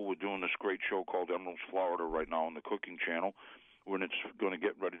around people. We're doing this great show called Emerald's Florida right now on the Cooking Channel. when it's going to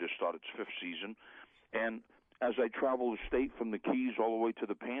get ready to start its 5th season. And as I travel the state from the Keys all the way to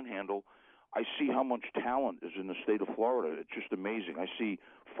the Panhandle, I see how much talent is in the state of Florida. It's just amazing. I see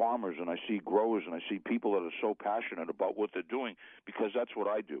farmers and I see growers and I see people that are so passionate about what they're doing, because that's what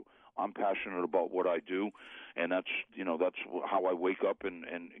I do. I'm passionate about what I do, and that's how I wake up and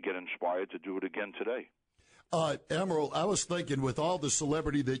get inspired to do it again today. Emerald, I was thinking, with all the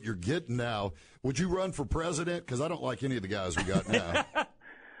celebrity that you're getting now, would you run for president? Because I don't like any of the guys we got now.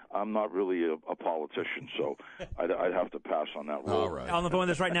 I'm not really a politician, so I'd have to pass on that role. All right. On the phone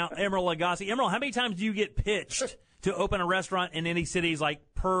with us right now, Emerald Lagasse. Emerald, how many times do you get pitched to open a restaurant in any cities, like,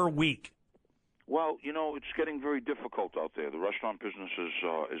 per week? Well, it's getting very difficult out there. The restaurant business is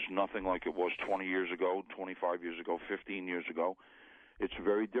nothing like it was 20 years ago, 25 years ago, 15 years ago. It's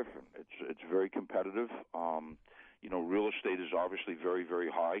very different. It's very competitive. Real estate is obviously very, very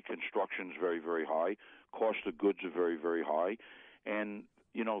high. Construction is very, very high. Cost of goods are very, very high. And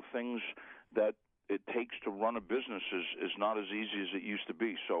things that it takes to run a business is not as easy as it used to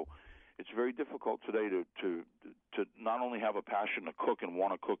be. So it's very difficult today to not only have a passion to cook and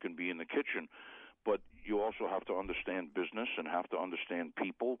want to cook and be in the kitchen, but you also have to understand business and have to understand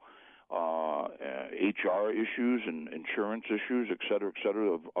people, HR issues and insurance issues, et cetera,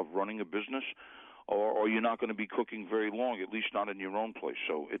 of running a business, or you're not going to be cooking very long, at least not in your own place.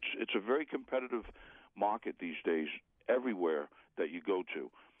 So it's a very competitive market these days everywhere that you go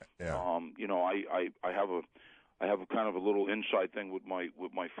to. Yeah. I have a kind of a little inside thing with my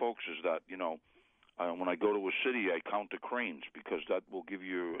folks, is that when I go to a city, I count the cranes, because that will give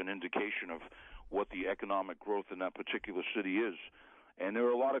you an indication of what the economic growth in that particular city is. And there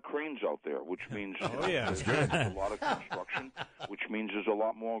are a lot of cranes out there, which means there's a lot of construction, which means there's a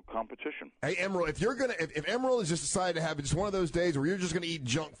lot more competition. Hey, Emerald, if Emerald has just decided to have just one of those days where you're just going to eat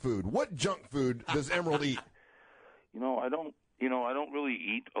junk food, what junk food does Emerald eat? I don't really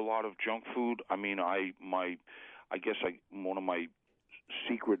eat a lot of junk food. I mean, one of my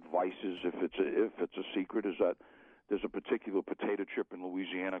secret vices, if it's a secret, is that there's a particular potato chip in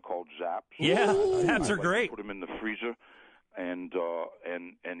Louisiana called Zaps. Yeah, Zaps are great. Put them in the freezer and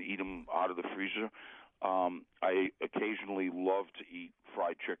eat them out of the freezer. I occasionally love to eat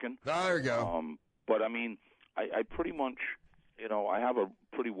fried chicken. There you go. But I mean, I pretty much, I have a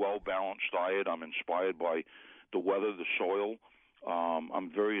pretty well-balanced diet. I'm inspired by the weather, the soil. I'm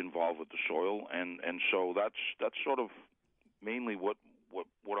very involved with the soil, and so that's sort of mainly what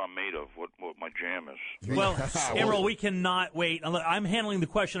I'm made of, what my jam is. Well, Emerald, we cannot wait. I'm handling the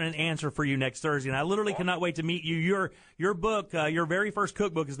question and answer for you next Thursday, and I literally cannot wait to meet you. Your book, your very first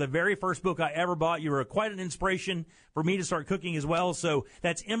cookbook, is the very first book I ever bought. You were quite an inspiration for me to start cooking as well. So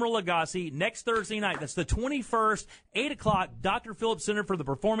that's Emerald Lagasse next Thursday night. That's the 21st, 8 o'clock, Dr. Phillips Center for the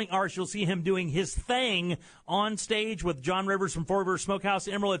Performing Arts. You'll see him doing his thing on stage with John Rivers from Four Rivers Smokehouse.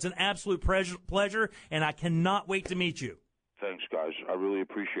 Emerald, it's an absolute pleasure, and I cannot wait to meet you. Thanks, guys. I really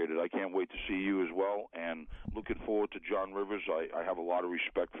appreciate it. I can't wait to see you as well, and looking forward to John Rivers. I have a lot of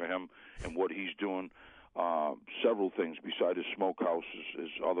respect for him and what he's doing. Several things besides his smokehouse, his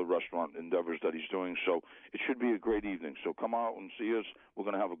other restaurant endeavors that he's doing. So it should be a great evening. So come out and see us. We're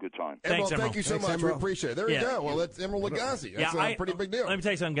going to have a good time. Emerald, Thanks, Emerald. thank you so much. We appreciate it. There you go. Well, that's Emerald Lagasse. That's a pretty big deal. Let me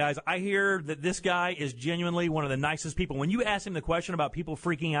tell you something, guys. I hear that this guy is genuinely one of the nicest people. When you asked him the question about people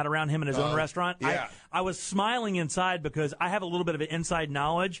freaking out around him in his own restaurant, I was smiling inside because I have a little bit of an inside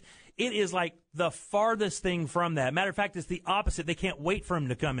knowledge. It is like the farthest thing from that. Matter of fact, it's the opposite. They can't wait for him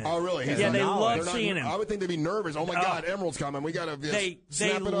to come in. Oh, really? Yeah, they love seeing him. I would think they'd be nervous. Oh, my God, Emerald's coming. We got to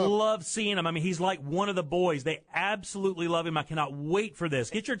snap it up. They love seeing him. I mean, he's like one of the boys. They absolutely love him. I cannot wait for this.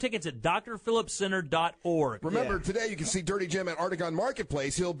 Get your tickets at drphillipscenter.org. Remember, today you can see Dirty Jim at Artagon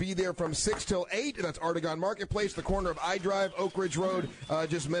Marketplace. He'll be there from 6 till 8. That's Artagon Marketplace, the corner of I Drive, Oak Ridge Road,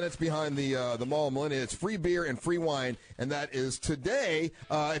 just minutes behind the Mall of Millennia. It's free beer and free wine, and that is today.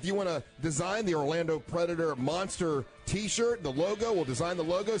 If you want to design the Orlando Predator Monster T-shirt, the logo, we'll design the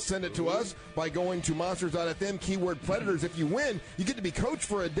logo, send it to us by going to monsters.fm, keyword Predators. If you win, you get to be coached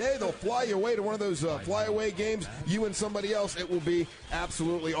for a day. They'll fly you away to one of those fly-away games, you and somebody else. It will be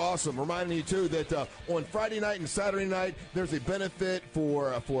absolutely awesome. Reminding you, too, that on Friday night and Saturday night, there's a benefit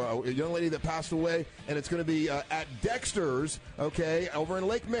for a young lady that passed away, and it's going to be at Dexter's, over in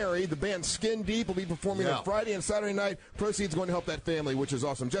Lake Mary. The band Skin Deep will be performing on Friday and Saturday night. Proceeds going to help that family, which is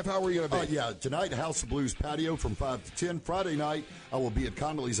awesome. Jeff, how are you going to be? Tonight, House of Blues patio from 5 to 10. Friday night, I will be at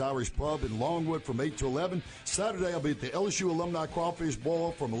Connolly's Irish Pub in Longwood from 8 to 11. Saturday, I'll be at the LSU Alumni Crawfish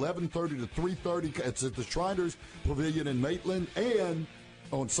Boil from 11:30 to 3:30. It's at the Shriners Pavilion in Maitland. And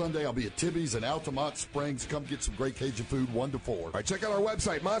On Sunday, I'll be at Tibby's in Altamont Springs. Come get some great Cajun food, 1 to 4. All right, check out our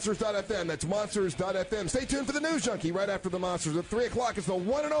website, monsters.fm. That's monsters.fm. Stay tuned for the News Junkie right after the Monsters. At 3 o'clock, it's the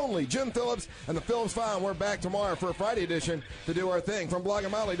one and only Jim Phillips and the Phillips File. We're back tomorrow for a Friday edition to do our thing. From Blog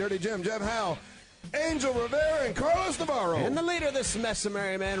and Molly, Dirty Jim, Jeff Howe, Angel Rivera, and Carlos Navarro. And the leader of this mess of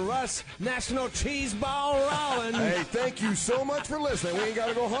merry man, Russ, National Cheese Ball Rollin'. Hey, thank you so much for listening. We ain't got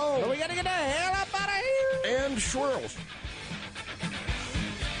to go home. But we got to get the hell up out of here. And swirls.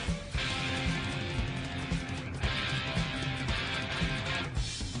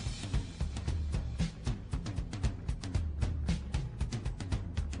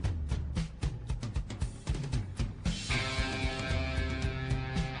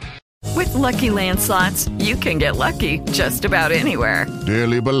 With Lucky Land Slots, you can get lucky just about anywhere.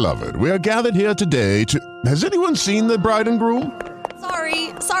 Dearly beloved, we are gathered here today to... Has anyone seen the bride and groom?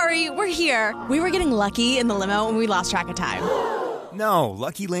 Sorry, we're here. We were getting lucky in the limo and we lost track of time. No,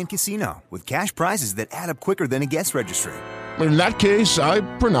 Lucky Land Casino, with cash prizes that add up quicker than a guest registry. In that case, I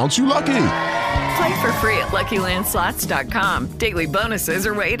pronounce you lucky. Play for free at LuckyLandSlots.com. Daily bonuses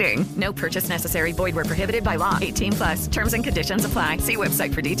are waiting. No purchase necessary. Void where prohibited by law. 18+. Terms and conditions apply. See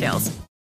website for details.